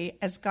joyfully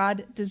as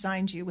God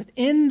designed you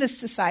within this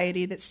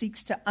society that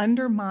seeks to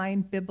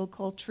undermine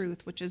biblical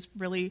truth, which is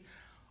really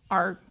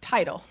our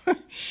title.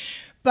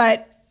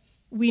 But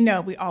we know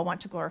we all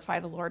want to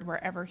glorify the Lord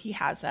wherever He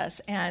has us.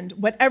 And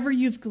whatever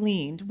you've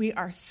gleaned, we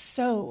are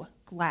so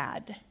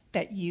glad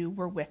that you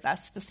were with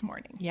us this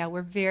morning. Yeah,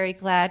 we're very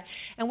glad.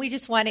 And we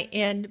just want to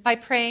end by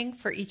praying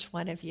for each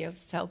one of you.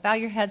 So bow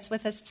your heads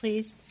with us,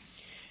 please.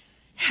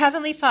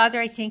 Heavenly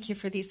Father, I thank you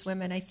for these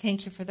women. I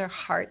thank you for their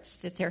hearts,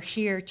 that they're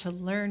here to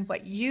learn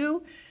what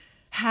you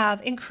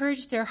have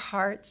encouraged their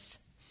hearts.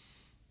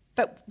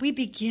 But we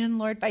begin,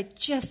 Lord, by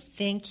just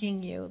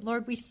thanking you.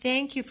 Lord, we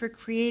thank you for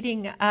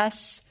creating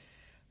us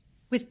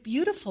with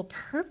beautiful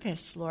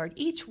purpose, Lord.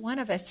 Each one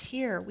of us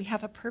here, we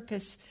have a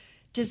purpose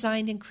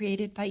designed and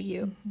created by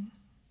you. Mm-hmm.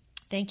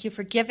 Thank you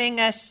for giving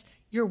us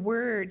your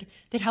word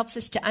that helps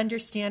us to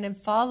understand and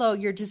follow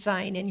your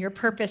design and your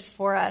purpose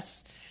for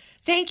us.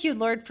 Thank you,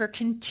 Lord, for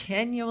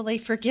continually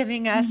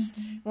forgiving us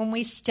when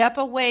we step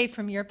away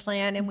from your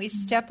plan and we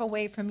step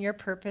away from your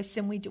purpose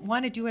and we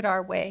want to do it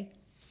our way.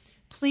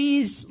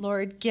 Please,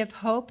 Lord, give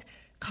hope,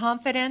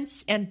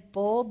 confidence, and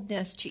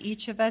boldness to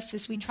each of us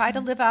as we try to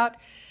live out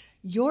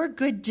your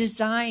good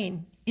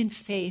design in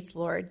faith,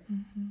 Lord,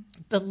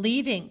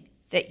 believing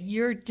that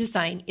your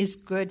design is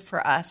good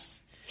for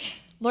us.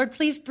 Lord,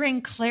 please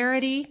bring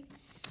clarity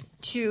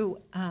to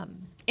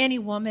any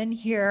woman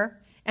here,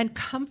 and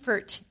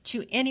comfort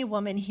to any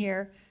woman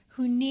here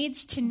who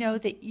needs to know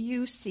that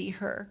you see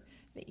her,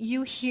 that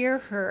you hear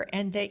her,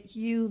 and that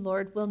you,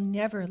 Lord, will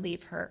never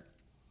leave her.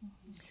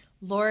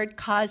 Lord,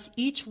 cause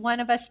each one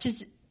of us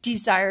to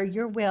desire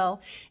your will,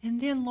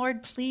 and then,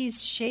 Lord,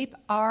 please shape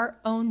our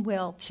own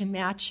will to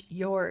match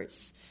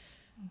yours.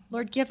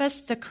 Lord, give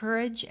us the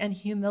courage and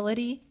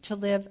humility to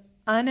live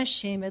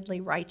unashamedly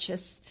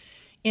righteous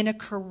in a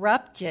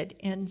corrupted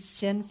and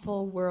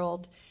sinful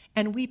world.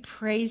 And we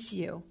praise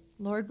you.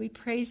 Lord, we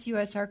praise you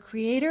as our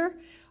creator,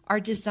 our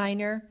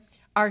designer,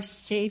 our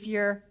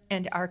savior,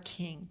 and our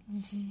king.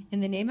 In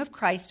the name of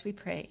Christ we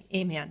pray.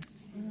 Amen.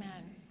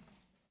 Amen.